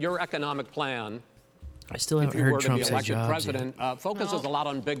President, your economic plan, I still if haven't you heard were to Trump be say elected jobs president, focuses a lot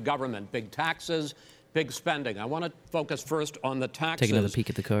on big government, big taxes, big spending. I want to focus first on the taxes. Take another peek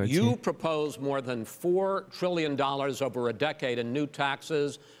at the cards. You here. propose more than $4 trillion over a decade in new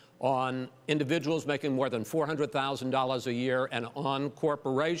taxes on individuals making more than $400,000 a year and on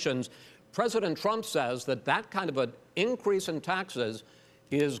corporations. President Trump says that that kind of an increase in taxes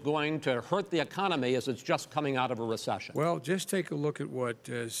is going to hurt the economy as it's just coming out of a recession. Well, just take a look at what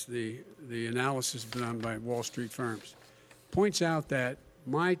is the analysis done by Wall Street firms. Points out that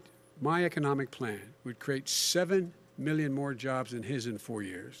my economic plan would create 7 million more jobs than his in 4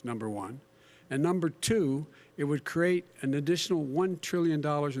 years, number one. And number two, it would create an additional $1 trillion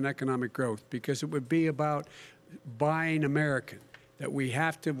in economic growth because it would be about buying American. That we're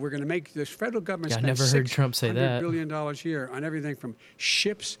going to make this federal government spend never heard Trump say that. $600 billion a year on everything from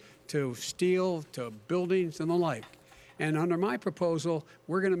ships to steel to buildings and the like. And under my proposal,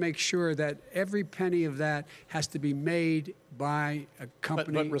 we're going to make sure that every penny of that has to be made by a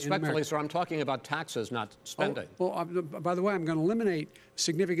company. But respectfully, sir, I'm talking about taxes, not spending. By the way, I'm going to eliminate a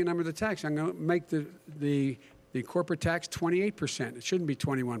significant number of the tax. I'm going to make the corporate tax 28%. It shouldn't be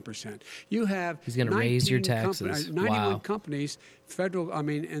 21%. You have He's going to raise your taxes. 91 companies,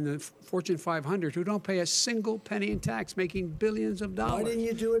 in the Fortune 500, who don't pay a single penny in tax, making billions of dollars. Why didn't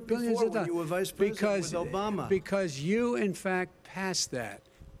you do it before when you were vice president with Obama? Because you, in fact, passed that.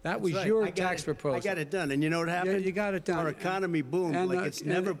 That was your tax proposal. I got it done. And you know what happened? Yeah, you got it done. Our economy boomed like it's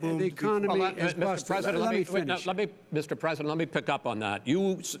never boomed. The economy is busted. Mr. President, let me pick up on that.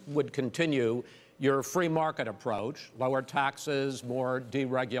 You would continue your free market approach, lower taxes, more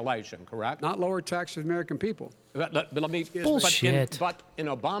deregulation, correct? Not lower taxes for American people. But let me. Bullshit. But in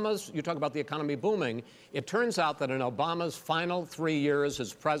Obama's, you talk about the economy booming. It turns out that in Obama's final 3 years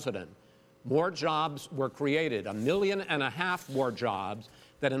as president, more jobs were created, 1.5 million more jobs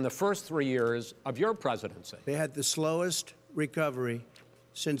than in the first 3 years of your presidency. They had the slowest recovery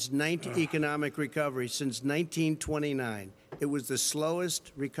economic recovery since 1929. It was the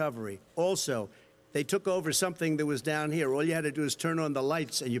slowest recovery. Also, they took over something that was down here. All you had to do is turn on the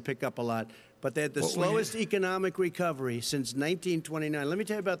lights and you pick up a lot. But they had the slowest economic recovery since 1929. Let me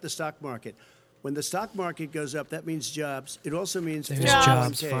tell you about the stock market. When the stock market goes up, that means jobs. It also means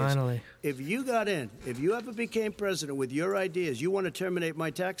jobs, finally. If you got in, if you ever became president with your ideas, you want to terminate my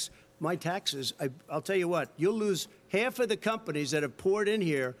taxes, I'll tell you what, you'll lose half of the companies that have poured in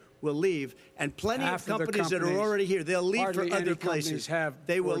here will leave, and plenty of companies that are already here, they'll leave for other places.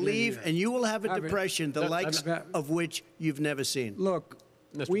 They will leave, and you will have a depression, the likes of which you've never seen. Look,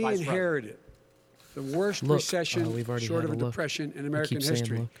 we inherited the worst recession short of a depression in American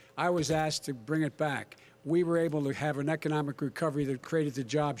history. I was asked to bring it back. We were able to have an economic recovery that created the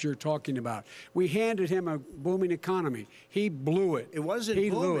jobs you're talking about. We handed him a booming economy. He blew it. It wasn't booming.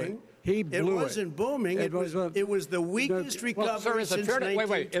 Blew it. He blew it. It wasn't booming. It was the weakest recovery since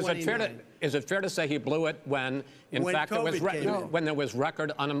 1929. Is it fair to say he blew it when fact, when there was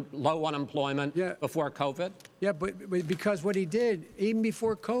record low unemployment before COVID? Yeah, but because what he did, even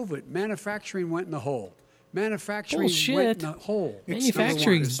before COVID, manufacturing went in the hole. Manufacturing went in the hole.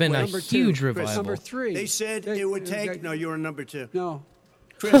 Manufacturing's been a huge revival. Number three. They said it would take. No, you're on number two. No.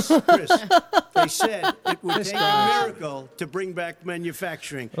 Chris, they said it would take a miracle to bring back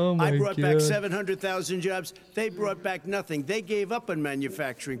manufacturing. I brought back 700,000 jobs. They brought back nothing. They gave up on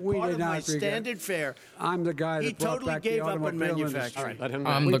manufacturing. Part of my standard fare. I'm the guy that brought back the automobile industry. All right, let him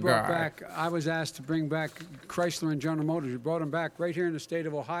I'm the guy. I was asked to bring back Chrysler and General Motors. We brought them back right here in the state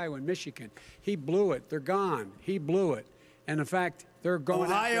of Ohio and Michigan. He blew it. They're gone. He blew it. And in fact, they're going.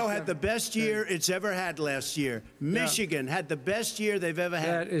 Ohio had the best year it's ever had last year. Michigan had the best year they've ever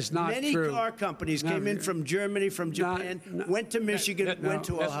had. That is not Many true. car companies came in from Germany, from Japan, went to Michigan, went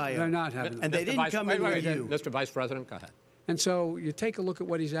to Ohio. They're not having and they didn't come in with you. Mr. Vice President, go ahead. And so you take a look at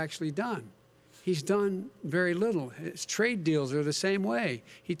what he's actually done. He's done very little. His trade deals are the same way.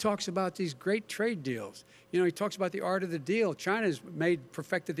 He talks about these great trade deals. You know, he talks about the art of the deal. China's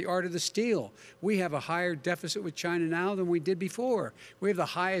perfected the art of the steal. We have a higher deficit with China now than we did before. We have the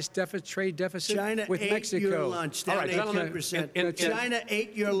highest trade deficit with Mexico. China ate your lunch, down 18%. China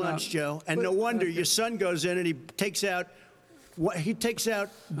ate your lunch, Joe, and no wonder your son goes in and he takes out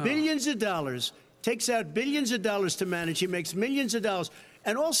billions of dollars, to manage. He makes millions of dollars.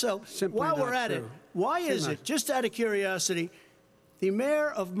 And also, while we're at it, why is it, just out of curiosity, the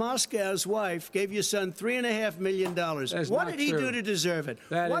mayor of Moscow's wife gave your son $3.5 million. What did he do to deserve it?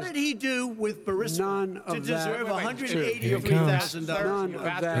 What did he do with Burisma to deserve $183,000? Here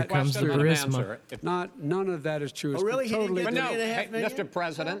comes the Burisma. None of that is true. Oh, really? He didn't get $3.5 million? Mr.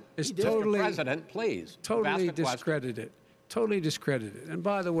 President, Mr. President, please. Totally discredited. Totally discredited. And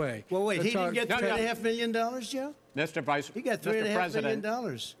by the way, well, wait, he didn't get $3.5 million, Joe? Mr. Vice, He got Mr. $3.5 million.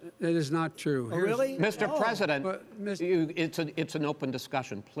 President. That is not true. Oh, really? Mr. Oh. President, But, it's an open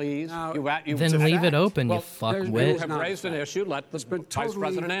discussion. Please, Now- Then leave it open, you You fuckwit. have raised an issue. Let the been Vice totally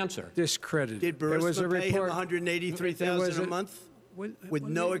President answer. discredited. Did There was a Burisma pay him report. $183,000 a month with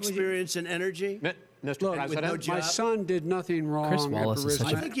no experience in energy? Mr. Look, President, my son did nothing wrong. Chris at Wallace is Burisma.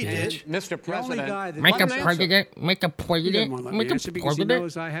 such a I think he bitch. did. Mr. The only President, guy that Make a let me answer. president. Make a He didn't president. want to let Make me a answer because he president.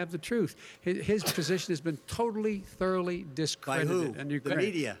 knows I have the truth. His position has been totally, thoroughly discredited. who? And The Ukraine.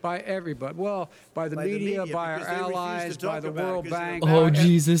 media? By everybody. Well, by the media, by our because they refuse to allies, by talk the about it World because they're Bank. Oh, by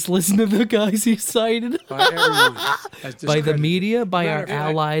Jesus. Listen to the guys he cited. By everyone. As By the discredited. media, by Matter our of fact-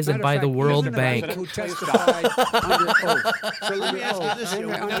 allies, and matter by of the fact, World even the Bank. people who testified under oath. So let me ask you this, Joe.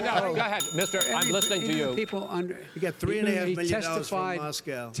 No, go ahead, Mr. I'm listening to you. People under, He got $3.5 he million from testified-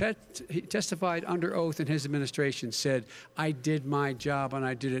 Moscow. He testified under oath in his administration, said, I did my job and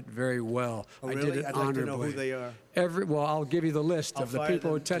I did it very well. Oh, I really? did it I'd like to honorably. know who they are. Well, I'll give you the list I'll of the fire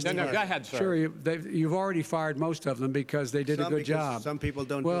people who them. testified. No, go ahead, sir. Sure, you've already fired most of them because they did a Some good because job. some people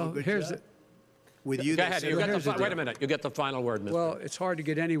don't well, do a good here's job. The, With you, Go they ahead. say- You get here's the wait a deal. minute. You get the final word, Mr. well, it's hard to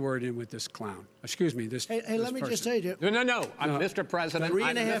get any word in with this clown. Excuse me, this. Hey, this let me just person. say, Joe. No. I'm Mr. President. I'm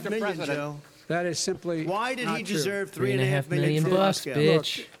 $3.5 Mr. million, President. Joe. That is simply Why did not he true. deserve $3.5 $3.5 million from bucks, Moscow?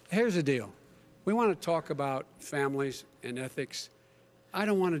 bitch. Look, here's the deal. We want to talk about families and ethics. I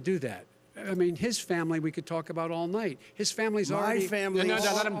don't want to do that. I mean, his family we could talk about all night. His family's My already... family, No,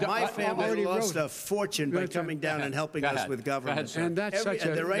 let him go. my Already family lost wrote. a fortune by coming down and helping Go us ahead. with Go ahead, government. sir. And that's such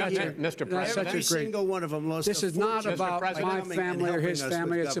a... they're right that's here. a- Mr. That's President. such Every a great... single one of them lost This a is not fortune about President. my coming and family or helping his us with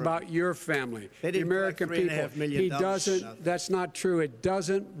family. It's government. about your family, They the didn't American collect people. $3.5 million He nothing. doesn't... That's not true. It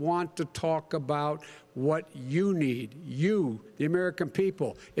doesn't want to talk about what you need. You, the American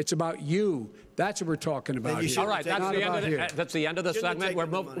people. It's about you. That's what we're talking about you here. should All right, Not that's the end of the Shouldn't have segment.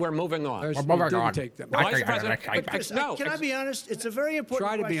 taken the money. We're moving on. There's- Oh, my he didn't God. take them. Vice President, no. Can I be honest? It's a very important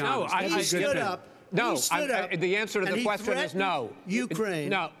Try to be question. honest. No, He stood up. No, he stood up, the answer to and the he question is no. threatened Ukraine.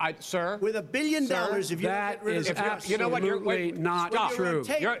 No, sir. With $1 billion, Sir, if you don't that get rid of is the Russians. You know what? You're absolutely not stop. true.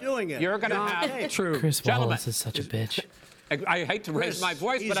 You're doing it. You're going to Not have true. Chris Gentlemen. Wallace is such a bitch. I hate to raise Chris, my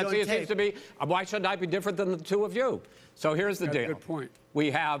voice, but he's it on seems tape. to be, why should I be different than the two of you? So here's the Got a deal. good point. We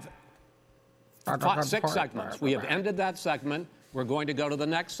have 6 segments. We have ended that segment. We're going to go to the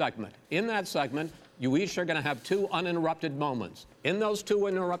next segment. In that segment, you each are going to have 2 uninterrupted moments. In those 2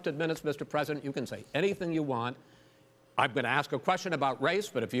 uninterrupted minutes, Mr. President, you can say anything you want. I'm going to ask a question about race,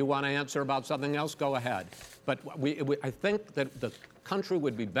 but if you want to answer about something else, go ahead. But I think that the country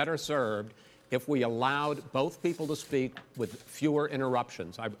would be better served if we allowed both people to speak with fewer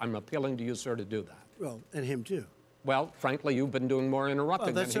interruptions. I'm appealing to you, sir, to do that. Well, and him too. Well, frankly, you've been doing more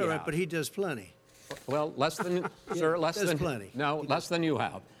interrupting Well, that's than all he right, has. but he does plenty. Well, less than, sir, less there's than plenty. No, less than you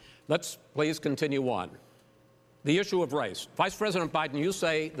have. Let's please continue on. The issue of race. Vice President Biden, you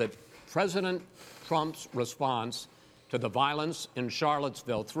say that President Trump's response to the violence in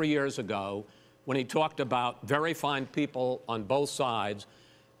Charlottesville 3 years ago, when he talked about very fine people on both sides,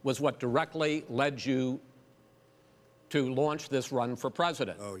 was what directly led you to launch this run for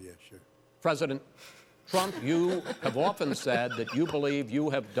president. Oh, yeah, sure. President Trump, you have often said that you believe you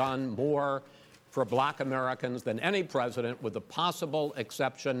have done more for black Americans than any president, with the possible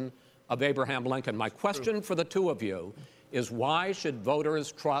exception of Abraham Lincoln. My question for the two of you is, why should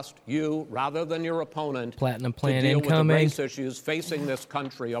voters trust you rather than your opponent Platinum plan to deal incoming. with the race issues facing this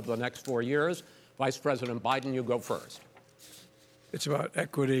country over the next 4 years? Vice President Biden, you go first. It's about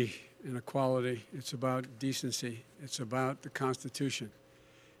equity and equality. It's about decency. It's about the Constitution.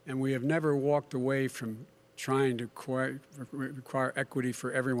 And we have never walked away from trying to require equity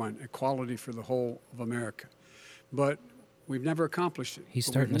for everyone, equality for the whole of America. But we've never accomplished it. He's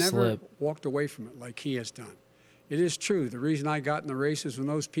But starting we've to never slip. walked away from it like he has done. It is true. The reason I got in the race is when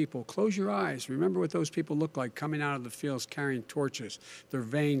those people, close your eyes, remember what those people looked like coming out of the fields carrying torches, their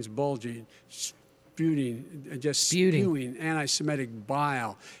veins bulging, spewing anti-Semitic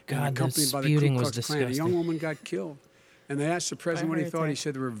bile, and God, the accompanied by the spewing Ku was Klux Klan. A young disgusting. woman got killed. And they asked the president what he thought. He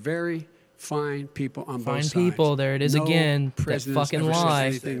said there were very fine people on both Fine sides. people, there it is No again. That president's fucking ever said lie.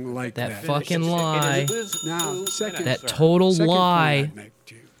 anything like That fucking lie. Now, second, That total second point lie. I'd make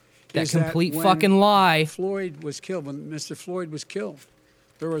to you That is complete when fucking lie. Floyd was killed, when Mr. Floyd was killed,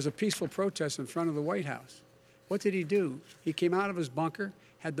 there was a peaceful protest in front of the White House. What did he do? He came out of his bunker,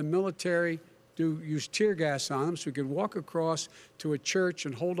 had the military use tear gas on him so he could walk across to a church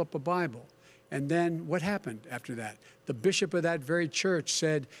and hold up a Bible. And then what happened after that? The bishop of that very church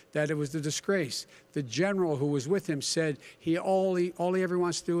said that it was a disgrace. The general who was with him said all he ever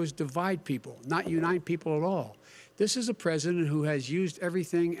wants to do is divide people, not unite people at all. This is a president who has used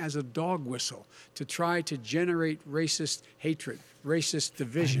everything as a dog whistle to try to generate racist hatred, racist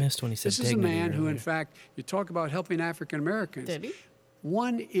division. I missed when he said this is a dignity man who, in earlier. fact, you talk about helping African Americans. Did he?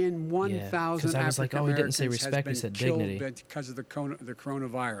 1 in 1,000 'cause I was like, African oh, he didn't say Americans has respect, he been said killed dignity. because of the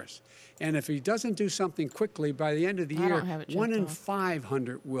coronavirus. And if he doesn't do something quickly, by the end of the I year, don't have it 1 checked in off.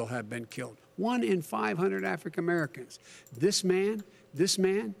 500 will have been killed. 1 in 500 African Americans. This man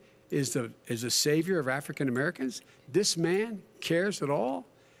is a savior of African Americans. This man cares at all.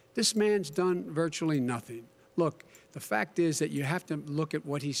 This man's done virtually nothing. Look, the fact is that you have to look at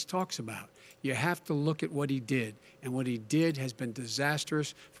what he talks about. You have to look at what he did. And what he did has been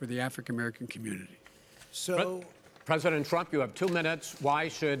disastrous for the African American community. So, President Trump, you have 2 minutes. Why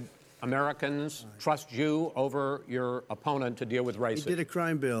should Americans trust you over your opponent to deal with he racism? did a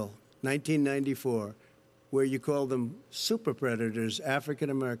crime bill, 1994, where you call them super predators, African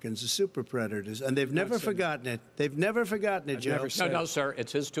Americans, the super predators, and they've never forgotten it. They've never forgotten it, Joe. No, sir,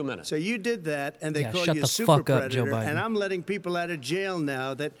 it's his 2 minutes. So you did that, and they Yeah, call shut you a the super fuck up, Joe predator, Biden. and I'm letting people out of jail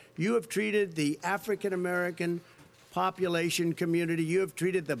now that you have treated the African American population community, you have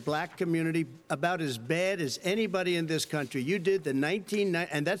treated the black community about as bad as anybody in this country. You did the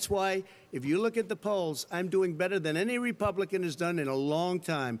and that's why, if you look at the polls, I'm doing better than any Republican has done in a long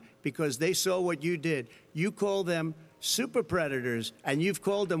time, because they saw what you did. You call them super predators, and you've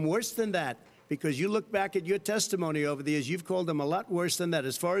called them worse than that, because you look back at your testimony over the years, you've called them a lot worse than that.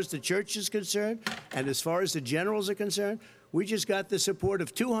 As far as the church is concerned, and as far as the generals are concerned, we just got the support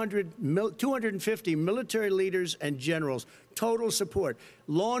of 250 military leaders and generals, total support.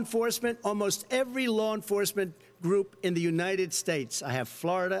 Law enforcement, almost every law enforcement group in the United States. I have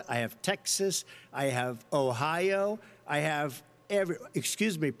Florida, I have Texas, I have Ohio, I have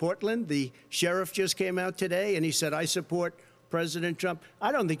Portland. The sheriff just came out today and he said, I support President Trump.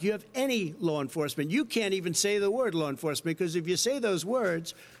 I don't think you have any law enforcement. You can't even say the word law enforcement, because if you say those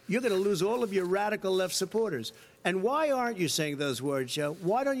words, you're going to lose all of your radical left supporters. And why aren't you saying those words, Joe?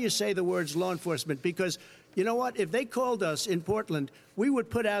 Why don't you say the words law enforcement? Because you know what? If they called us in Portland, we would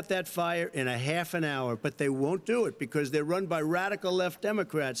put out that fire in a half an hour, but they won't do it because they're run by radical left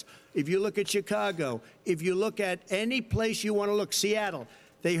Democrats. If you look at Chicago, if you look at any place you want to look, Seattle,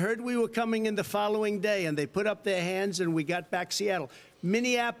 they heard we were coming in the following day, and they put up their hands, and we got back Seattle.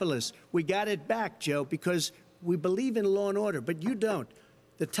 Minneapolis, we got it back, Joe, because we believe in law and order, but you don't.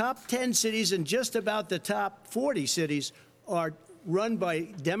 The top 10 cities and just about the top 40 cities are run by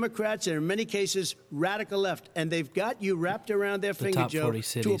Democrats and, in many cases, radical left. And they've got you wrapped around their finger, Joe,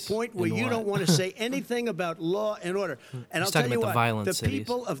 to a point where you don't want to say anything about law and order. And I'll tell you what, the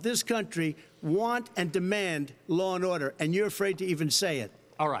people of this country want and demand law and order, and you're afraid to even say it.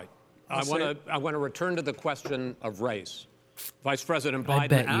 All right. I want to return to the question of race. Vice President I Biden,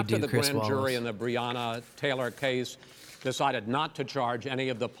 bet you after do, the Chris grand jury Wallace. in the Breonna Taylor case decided not to charge any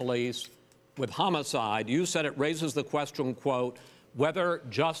of the police with homicide, you said it raises the question, quote, whether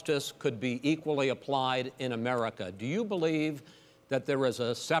justice could be equally applied in America. Do you believe that there is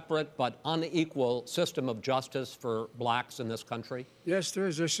a separate but unequal system of justice for blacks in this country? Yes, there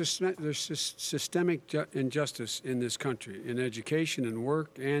is. There's systemic injustice in this country, in education and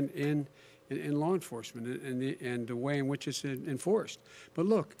work and in law enforcement and the way in which it's enforced. But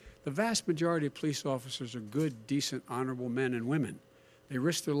look, the vast majority of police officers are good, decent, honorable men and women. They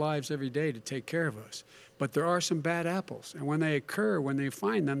risk their lives every day to take care of us. But there are some bad apples. And when they occur, when they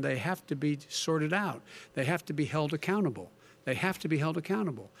find them, they have to be sorted out. They have to be held accountable. They have to be held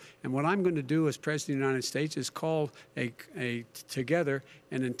accountable. And what I'm going to do as President of the United States is call together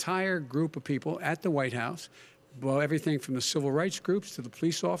an entire group of people at the White House, well, everything from the civil rights groups to the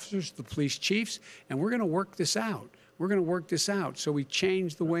police officers, to the police chiefs, and we're going to work this out. We're going to work this out so we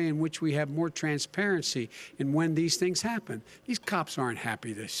change the way in which we have more transparency in when these things happen. These cops aren't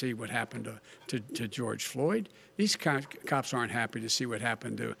happy to see what happened to George Floyd. These cops aren't happy to see what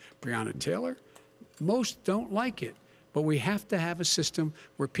happened to Breonna Taylor. Most don't like it. But we have to have a system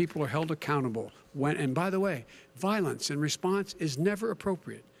where people are held accountable. And by the way, violence in response is never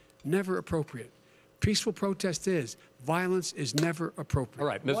appropriate. Never appropriate. Peaceful protest is. Violence is never appropriate. All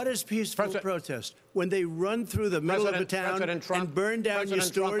right, What is peaceful protest? When they run through the middle of a town and burn down your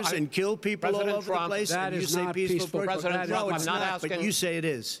stores and kill people all over the place, and you say peaceful protest? President Trump, No, it's I'm not not, asking. but you say it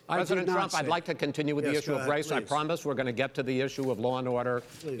is. President Trump, I'd like to continue with the issue of race. I please. promise we're going to get to the issue of law and order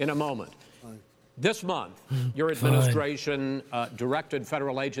in a moment. Fine. This month, your administration directed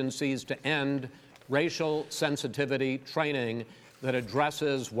federal agencies to end racial sensitivity training that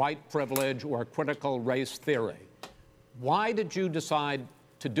addresses white privilege or critical race theory. Why did you decide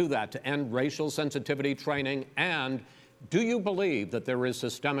to do that, to end racial sensitivity training? And do you believe that there is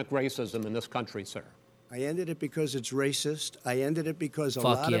systemic racism in this country, sir? I ended it because it's racist. I ended it because a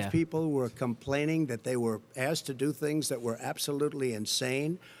Fuck lot yeah. of people were complaining that they were asked to do things that were absolutely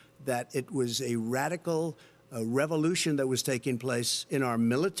insane, that it was a radical revolution that was taking place in our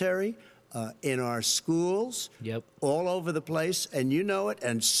military, in our schools, all over the place, and you know it,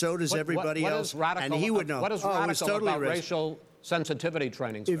 and so does everybody what else. Is radical, and he would know. What is it was radical totally about racist. racial sensitivity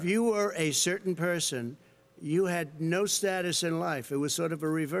training? If you were a certain person, you had no status in life. It was sort of a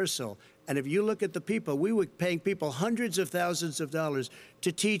reversal. And if you look at the people, we were paying people hundreds of thousands of dollars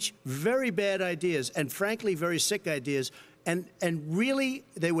to teach very bad ideas and, frankly, very sick ideas. And really,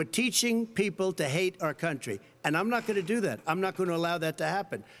 they were teaching people to hate our country. And I'm not going to do that. I'm not going to allow that to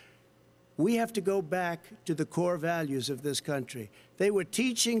happen. We have to go back to the core values of this country. They were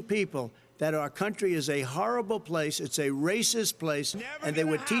teaching people that our country is a horrible place, it's a racist place, and they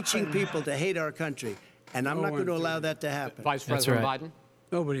were teaching people to hate our country. And I'm not going to allow that to happen. Vice President Biden?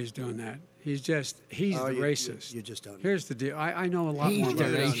 Nobody's doing that. He's the racist. You just don't know. Here's the deal. I know a lot more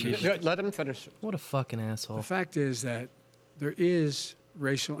about this. Let him finish. What a fucking asshole. The fact is that there is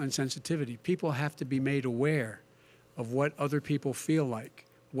racial insensitivity. People have to be made aware of what other people feel like,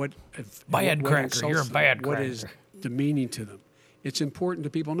 what Bad what cracker, insults you're a them, bad what is cracker. demeaning to them. It's important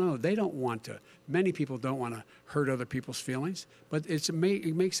that people know. They don't want to. Many people don't want to hurt other people's feelings, but it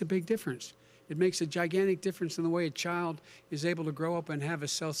makes a big difference. It makes a gigantic difference in the way a child is able to grow up and have a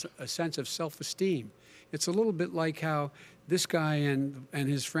sense of self-esteem. It's a little bit like how this guy and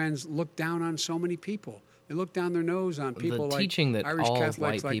his friends look down on so many people. They look down their nose on people like teaching that Irish all Catholics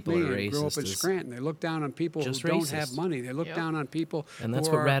white like people me are and grew up racist in is Scranton. They look down on people who just don't racist. have money. They look down on people And that's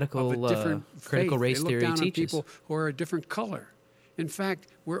who what are radical, of a different critical faith. race They look theory down on teaches. people who are a different color. In fact,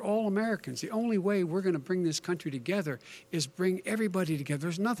 we're all Americans. The only way we're going to bring this country together is bring everybody together.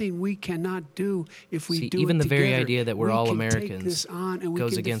 There's nothing we cannot do if we do even it the very together. idea that we're We all can take Americans this on and we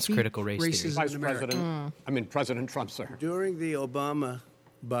goes can against defeat critical race theory. racism Vice in America. President Trump, sir. During the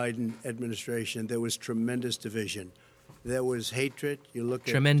Obama-Biden administration, there was tremendous division. There was hatred. You look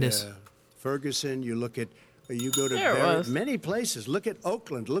Tremendous. at Ferguson. You look at. You go to There it was. many places. Look at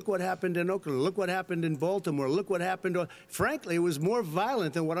Oakland. Look what happened in Oakland. Look what happened in Baltimore. Look what happened. Frankly, it was more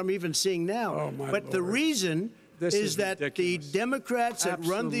violent than what I'm even seeing now. Oh, my but the Lord. reason This is is that ridiculous. the Democrats that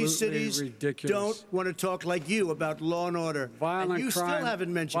run these Absolutely cities ridiculous. don't want to talk like you about law and order. Violent and you crime, still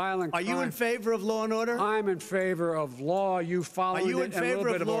haven't mentioned. violent Are you in crime. favor of law and order? I'm in favor of law. You follow Are you it in and a little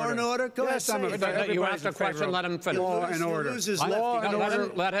favor bit of law and order? Go yes, ahead, I'm say in it. favor. You Everybody's asked a in favor question, of let him finish. Law and order. Law and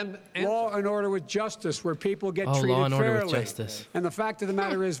order. Let him answer. Law and order with justice, where people get Oh, treated law and order fairly. with justice. And the fact of the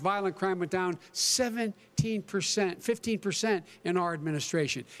matter is, violent crime went down 15% in our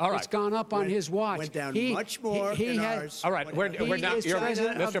administration. All right. It's gone up on his watch. Went down much more in ours. All right, we're He now. is You're,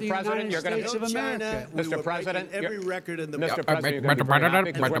 president of Mr. the President, United you're going States to. of America. We Mr. were President, breaking every you're- record in the Mr. book. President, you're going to be very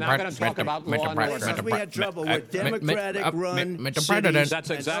happy because we're not going to talk about law and order. That's what we had trouble with. Democratic-run cities. That's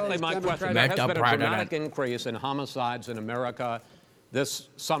exactly my question. There has been a dramatic increase in homicides in America this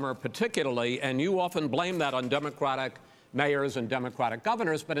summer particularly, and you often blame that on Democratic mayors and Democratic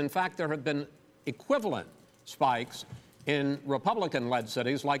governors, but in fact there have been equivalent spikes in Republican-led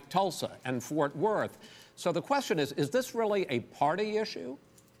cities like Tulsa and Fort Worth. So the question is this really a party issue?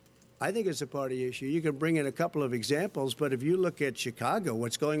 I think it's a party issue. You can bring in a couple of examples, but if you look at Chicago,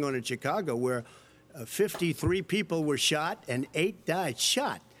 what's going on in Chicago, where 53 people were shot and 8 died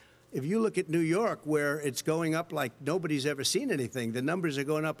shot. If you look at New York, where it's going up like nobody's ever seen anything, the numbers are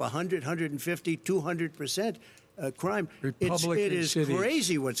going up 100, 150, 200%. Crime. It is cities.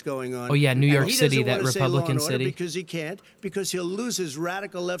 crazy what's going on. Oh, yeah, New York And he City, doesn't that wanna say law and Republican order city. because he can't, because he'll lose his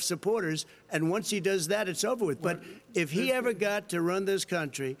radical left supporters, and once he does that, it's over with. But if he ever got to run this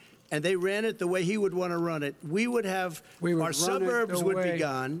country, and they ran it the way he would want to run it, we would have our suburbs would be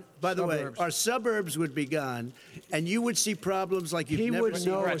gone. By the way, our suburbs would be gone, and you would see problems like you've He never would seen.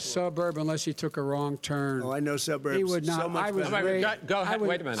 know a suburb unless he took a wrong turn. Oh, I know suburbs. He would not. So much I was better. raised. Go ahead.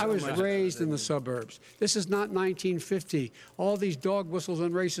 Wait a minute. I was So much raised in the suburbs. This is not 1950. All these dog whistles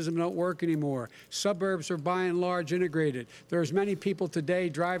and racism don't work anymore. Suburbs are by and large integrated. There's many people today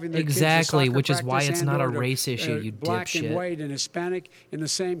driving their Exactly, kids to soccer which is why practice it's and not a or to, race issue, you black dipshit. and white and Hispanic in the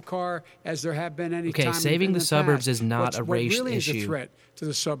same car as there have been any Okay, time saving in the the suburbs past. is not a race what really is a issue. threat to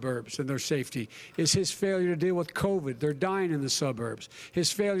the suburbs and their safety is his failure to deal with COVID. They're dying in the suburbs.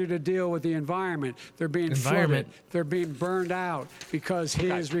 His failure to deal with the environment. They're being flooded. They're being burned out because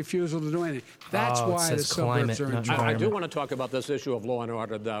his refusal to do anything. That's why the suburbs are in trouble. I do want to talk about this issue of law and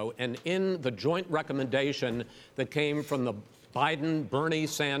order, though. And in the joint recommendation that came from the Biden-Bernie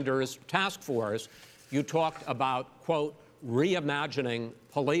Sanders task force, you talked about, quote, reimagining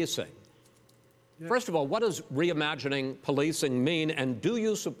policing. First of all, what does reimagining policing mean, and do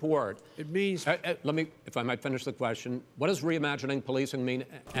you support? It means. Let me, if I might finish the question. What does reimagining policing mean,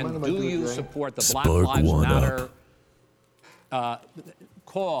 and Mind if I do do you a drink? support the Spark Black Lives one Matter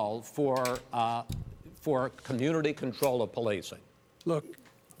call for community control of policing? Look,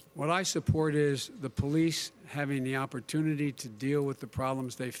 what I support is the police having the opportunity to deal with the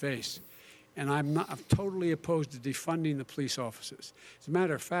problems they face. And I'm totally opposed to defunding the police officers. As a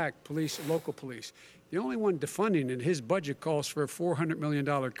matter of fact, local police, the only one defunding it, his budget calls for a $400 million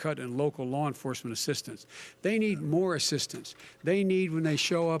cut in local law enforcement assistance. They need more assistance. They need, when they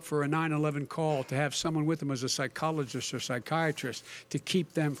show up for a 9/11 call, to have someone with them as a psychologist or psychiatrist to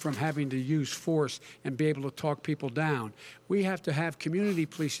keep them from having to use force and be able to talk people down. We have to have community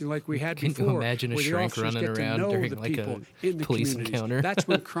policing like we had Can before. you imagine a where the shrink officers running get to around know during the like people a in the police communities. encounter? That's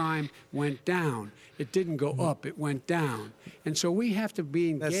when crime went down. It didn't go up, it went down. And so we have to be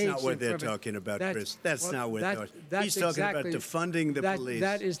engaged. That's not what in they're prevent- talking about, That's- Chris. That's well, not what that- they're talking about. that's He's talking about exactly- defunding the police.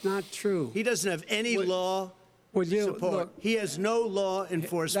 That is not true. He doesn't have any law support. look, He has no law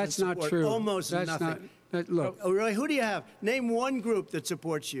enforcement That's not support. true. Almost That's nothing. look. Oh, really? Who do you have? Name one group that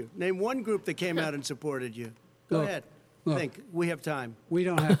supports you. Name one group that came out and supported you. Go Look, ahead. look. Think. We have time. We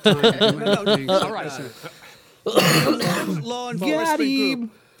don't have time to do anything. All right. Law enforcement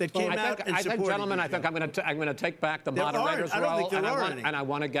group that came out and I supported think, gentlemen, you, I think I'm going to take back the There aren't. moderator's I don't role, think there and are any. I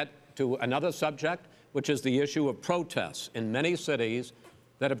want to get to another subject, which is the issue of protests in many cities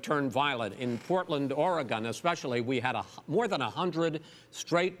that have turned violent. In Portland, Oregon, especially, we had more than 100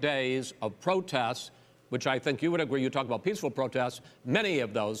 straight days of protests, which I think you would agree. You talk about peaceful protests. Many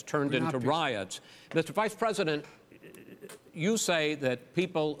of those turned into riots. Mr. Vice President, you say that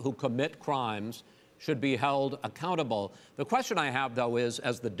people who commit crimes should be held accountable. The question I have, though, is,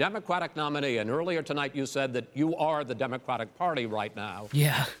 as the Democratic nominee, and earlier tonight you said that you are the Democratic Party right now.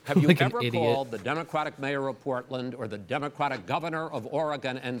 Yeah, Have you like an ever idiot. called the Democratic mayor of Portland or the Democratic governor of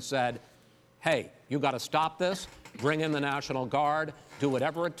Oregon and said, hey, you got to stop this, bring in the National Guard, do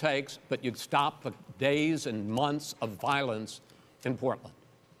whatever it takes, but you stop the days and months of violence in Portland?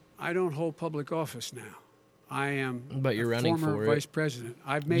 I don't hold public office now. I am But you're running former for it. vice president.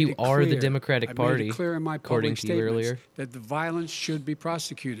 I've made You it are the clear- Democratic I've Party, made it clear in my according public to you statements earlier. that the violence should be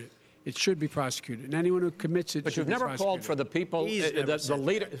prosecuted. It should be prosecuted, and anyone who commits it But should you've be never prosecuted. called for the people, the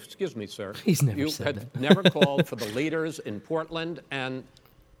leader. Excuse me, sir. He's never you said had that. never called for the leaders in Portland and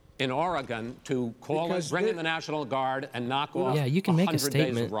in Oregon to bring in the National Guard and knock off Yeah, you can make a 100 days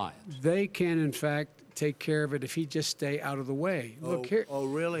of statement. riots. They can, in fact, take care of it if he just stay out of the way. Look here. Oh,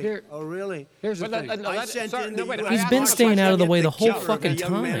 really? Here, Oh, really? here's the But thing. I sent in the U.S. He's been staying out of the way the whole Killer of a fucking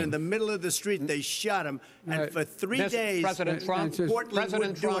young man time. in the middle of the street. They shot him, and for 3 Mr. days, President Trump, Portland President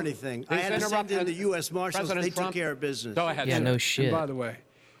wouldn't do Trump, anything. I he's had to send in interrupted- the U.S. Marshals. President They Trump, took care of business. Go ahead. Yeah, sir. no shit. And by the way,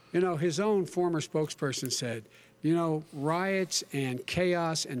 his own former spokesperson said, riots and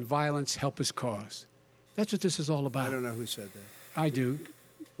chaos and violence help his cause. That's what this is all about. I don't know who said that. I do.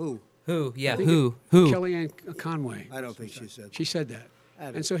 Who? Who? Yeah, I think who? Kellyanne Conway. I don't think she said that. She said that. I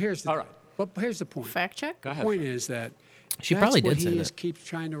don't- And so here's the All right. Well, here's the point. Fact check. The point is that She that's probably what did say he that. is keeps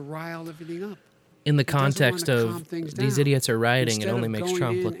trying to rile everything up. In the He doesn't context wanna calm of things these down. idiots are rioting, Instead it only of makes going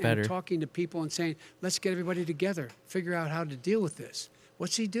Trump in look better. And talking to people and saying, let's get everybody together, figure out how to deal with this.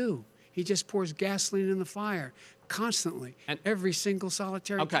 What's he do? He just pours gasoline in the fire constantly, every single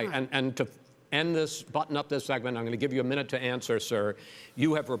solitary Okay, time. and to end this, button up this segment, I'm going to give you a minute to answer, sir.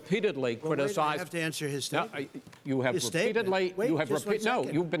 You have repeatedly Well, wait, I criticized. have to answer his No, statement. you have His statement. repeatedly. Wait, you have just one no,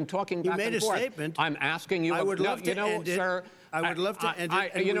 second. you've been talking He back made and a forth. statement. I'm asking you. I would love to end it. sir. I would love to end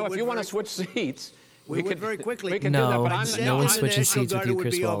it, and You we know, if would you want to very- switch seats. We would very quickly. We can do that, No, but no I'm one's the switching National seats with Guard, you, it would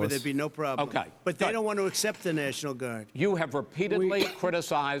Chris be over. Wallace. There'd be no problem. Okay, But they good. don't want to accept the National Guard. You have repeatedly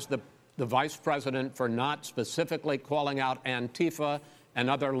criticized the vice president for not specifically calling out Antifa and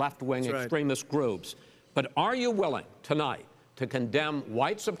other left-wing That's right. extremist groups. But are you willing tonight to condemn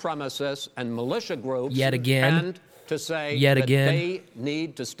white supremacists and militia groups Yet again? and to say Yet that again? they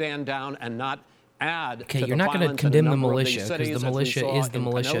need to stand down and not add Okay, to you're the not going to violence in a condemn the number of these militia because cities, the as we militia saw is the in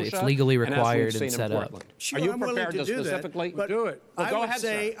militia. It's Kenosha legally and as we've required seen and in set up. Portland. Sure, Are you I'm willing prepared to do that, specifically but Do it. Well, I go would ahead,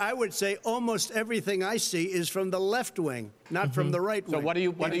 say sir. I would say almost everything I see is from the left wing, not from the right So wing. what are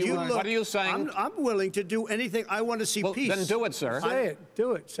you If saying? I'm willing to do anything. I want to see Well, peace. then do it, sir. Say it.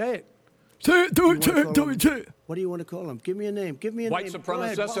 Do it. Say it. Say it, do it, say it. What do you want to call them? Give me a name. Give me a White name. Go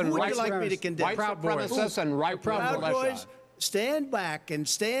ahead. supremacists and Who would right you like me to condemn? White supremacists and right Proud militia. Boys, stand back and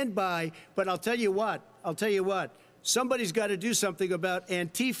stand by. But I'll tell you what. Somebody's got to do something about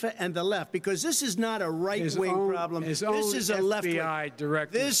Antifa and the left, because this is not a right-wing problem. This is a left-wing. FBI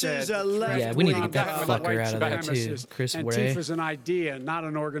director This is a said, left-wing. Yeah, we need to get that fucker out of there too. supremacist. Chris Wray. Antifa's an idea, not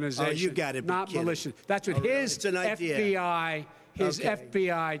an organization. Oh, you gotta be not kidding. militia. That's what his It's an idea. FBI. His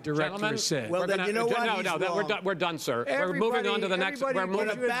FBI director Gentlemen, said. Well, then you know what? We're done, sir. We're moving on to the next. We're When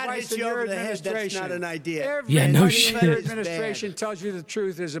a moving. bat hits you over the head, that's not an idea. Yeah, no Everybody shit. in your administration tells you the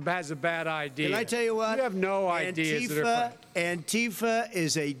truth has a bad idea. Can I tell you what? You have no ideas that are Antifa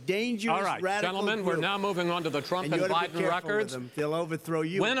is a dangerous, All right, radical gentlemen, group. we're now moving on to the Trump And and you ought to be Biden careful with records. them. They'll overthrow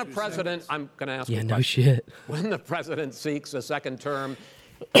you. When in a 2 president, seconds. I'm going to ask Yeah, you a no question. shit. When the president seeks a second term,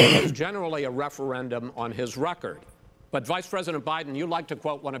 it's generally a referendum on his record. But Vice President Biden, you like to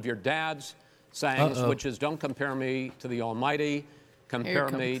quote one of your dad's sayings, which is, "Don't compare me to the Almighty, compare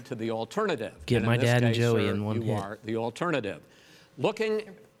me to the alternative." Get And my in this dad and case, Joey sir, in one you hit. are the alternative. Looking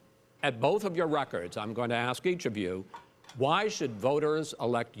at both of your records, I'm going to ask each of you, why should voters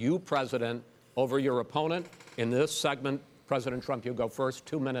elect you president over your opponent? In this segment, President Trump, you go first,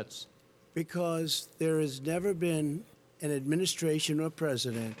 2 minutes. Because there has never been an administration or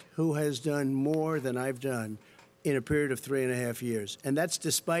president who has done more than I've done in a period of 3.5 years. And that's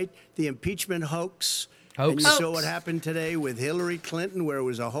despite the impeachment hoax. And you saw what happened today with Hillary Clinton, where it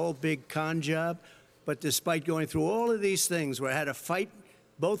was a whole big con job. But despite going through all of these things, where I had to fight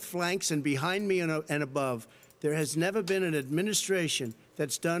both flanks and behind me and above, there has never been an administration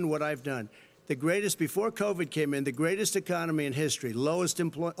that's done what I've done. The greatest, before COVID came in, the greatest economy in history, lowest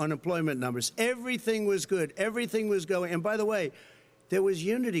unemployment numbers. Everything was good. Everything was going. And by the way, there was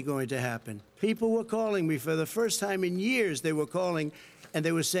unity going to happen. People were calling me for the first time in years. They were calling, and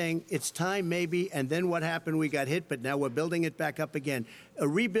they were saying, it's time maybe. And then what happened? We got hit, but now we're building it back up again. A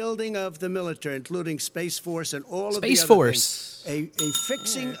rebuilding of the military, including Space Force and all of the Space other Force. things. A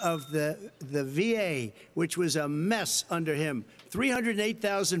fixing of the VA, which was a mess under him.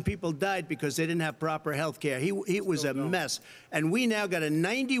 308,000 people died because they didn't have proper health care. It was a mess. And we now got a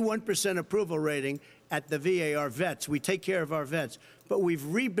 91% approval rating at the VA, our vets. We take care of our vets. But we've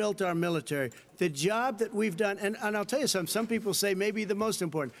rebuilt our military. The job that we've done, and I'll tell you something, some people say maybe the most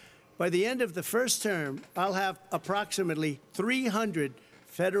important. By the end of the first term, I'll have approximately 300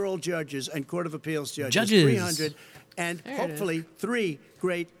 federal judges and Court of Appeals judges. 300. And hopefully 3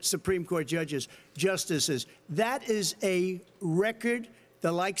 great Supreme Court justices. That is a record,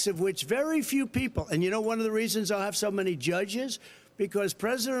 the likes of which very few people, and you know one of the reasons I'll have so many judges? Because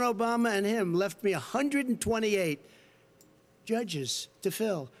President Obama and him left me 128 judges to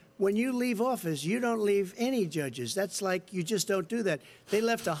fill. When you leave office, you don't leave any judges. That's like, you just don't do that. They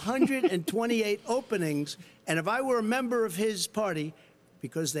left 128 openings, and if I were a member of his party,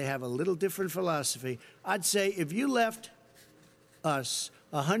 because they have a little different philosophy, I'd say if you left us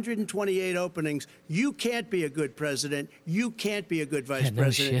 128 openings, you can't be a good president. You can't be a good vice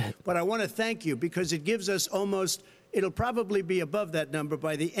president. Shit. But I want to thank you because it gives us almost, it'll probably be above that number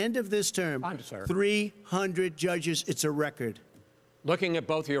by the end of this term. 300 judges. It's a record. Looking at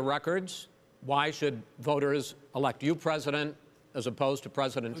both of your records, why should voters elect you president as opposed to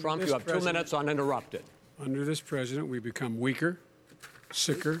President Trump? You have 2 minutes uninterrupted. Under this president, we become weaker,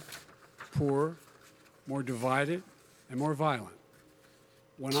 sicker, poorer, more divided, and more violent.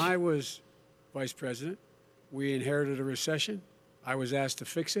 When I was vice president, we inherited a recession. I was asked to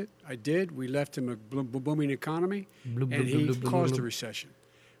fix it. I did. We left him a booming economy, and he caused a recession.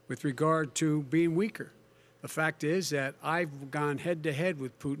 With regard to being weaker, the fact is that I've gone head-to-head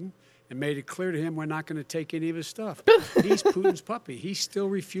with Putin and made it clear to him we're not going to take any of his stuff. He's Putin's puppy. He still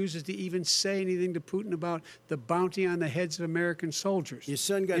refuses to even say anything to Putin about the bounty on the heads of American soldiers. Your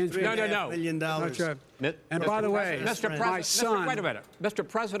son got $3.5 million. And by the way, my son... Wait a minute. Mr.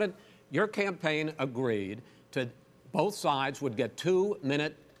 President, your campaign agreed to both sides would get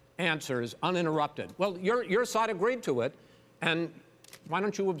 2-minute answers uninterrupted. Well, your side agreed to it, and why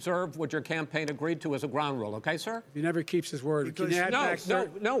don't you observe what your campaign agreed to as a ground rule, okay, sir? He never keeps his word. Can you add back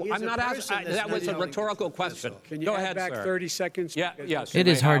I'm not asking. That was a rhetorical question. Can you Go add ahead, back sir. 30 seconds? Yeah, yes. It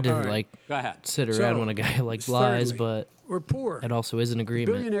is hard to Go ahead. sit around when a guy like lies, but we're poor. it also is an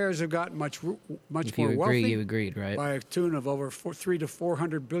agreement. Billionaires have gotten much If more you agree, wealthy. you agreed, right? By a tune of over $300 to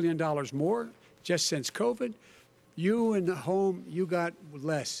 $400 billion more just since COVID. You in the home, you got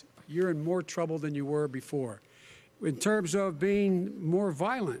less. You're in more trouble than you were before. In terms of being more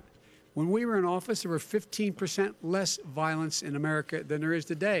violent, when we were in office, there were 15% less violence in America than there is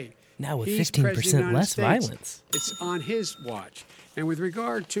today. Now with He's 15% president of the United less States. violence. It's on his watch. And with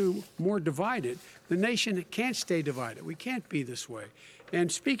regard to more divided, the nation can't stay divided. We can't be this way.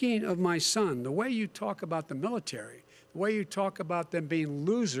 And speaking of my son, the way you talk about the military, the way you talk about them being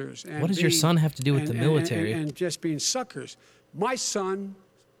losers. And What does your son have to do with the military? And just being suckers. My son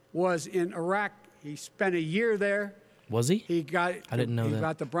was in Iraq. He spent a year there. Was he? He got. I didn't know he that.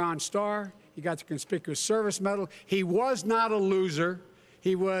 got the Bronze Star. He got the Conspicuous Service Medal. He was not a loser.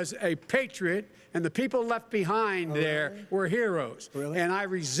 He was a patriot, and the people left behind there were heroes. Really? And I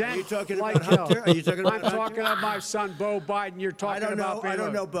resent. Are you talking like about Hunter? hell. Are you talking about I'm Hunter? talking about my son, Bo Biden. You're talking about. I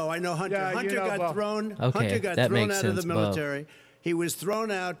don't know Bo. I know Hunter. Yeah, Hunter you know got Bo. thrown. Okay, Hunter got that thrown makes out of the sense, Bo. military. He was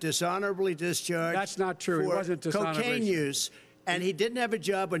thrown out, dishonorably discharged. That's not true. He For wasn't dishonorably. cocaine use. And he didn't have a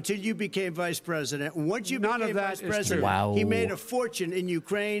job until you became vice president. And once you None of became that vice is president, true. Wow. he made a fortune in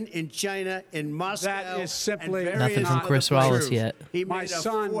Ukraine, in China, in Moscow. That is simply and Nothing various from other Chris places. Wallace yet. He My made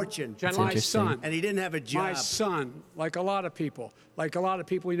son, a fortune. That's my interesting. son, And he didn't have a job. my son, like a lot of people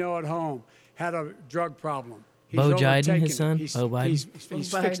we know at home, had a drug problem. He's Bo Biden, overtaken his it. son? He's, Bo Biden? he's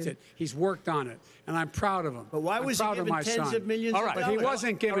Bo fixed Biden. it. He's worked on it, and I'm proud of him. But why I'm was he proud of given my tens son. of millions All of right, but he dollars?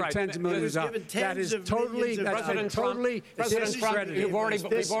 wasn't given All right, tens of he millions was of given dollars. That tens is of totally, millions of that's dollars. totally President Trump, discredited. we've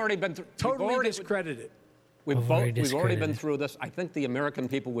already been through. Totally discredited. We've Very already been discredited. through this. I think the American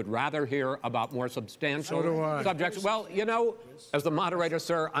people would rather hear about more substantial So do I. subjects. Well, you know, as the moderator,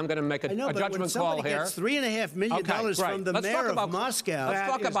 sir, I'm going to make I know, a but when judgment call somebody here. gets $3.5 million Okay, great. from the Let's mayor talk of about- Moscow, let's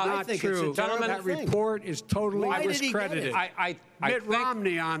talk That is about- not I think true. it's a terrible That thing. report is totally Why did he get discredited. it? I Mitt think-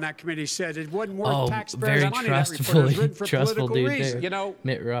 Romney on that committee said it wasn't worth Oh, taxpayers' very money. That report was written trustful, for trustful political dude reasons. there. You know,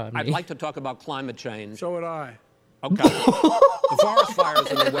 Mitt Romney. I'd like to talk about climate change. So would I. Okay. The forest fires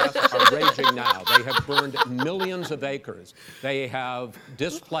in the West are raging now. They have burned millions of acres. They have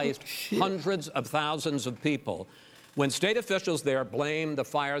displaced hundreds of thousands of people. When state officials there blame the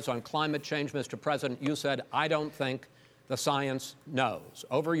fires on climate change, Mr. President, you said, I don't think the science knows.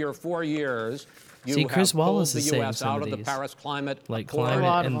 Over your 4 years, you See, have Chris pulled Wallace the is saying U.S. some out of of the these. Paris Climate Like Accord.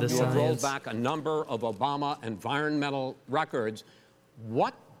 climate and the You have rolled science. back a number of Obama environmental records.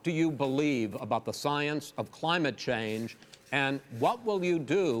 What do you believe about the science of climate change, and what will you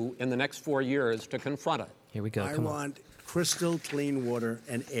do in the next 4 years to confront it? Here we go. I Come on. want crystal clean water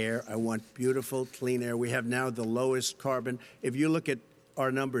and air. I want beautiful, clean air. We have now the lowest carbon. If you look at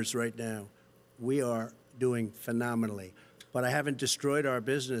our numbers right now, we are doing phenomenally. But I haven't destroyed our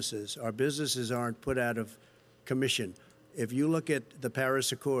businesses. Our businesses aren't put out of commission. If you look at the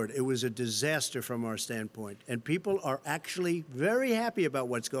Paris Accord, it was a disaster from our standpoint. And people are actually very happy about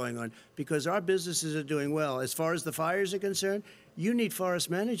what's going on because our businesses are doing well. As far as the fires are concerned, you need forest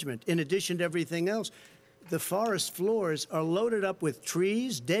management in addition to everything else. The forest floors are loaded up with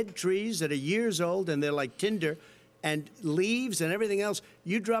trees, dead trees that are years old, and they're like tinder, and leaves and everything else.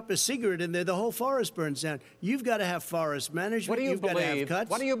 You drop a cigarette in there, the whole forest burns down. You've got to have forest management. What do you You've got to have believe? cuts.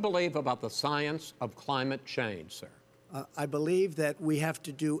 What do you believe about the science of climate change, sir? I believe that we have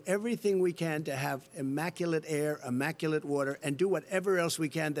to do everything we can to have immaculate air, immaculate water, and do whatever else we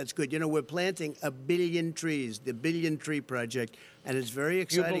can that's good. You know, we're planting 1 billion trees, the Billion Tree Project, and it's very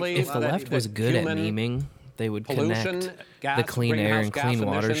exciting. believe If the that- left was good at human memeing, they would pollution, connect gas, the clean air greenhouse and gas clean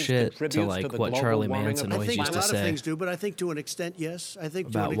water emissions shit to contributes like the what global Charlie warming Manson of the I always think used a to lot of say things do, but I think to an extent, yes. I think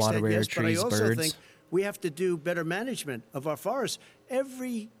about to an water, extent, air, yes. But I trees, also birds. think we have to do better management of our forests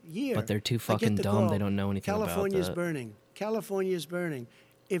every year. But they're too I get fucking the dumb. call, They don't know anything about California's that. burning. California's burning.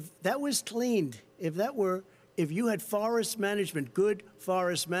 If that was cleaned, if you had forest management, good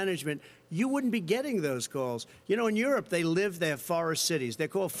forest management, you wouldn't be getting those calls. You know, in Europe, they have forest cities. They're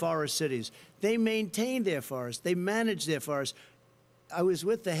called forest cities. They maintain their forests. They manage their forests. I was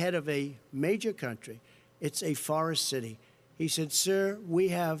with the head of a major country. It's a forest city. He said, sir, we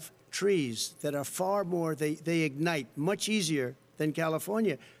have trees that are far more, they ignite much easier than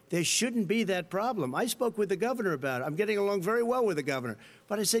California. There shouldn't be that problem. I spoke with the governor about it. I'm getting along very well with the governor.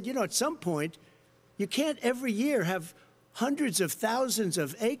 But I said, you know, at some point, you can't every year have hundreds of thousands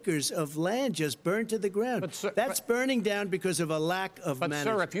of acres of land just burned to the ground. That's burning down because of a lack of management.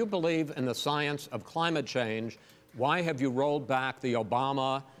 But, sir, if you believe in the science of climate change, why have you rolled back the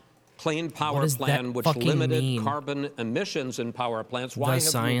Obama Clean Power does Plan, that which fucking limited mean? carbon emissions in power plants? The Why have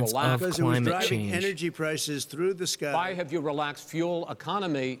science you of relaxed? Because it was climate driving change. energy prices through the sky. Why have you relaxed fuel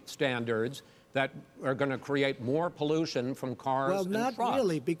economy standards that are going to create more pollution from cars Well, and not trucks?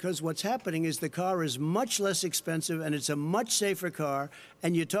 really, because what's happening is the car is much less expensive and it's a much safer car,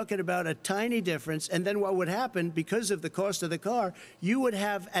 and you're talking about a tiny difference. And then what would happen, because of the cost of the car, you would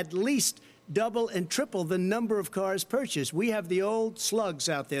have at least double and triple the number of cars purchased. We have the old slugs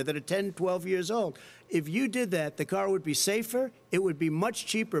out there that are 10, 12 years old. If you did that, the car would be safer. It would be much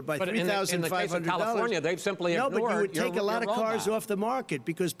cheaper by But in the case of $3,500. California, they've simply No, but you ignored would take your a lot of cars rollback. off the market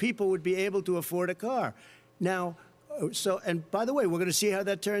because people would be able to afford a car. Now, and by the way, we're going to see how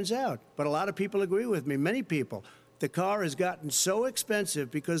that turns out. But a lot of people agree with me, many people. The car has gotten so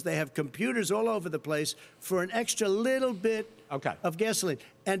expensive because they have computers all over the place for an extra little bit of gasoline.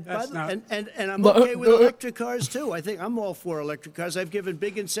 And I'm okay with electric cars too. I think I'm all for electric cars. I've given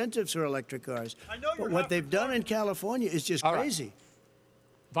big incentives for electric cars. But what they've done in California is just crazy.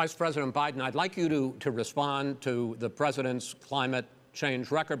 Vice President Biden, I'd like you to respond to the president's climate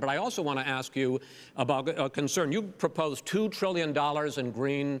change record, but I also want to ask you about a concern. You proposed $2 trillion in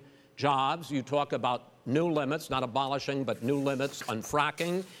green jobs. You talk about new limits, not abolishing, but new limits on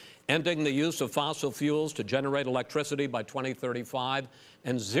fracking, ending the use of fossil fuels to generate electricity by 2035,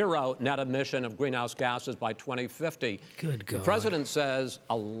 and zero net emission of greenhouse gases by 2050. Good God. The president says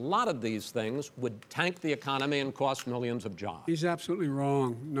a lot of these things would tank the economy and cost millions of jobs. He's absolutely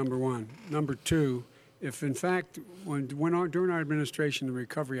wrong, number one. Number two, if in fact, during our administration, the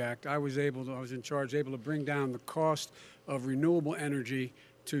Recovery Act, I was in charge, able to bring down the cost of renewable energy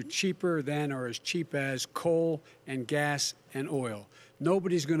to cheaper than or as cheap as coal and gas and oil.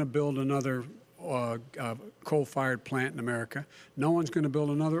 Nobody's going to build another coal-fired plant in America. No one's going to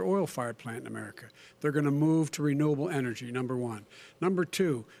build another oil-fired plant in America. They're going to move to renewable energy, number one. Number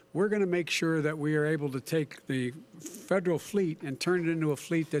two, we're going to make sure that we are able to take the federal fleet and turn it into a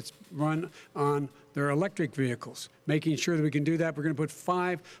fleet that's run on their electric vehicles. Making sure that we can do that, we're going to put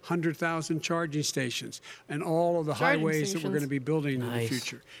 500,000 charging stations and all of the highways that we're going to be building in the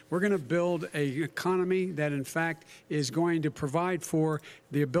future. We're going to build an economy that, in fact, is going to provide for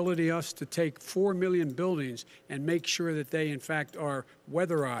the ability us to take 4 million buildings and make sure that they, in fact, are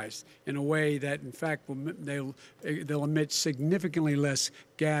weatherized in a way that, in fact, they'll emit significantly less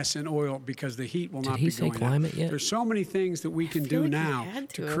gas and oil because the heat will not be going Did he say climate yet? There's so many things that we can do now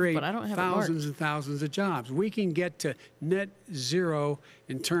to create thousands and thousands of jobs. We can get to net zero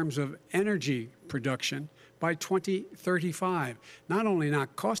in terms of energy production by 2035. Not only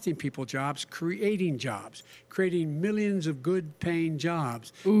not costing people jobs, creating millions of good-paying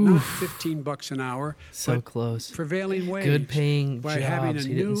jobs, not $15 an hour, but close. Prevailing wage. Good-paying by jobs. having a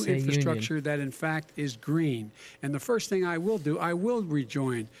He new didn't say infrastructure union. that, in fact, is green. And the first thing I will do, I will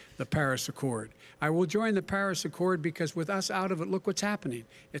rejoin the Paris Accord. I will join the Paris Accord because with us out of it, look what's happening.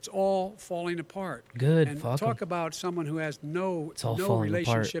 It's all falling apart. Good. And Fuck 'em. talk about someone who has no all falling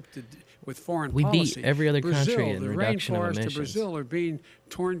relationship with foreign We policy. beat every other country Brazil, in the reduction of rainforests of emissions. Brazil are being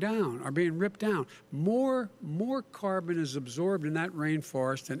torn down, are being ripped down. More carbon is absorbed in that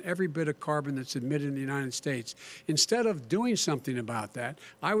rainforest than every bit of carbon that's emitted in the United States. Instead of doing something about that,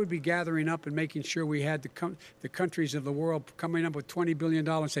 I would be gathering up and making sure we had the countries of the world coming up with $20 billion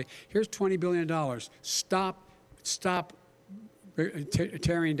and say, here's $20 billion. Stop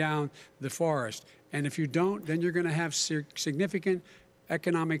tearing down the forest. And if you don't, then you're going to have significant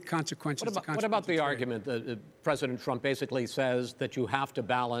economic consequences. What about the argument that President Trump basically says that you have to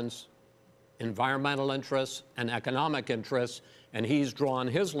balance environmental interests and economic interests, and he's drawn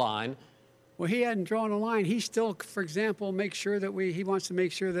his line? Well, he hadn't drawn a line. He still, for example, he wants to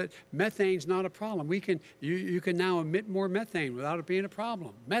make sure that methane's not a problem. You can now emit more methane without it being a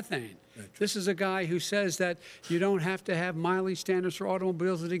problem. Methane. This is a guy who says that you don't have to have mileage standards for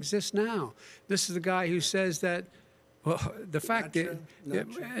automobiles that exist now. This is the guy who says that, well, the fact that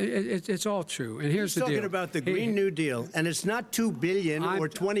it's all true. And here's the deal. He's talking about the Green New Deal, and it's not $2 billion or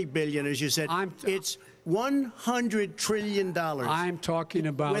 $20 billion, as you said. It's $100 trillion. I'm talking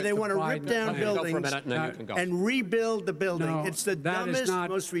about where they want to rip down buildings and rebuild the building. No, it's the dumbest,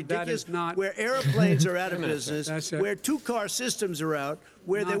 most ridiculous. Not, where airplanes are out of business, where two-car systems are out,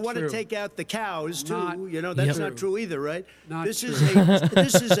 where they want to take out the cows too. That's not true either, right? This is a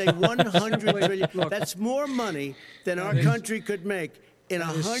 $100 trillion. That's more money than our country could make in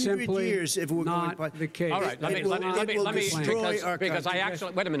 100 years if we're going to the case. All right, let me destroy our because I country.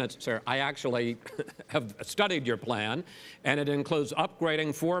 actually wait a minute, sir. I actually have studied your plan, and it includes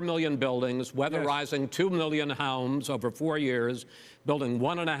upgrading 4 million buildings, weatherizing 2 million homes over 4 years, building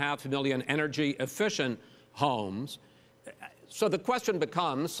 1.5 million energy-efficient homes. So the question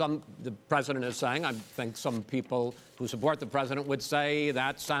becomes, the president is saying, I think some people who support the president would say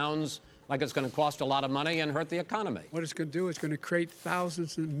that sounds like it's going to cost a lot of money and hurt the economy. What it's going to do is going to create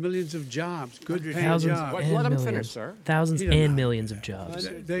thousands and millions of jobs, good paying Thousands jobs. and Let him millions. finish, sir. Thousands and millions of jobs.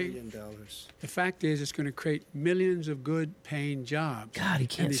 The fact is, it's going to create millions of good-paying jobs. God, he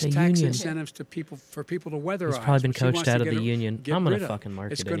can't and these say tax union. incentives for people to weatherize. He's probably been which he wants coached to out of get the a- union. get I'm gonna rid of. fucking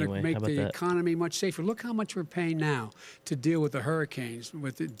market It's going anyway. to make How about the that? economy much safer. Look how much we're paying now to deal with the hurricanes. By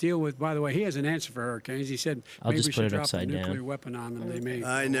the way, he has an answer for hurricanes. He said I'll maybe just we put should it drop a upside down. nuclear weapon on them. They may.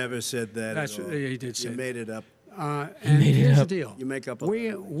 I never said that That's at all. he did say. You made it up. And made it here's the up. deal. You make up a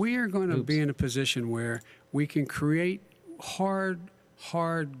we are going to be in a position where we can create hard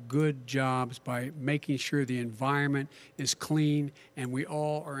hard, good jobs by making sure the environment is clean and we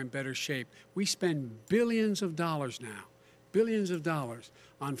all are in better shape. We spend billions of dollars now, billions of dollars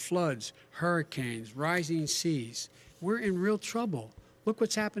on floods, hurricanes, rising seas. We're in real trouble. Look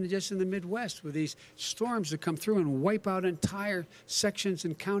what's happened just in the Midwest with these storms that come through and wipe out entire sections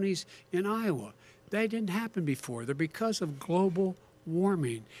and counties in Iowa. They didn't happen before. They're because of global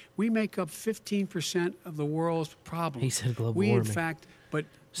warming. We make up 15% of the world's problems. He said global we, warming. in fact, but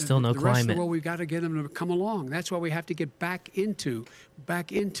Still no the rest of the climate. world, we've got to get them to come along. That's why we have to get back into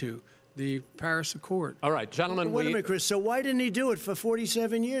the Paris Accord. All right, gentlemen. Wait a minute, Chris. So why didn't he do it for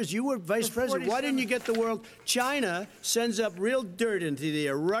 47 years? You were vice president. Why didn't you get the world? China sends up real dirt into the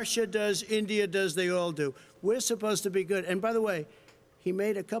air. Russia does. India does. They all do. We're supposed to be good. And by the way, he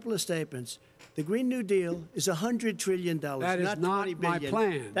made a couple of statements. The Green New Deal is $100 trillion. That is not not $20 my billion.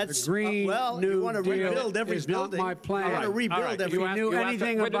 plan. That's the Green well, New you want to Deal rebuild every is building. not my plan. I want to rebuild every. If he knew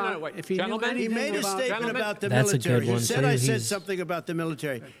anything about, if he knew he anything made a about, statement about the That's a military. good He one, said too. I said He's- something about the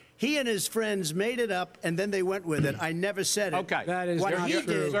military. He and his friends made it up, and then they went with it. I never said it. Okay. That is what not he true.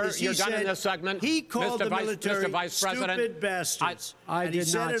 did Sir, is he you're done in said this segment. he called Mr. the military Mr. Vice President, stupid bastards. I and he did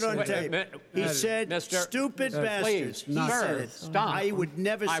said not it on say tape. that. He That- said Mr. stupid Please, bastards. He sir, said it. stop. I would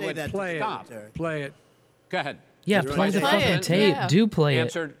never I say would that. to Play the it. military. Play it. Go ahead. Yeah, Mr. play Vice the fucking President tape. Yeah. Do play it.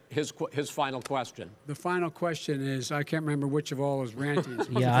 Answered his final question. The final question is, I can't remember which of all his rantings.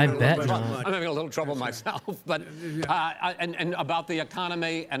 Yeah, I bet not. I'm having a little trouble myself, but and about the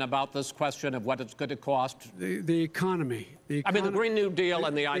economy and about this question of what it's going to cost. The economy. I mean, the Green New Deal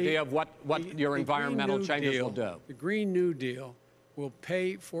and the the- idea of what your the environmental Green New changes Deal- will do. The Green New Deal will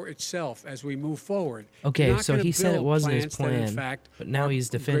pay for itself as we move forward. Okay, We're not so gonna he said it build wasn't his plants that, in plan, fact, but now are he's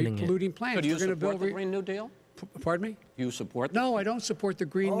defending great it. polluting plants. So do you We're gonna support build the Green New Deal? Pardon me? You support? No, I don't support the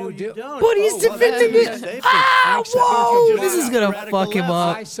Green New Deal. But he's defending it. Ah, whoa! This is gonna fuck him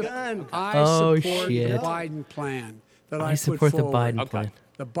up. I Oh, support shit. the Biden plan that I I support put the forward. Biden plan.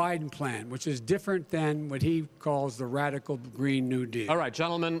 The Biden plan, which is different than what he calls the radical Green New Deal. All right,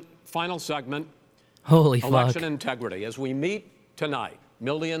 gentlemen, final segment. Holy fuck. Election integrity. As we meet tonight,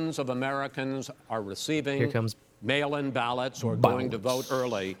 millions of Americans are receiving Here comes mail-in ballots or going to vote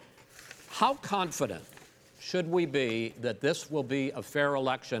early. How confident should we be that this will be a fair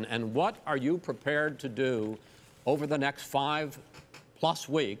election? And what are you prepared to do over the next 5+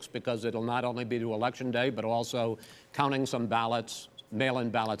 weeks? Because it'll not only be to Election Day, but also counting some ballots, mail-in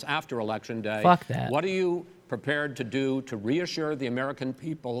ballots after Election Day. Fuck that. What are you prepared to do to reassure the American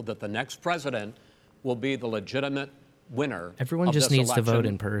people that the next president will be the legitimate winner? Everyone of just this needs to vote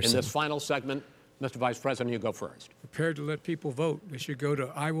election? in person. In this final segment, Mr. Vice President, you go first. Prepared to let people vote. They should go to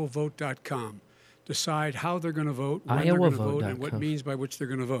iwillvote.com. Decide how they're going to vote, when they're going to vote, and what iowavote.com. means by which they're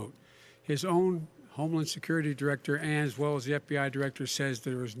going to vote. His own Homeland Security Director, and as well as the FBI Director, says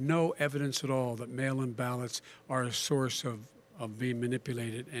there is no evidence at all that mail-in ballots are a source of being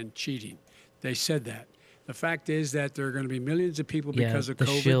manipulated and cheating. They said that. The fact is that there are going to be millions of people Yeah, because of the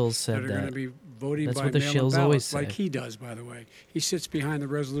COVID shills said that are going that. to be voting That's by what the mail-in shills ballots, always like say. he does, by the way. He sits behind the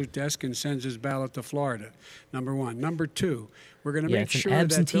Resolute desk and sends his ballot to Florida, number one. Number two, we're going to Yeah, make it's an sure that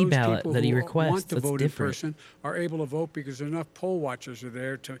absentee those ballot people that he who requests. want to That's vote different. in person are able to vote because enough poll watchers are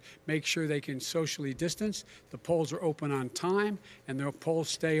there to make sure they can socially distance. The polls are open on time, and the polls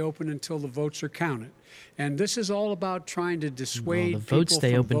stay open until the votes are counted. And this is all about trying to dissuade the votes people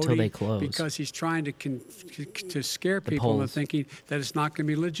stay from open till voting they close. because he's trying to scare people into polls. thinking that it's not going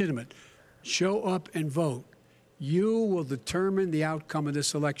to be legitimate. Show up and vote. You will determine the outcome of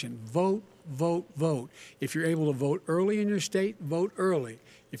this election. Vote, vote, vote. If you're able to vote early in your state, vote early.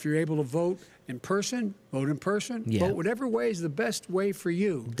 If you're able to vote in person, vote in person. Yeah. Vote whatever way is the best way for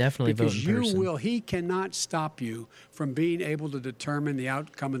you. Definitely vote because in person. you will. He cannot stop you from being able to determine the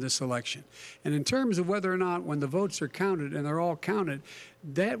outcome of this election. And in terms of whether or not, when the votes are counted and they're all counted,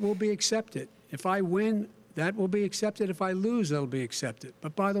 that will be accepted. If I win, that will be accepted. If I lose, that'll be accepted.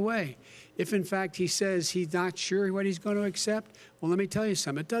 But by the way, if in fact he says he's not sure what he's going to accept, well, let me tell you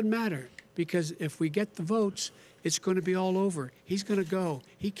something. It doesn't matter, because if we get the votes, it's going to be all over. He's going to go.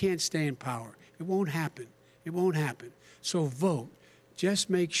 He can't stay in power. It won't happen. It won't happen. So vote. Just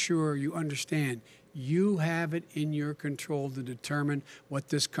make sure you understand you have it in your control to determine what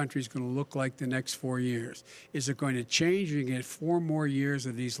this country is going to look like the next 4 years. Is it going to change, or you get 4 more years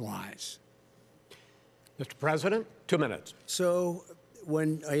of these lies? Mr. President, 2 minutes. So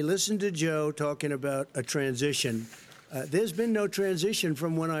when I listened to Joe talking about a transition, there's been no transition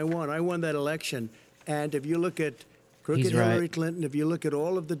from when I won. I won that election. And if you look at crooked He's right. Hillary Clinton, if you look at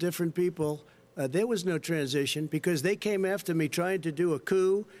all of the different people, There was no transition because they came after me trying to do a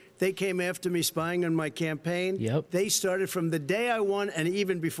coup. They came after me spying on my campaign. Yep. They started from the day I won and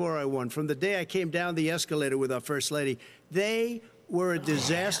even before I won, from the day I came down the escalator with our First Lady. They were a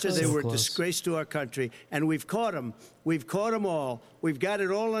disaster. They were a disgrace to our country. And we've caught them. We've caught them all. We've got it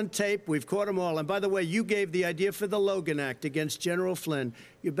all on tape. We've caught them all. And by the way, you gave the idea for the Logan Act against General Flynn.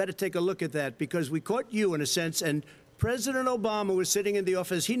 You better take a look at that because we caught you in a sense. And President Obama was sitting in the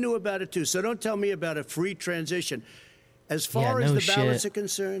office. He knew about it too. So don't tell me about a free transition. As far as the ballots are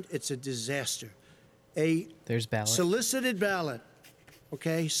concerned, it's a disaster. There's ballots. Solicited ballot,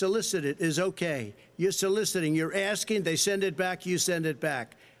 okay? Solicited is okay. You're soliciting. You're asking. They send it back. You send it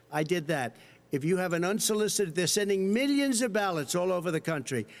back. I did that. If you have an unsolicited, they're sending millions of ballots all over the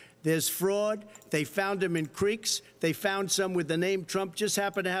country. There's fraud. They found them in creeks. They found some with the name Trump. Just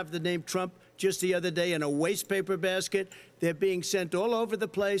happened to have the name Trump just the other day in a waste paper basket. They're being sent all over the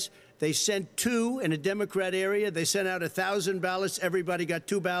place. They sent 2 in a Democrat area. They sent out 1,000 ballots. Everybody got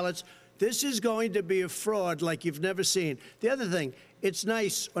 2 ballots. This is going to be a fraud like you've never seen. The other thing, it's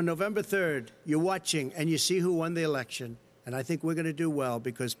nice on November 3rd, you're watching and you see who won the election. And I think we're going to do well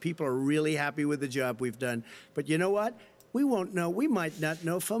because people are really happy with the job we've done. But you know what? We won't know. We might not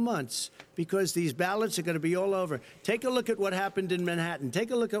know for months because these ballots are going to be all over. Take a look at what happened in Manhattan.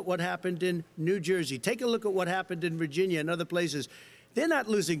 Take a look at what happened in New Jersey. Take a look at what happened in Virginia and other places. They're not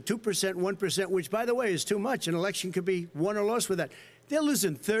losing 2%, 1%, which, by the way, is too much. An election could be won or lost with that. They're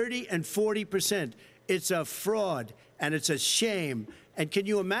losing 30 and 40%. It's a fraud, and it's a shame. And can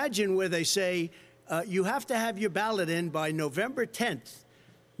you imagine where they say you have to have your ballot in by November 10th?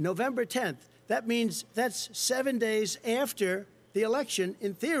 November 10th. That means that's 7 days after the election,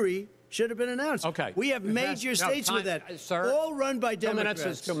 in theory, should have been announced. Okay. We have major states with that, sir, all run by Democrats. 2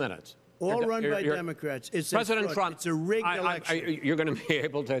 minutes is 2 minutes. All run by Democrats. It's President a Trump, it's a rigged election. You're going to be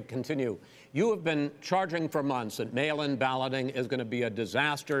able to continue. You have been charging for months that mail-in balloting is going to be a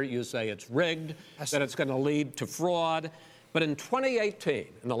disaster. You say it's rigged, that it's going to lead to fraud. But in 2018,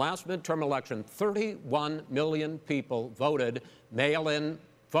 in the last midterm election, 31 million people voted mail-in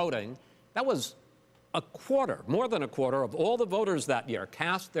voting. That was a quarter, more than a quarter, of all the voters that year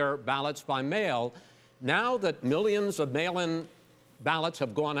cast their ballots by mail. Now that millions of mail-in ballots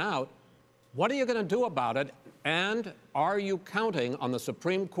have gone out, what are you going to do about it? And are you counting on the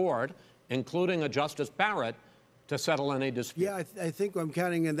Supreme Court, including a Justice Barrett, to settle any dispute? Yeah, I think I'm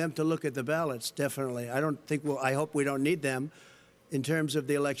counting on them to look at the ballots, definitely. I hope we don't need them in terms of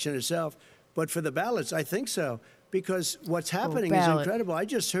the election itself. But for the ballots, I think so. Because what's happening is incredible. I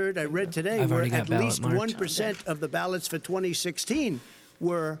read today where at least 1% of the ballots for 2016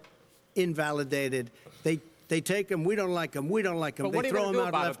 were invalidated. They take them, we don't like them, we don't like them. But what they are you throw going to them do out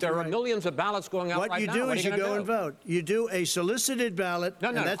about it? left There and are right. millions of ballots going out What right you now. do What is are you gonna go do? and vote. You do a solicited ballot,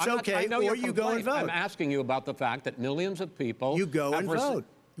 and that's okay, or you go and vote. I'm asking you about the fact that millions of people You go and vote.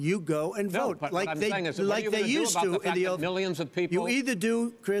 You go and vote but like what I'm they saying is, what are you gonna do used about to the in fact the that old. millions of people. You either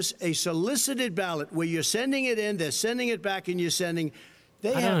do, Chris, a solicited ballot where you're sending it in, they're sending it back, and you're sending. They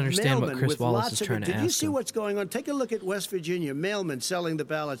I don't have understand what mailmen Chris with Wallace lots is of trying it. to Did you ask see him. what's going on? Take a look at West Virginia. Mailmen selling the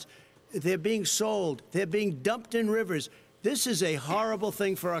ballots. They're being sold. They're being dumped in rivers. This is a horrible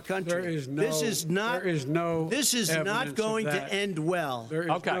thing for our country. There is no. This is not. There is no. This is not evidence going of to that. end well. There is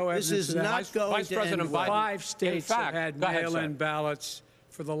Okay. no This evidence is of that. not going Vice to President end well. Biden. 5 states In fact, have had go ahead, sir. mail-in ballots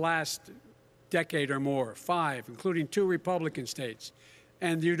for the last decade or more. 5, including 2 Republican states.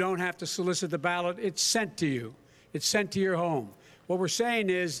 And you don't have to solicit the ballot. It's sent to you. It's sent to your home. What they're saying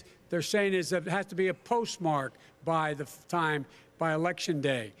is that it has to be a postmark by the time, by Election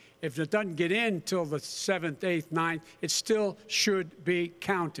Day. If it doesn't get in till the 7th, 8th, 9th, it still should be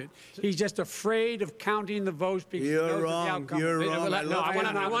counted. He's just afraid of counting the votes because he knows You're the wrong. outcome. You're wrong.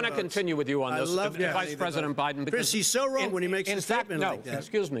 I want to continue with you on this, Vice President Biden. Because Chris, he's so wrong when he makes a statement like that.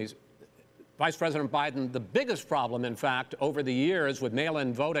 Excuse me, Vice President Biden. The biggest problem, in fact, over the years with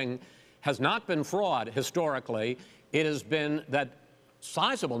mail-in voting has not been fraud historically. It has been that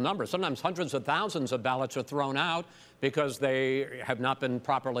sizable numbers, sometimes hundreds of thousands of ballots are thrown out because they have not been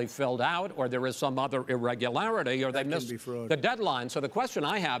properly filled out, or there is some other irregularity, or they missed the deadline. So the question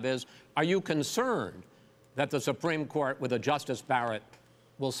I have is, are you concerned that the Supreme Court with a Justice Barrett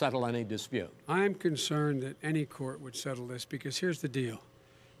will settle any dispute? I'm concerned that any court would settle this because here's the deal.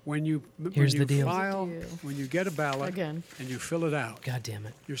 When you file, when you get a ballot and you fill it out, God damn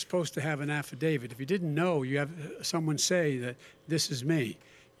it, you're supposed to have an affidavit. If you didn't know, you have someone say that this is me.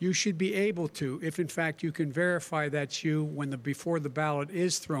 You should be able to, if in fact you can verify that's you before the ballot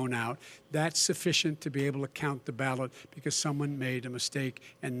is thrown out, that's sufficient to be able to count the ballot because someone made a mistake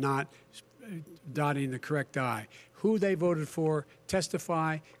and not dotting the correct I. Who they voted for,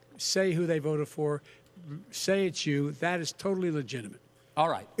 testify, say who they voted for, say it's you. That is totally legitimate. All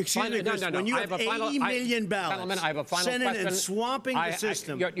right. Excuse me, Chris, when you have 80 million ballots, Gentlemen, I have a final Senate question. and swamping the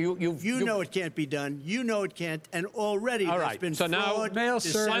system, you know it can't be done. You know it can't, and already All there's right. been so now, fraud. Mail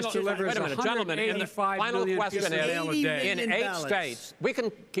service delivers wait a minute, gentlemen. In the 185 final million question pieces of mail a day. in 8 ballots. states, we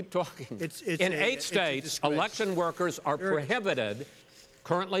can keep talking. In 8 states, election workers are prohibited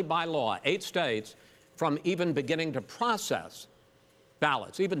currently by law, 8 states, from even beginning to process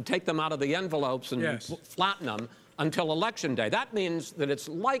ballots, even take them out of the envelopes and flatten them until Election Day. That means that it's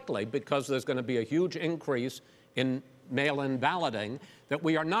likely, because there's going to be a huge increase in mail-in balloting, that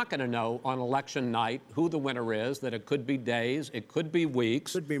we are not going to know on election night who the winner is, that it could be days, it could be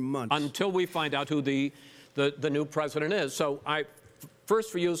weeks. Could be months. Until we find out who the new president is. So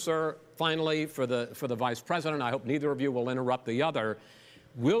first for you, sir, finally for the vice president, I hope neither of you will interrupt the other.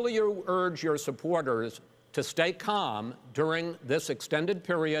 Will you urge your supporters to stay calm during this extended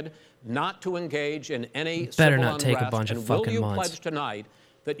period, not to engage in any better civil not take a unrest, bunch of and fucking will you months. pledge tonight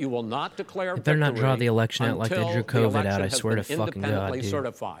that you will not declare They better not draw victory the election out like they until drew the COVID out, election I has swear been to fucking God, independently dude.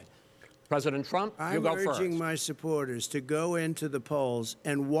 certified? President Trump, you I'm go first. urging my supporters to go into the polls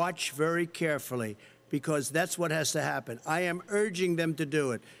and watch very carefully, because that's what has to happen. I am urging them to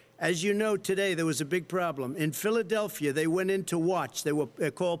do it. As you know, today there was a big problem. In Philadelphia, they went in to watch. They're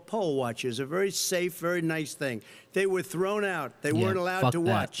called poll watchers, a very safe, very nice thing. They were thrown out. They weren't allowed fuck to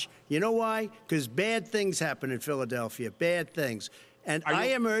that. watch. You know why? Because bad things happen in Philadelphia, bad things. And I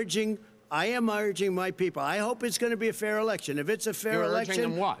am urging my people. I hope it's going to be a fair election. If it's a fair You're urging election,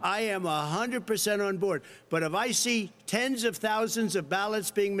 them what? I am 100% on board. But if I see tens of thousands of ballots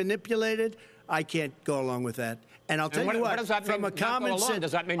being manipulated, I can't go along with that. And I'll tell what- you what what, does that from mean, a not go common along? sense,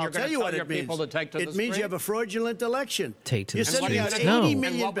 Does that mean I'll you're gonna tell you tell what your it means. people to take to the It means you street? have a fraudulent election. Take to You're the sending out streets. 80 No. million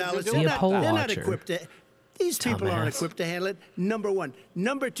And what would you ballots. do? Be a They're poll not watcher. equipped to. These people aren't Dumbass. equipped to handle it. Number one.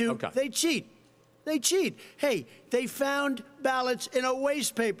 Number two, they cheat. They cheat. Hey, they found ballots in a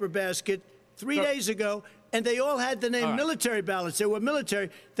waste paper basket 3 days ago, and they all had the name All right. military ballots. They were military.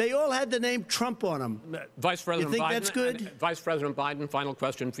 They all had the name Trump on them. Vice President You think Biden, that's good? Vice President Biden, final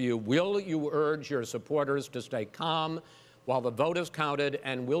question for you. Will you urge your supporters to stay calm while the vote is counted,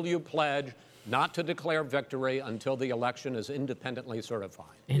 and will you pledge not to declare victory until the election is independently certified?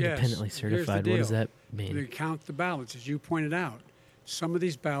 Independently Yes. Here's the certified, what does deal. that mean? They count the ballots, as you pointed out. Some of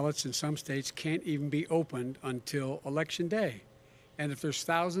these ballots in some states can't even be opened until Election Day. And if there's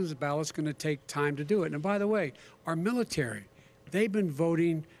thousands of ballots, going to take time to do it. And by the way, our military, they've been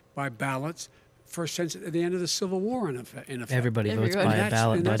voting by ballots since the end of the Civil War, in effect. Everybody votes by a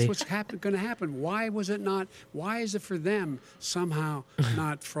ballot, and buddy. that's what's going to happen. Why was it not? Why is it for them somehow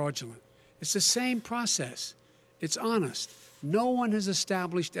not fraudulent? It's the same process. It's honest. No one has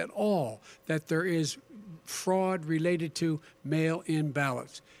established at all that there is fraud related to mail-in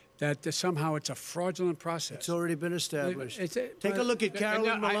ballots. That somehow it's a fraudulent process. It's already been established. Take Take a look at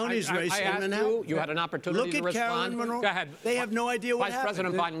Carolyn Maloney's race. I asked and you had an opportunity look to at respond. Carolyn Maloney. Go ahead. They have no idea what Vice happened.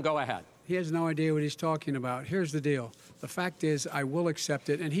 President Biden, go ahead. He has no idea what he's talking about. Here's the deal. The fact is, I will accept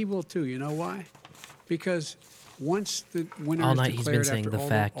it, and he will too. You know why? Because once the winner All is night he's been declared saying after the all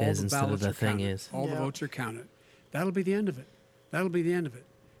fact all is the instead of ballots the are thing counted, is. all the votes are counted. That'll be the end of it. That'll be the end of it.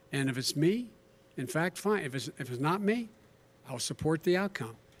 And if it's me, in fact, fine. If it's not me, I'll support the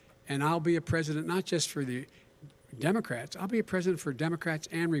outcome. And I'll be a president not just for the Democrats. I'll be a president for Democrats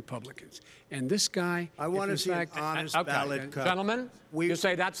and Republicans. And this guy, I want to if see in an fact, honest Okay. ballot count. Gentlemen, you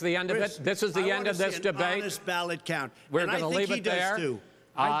say that's the end of Chris, it? This is the I end wanna of this see an debate? honest ballot count. We're And I going to think leave he it does there. too.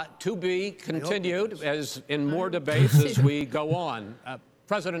 To be continued as in more debates as we go on.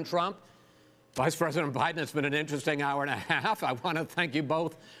 President Trump, Vice President Biden, it's been an interesting hour and a half. I want to thank you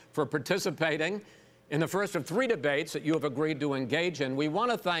both for participating in the first of 3 debates that you have agreed to engage in. We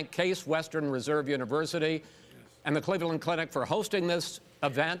want to thank Case Western Reserve University and the Cleveland Clinic for hosting this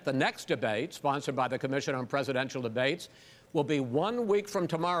event. The next debate, sponsored by the Commission on Presidential Debates, will be 1 week from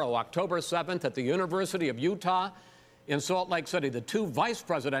tomorrow, October 7th, at the University of Utah in Salt Lake City. The 2 vice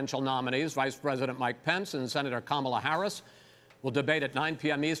presidential nominees, Vice President Mike Pence and Senator Kamala Harris, will debate at 9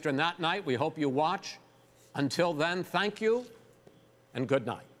 p.m. Eastern that night. We hope you watch. Until then, thank you and good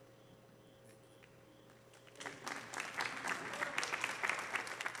night.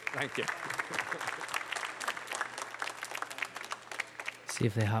 Thank you. See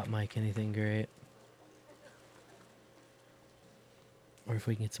if they hot mic anything great. Or if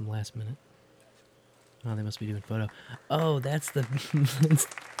we can get some last minute. Oh, they must be doing photo. Oh, that's the... that's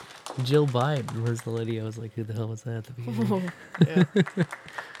Jill Biden was the lady. I was like, who the hell was that at the beginning? Yeah.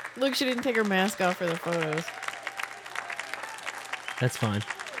 Look, she didn't take her mask off for the photos. That's fine.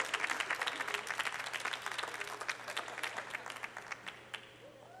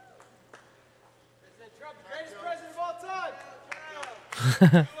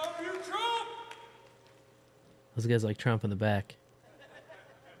 Those guys like Trump in the back.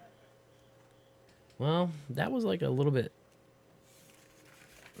 Well, that was like a little bit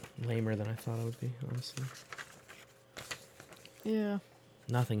lamer than I thought it would be, honestly. Yeah.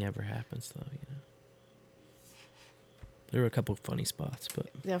 Nothing ever happens, though, you know. There were a couple of funny spots, but...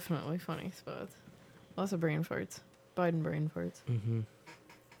 Definitely funny spots. Lots of brain farts. Biden brain farts. Mm-hmm.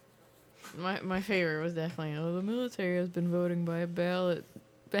 My favorite was definitely, the military has been voting by ballot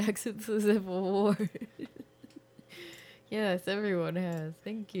back since the Civil War. Yes, everyone has.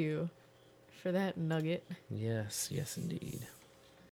 Thank you for that nugget. Yes, yes, indeed.